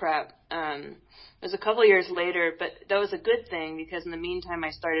other crap, it was a couple of years later, but that was a good thing because in the meantime I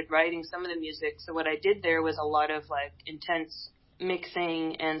started writing some of the music. So what I did there was a lot of like intense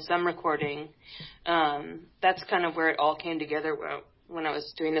mixing and some recording. That's kind of where it all came together when I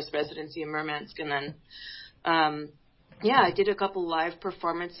was doing this residency in Murmansk. And then, I did a couple live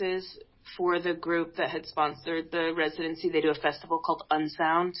performances for the group that had sponsored the residency. They do a festival called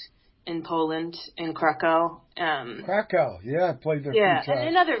Unsound in Poland, in Krakow. Krakow, yeah, I played there. Yeah, and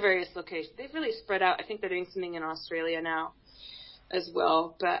in other various locations. They've really spread out. I think they're doing something in Australia now as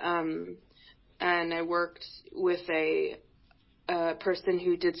well. But and I worked with a person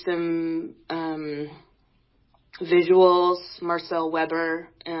who did some visuals, Marcel Weber,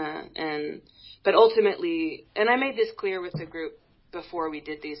 but ultimately, and I made this clear with the group before we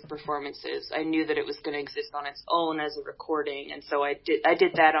did these performances, I knew that it was going to exist on its own as a recording, and so I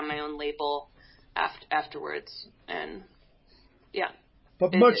did that on my own label afterwards, and yeah.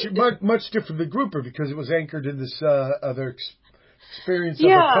 But much different than Grouper because it was anchored in this other experience of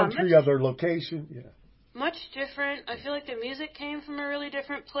a country, other location. Yeah. Much different. I feel like the music came from a really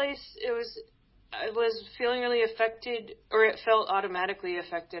different place. I was feeling really affected, or it felt automatically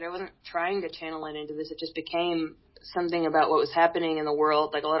affected. I wasn't trying to channel it into this. It just became something about what was happening in the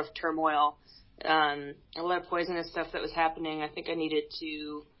world, like a lot of turmoil, a lot of poisonous stuff that was happening. I think I needed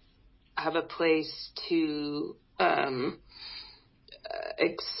to have a place to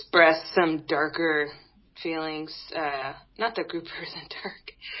express some darker feelings. Not that Grouper isn't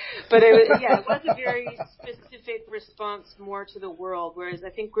dark, but it was a very specific response more to the world, whereas I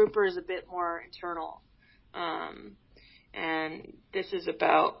think Grouper is a bit more internal. And this is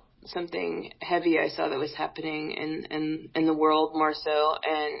about something heavy I saw that was happening in the world more so,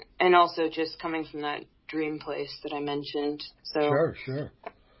 and also just coming from that dream place that I mentioned. So Sure.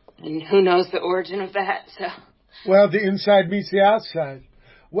 And who knows the origin of that? So. Well, the inside meets the outside.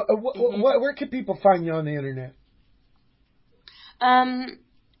 Where can people find you on the internet?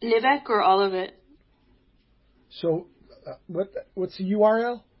 Nevik or all of it. So, what's the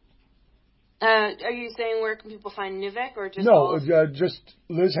URL? Are you saying where can people find Nevik or just just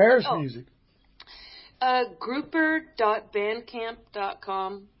Liz Harris music.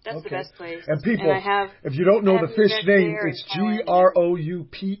 Grouper.bandcamp.com. That's the best place. And people, if you don't know the fish name, it's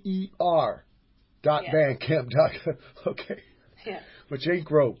GROUPER.bandcamp.com. Okay. Yeah. Which ain't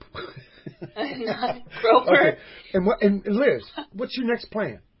grope. Not Groper. Okay. And Liz, what's your next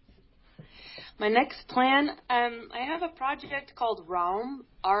plan? My next plan, I have a project called Raum,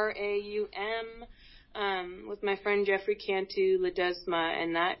 RAUM, with my friend Jeffrey Cantu Ledesma,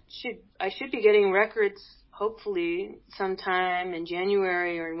 and I should be getting records hopefully sometime in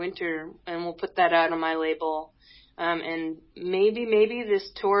January or in winter, and we'll put that out on my label. And maybe this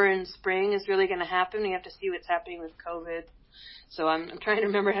tour in spring is really going to happen. We have to see what's happening with COVID. So I'm trying to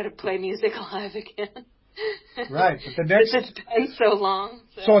remember how to play music live again. Right, but the next... It's been so long.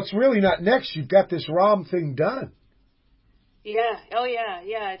 So it's really not next. You've got this ROM thing done. Yeah. Oh, yeah.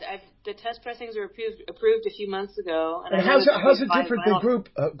 Yeah. The test pressings were approved a few months ago. And how's it different than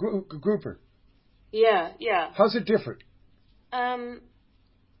grouper? Yeah, yeah. How's it different?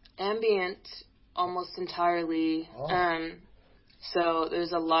 Ambient almost entirely. Oh. So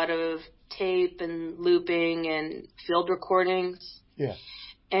there's a lot of tape and looping and field recordings. Yeah.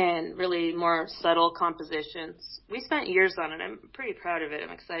 And really more subtle compositions. We spent years on it. I'm pretty proud of it.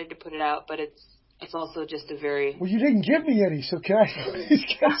 I'm excited to put it out, but it's also just a very... Well, you didn't give me any, so can I please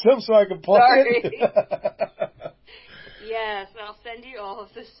get some so I can play it? Yes, I'll send you all of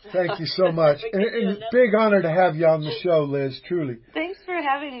this stuff. Thank you so much. And it's a big honor to have you on the show, Liz, truly. Thanks for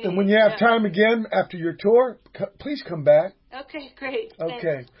having me. And when you have time again after your tour, please come back. Okay, great. Okay.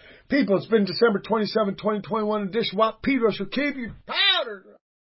 Thanks. People, it's been December 27, 2021 edition. Pedro Show. Keep your powder.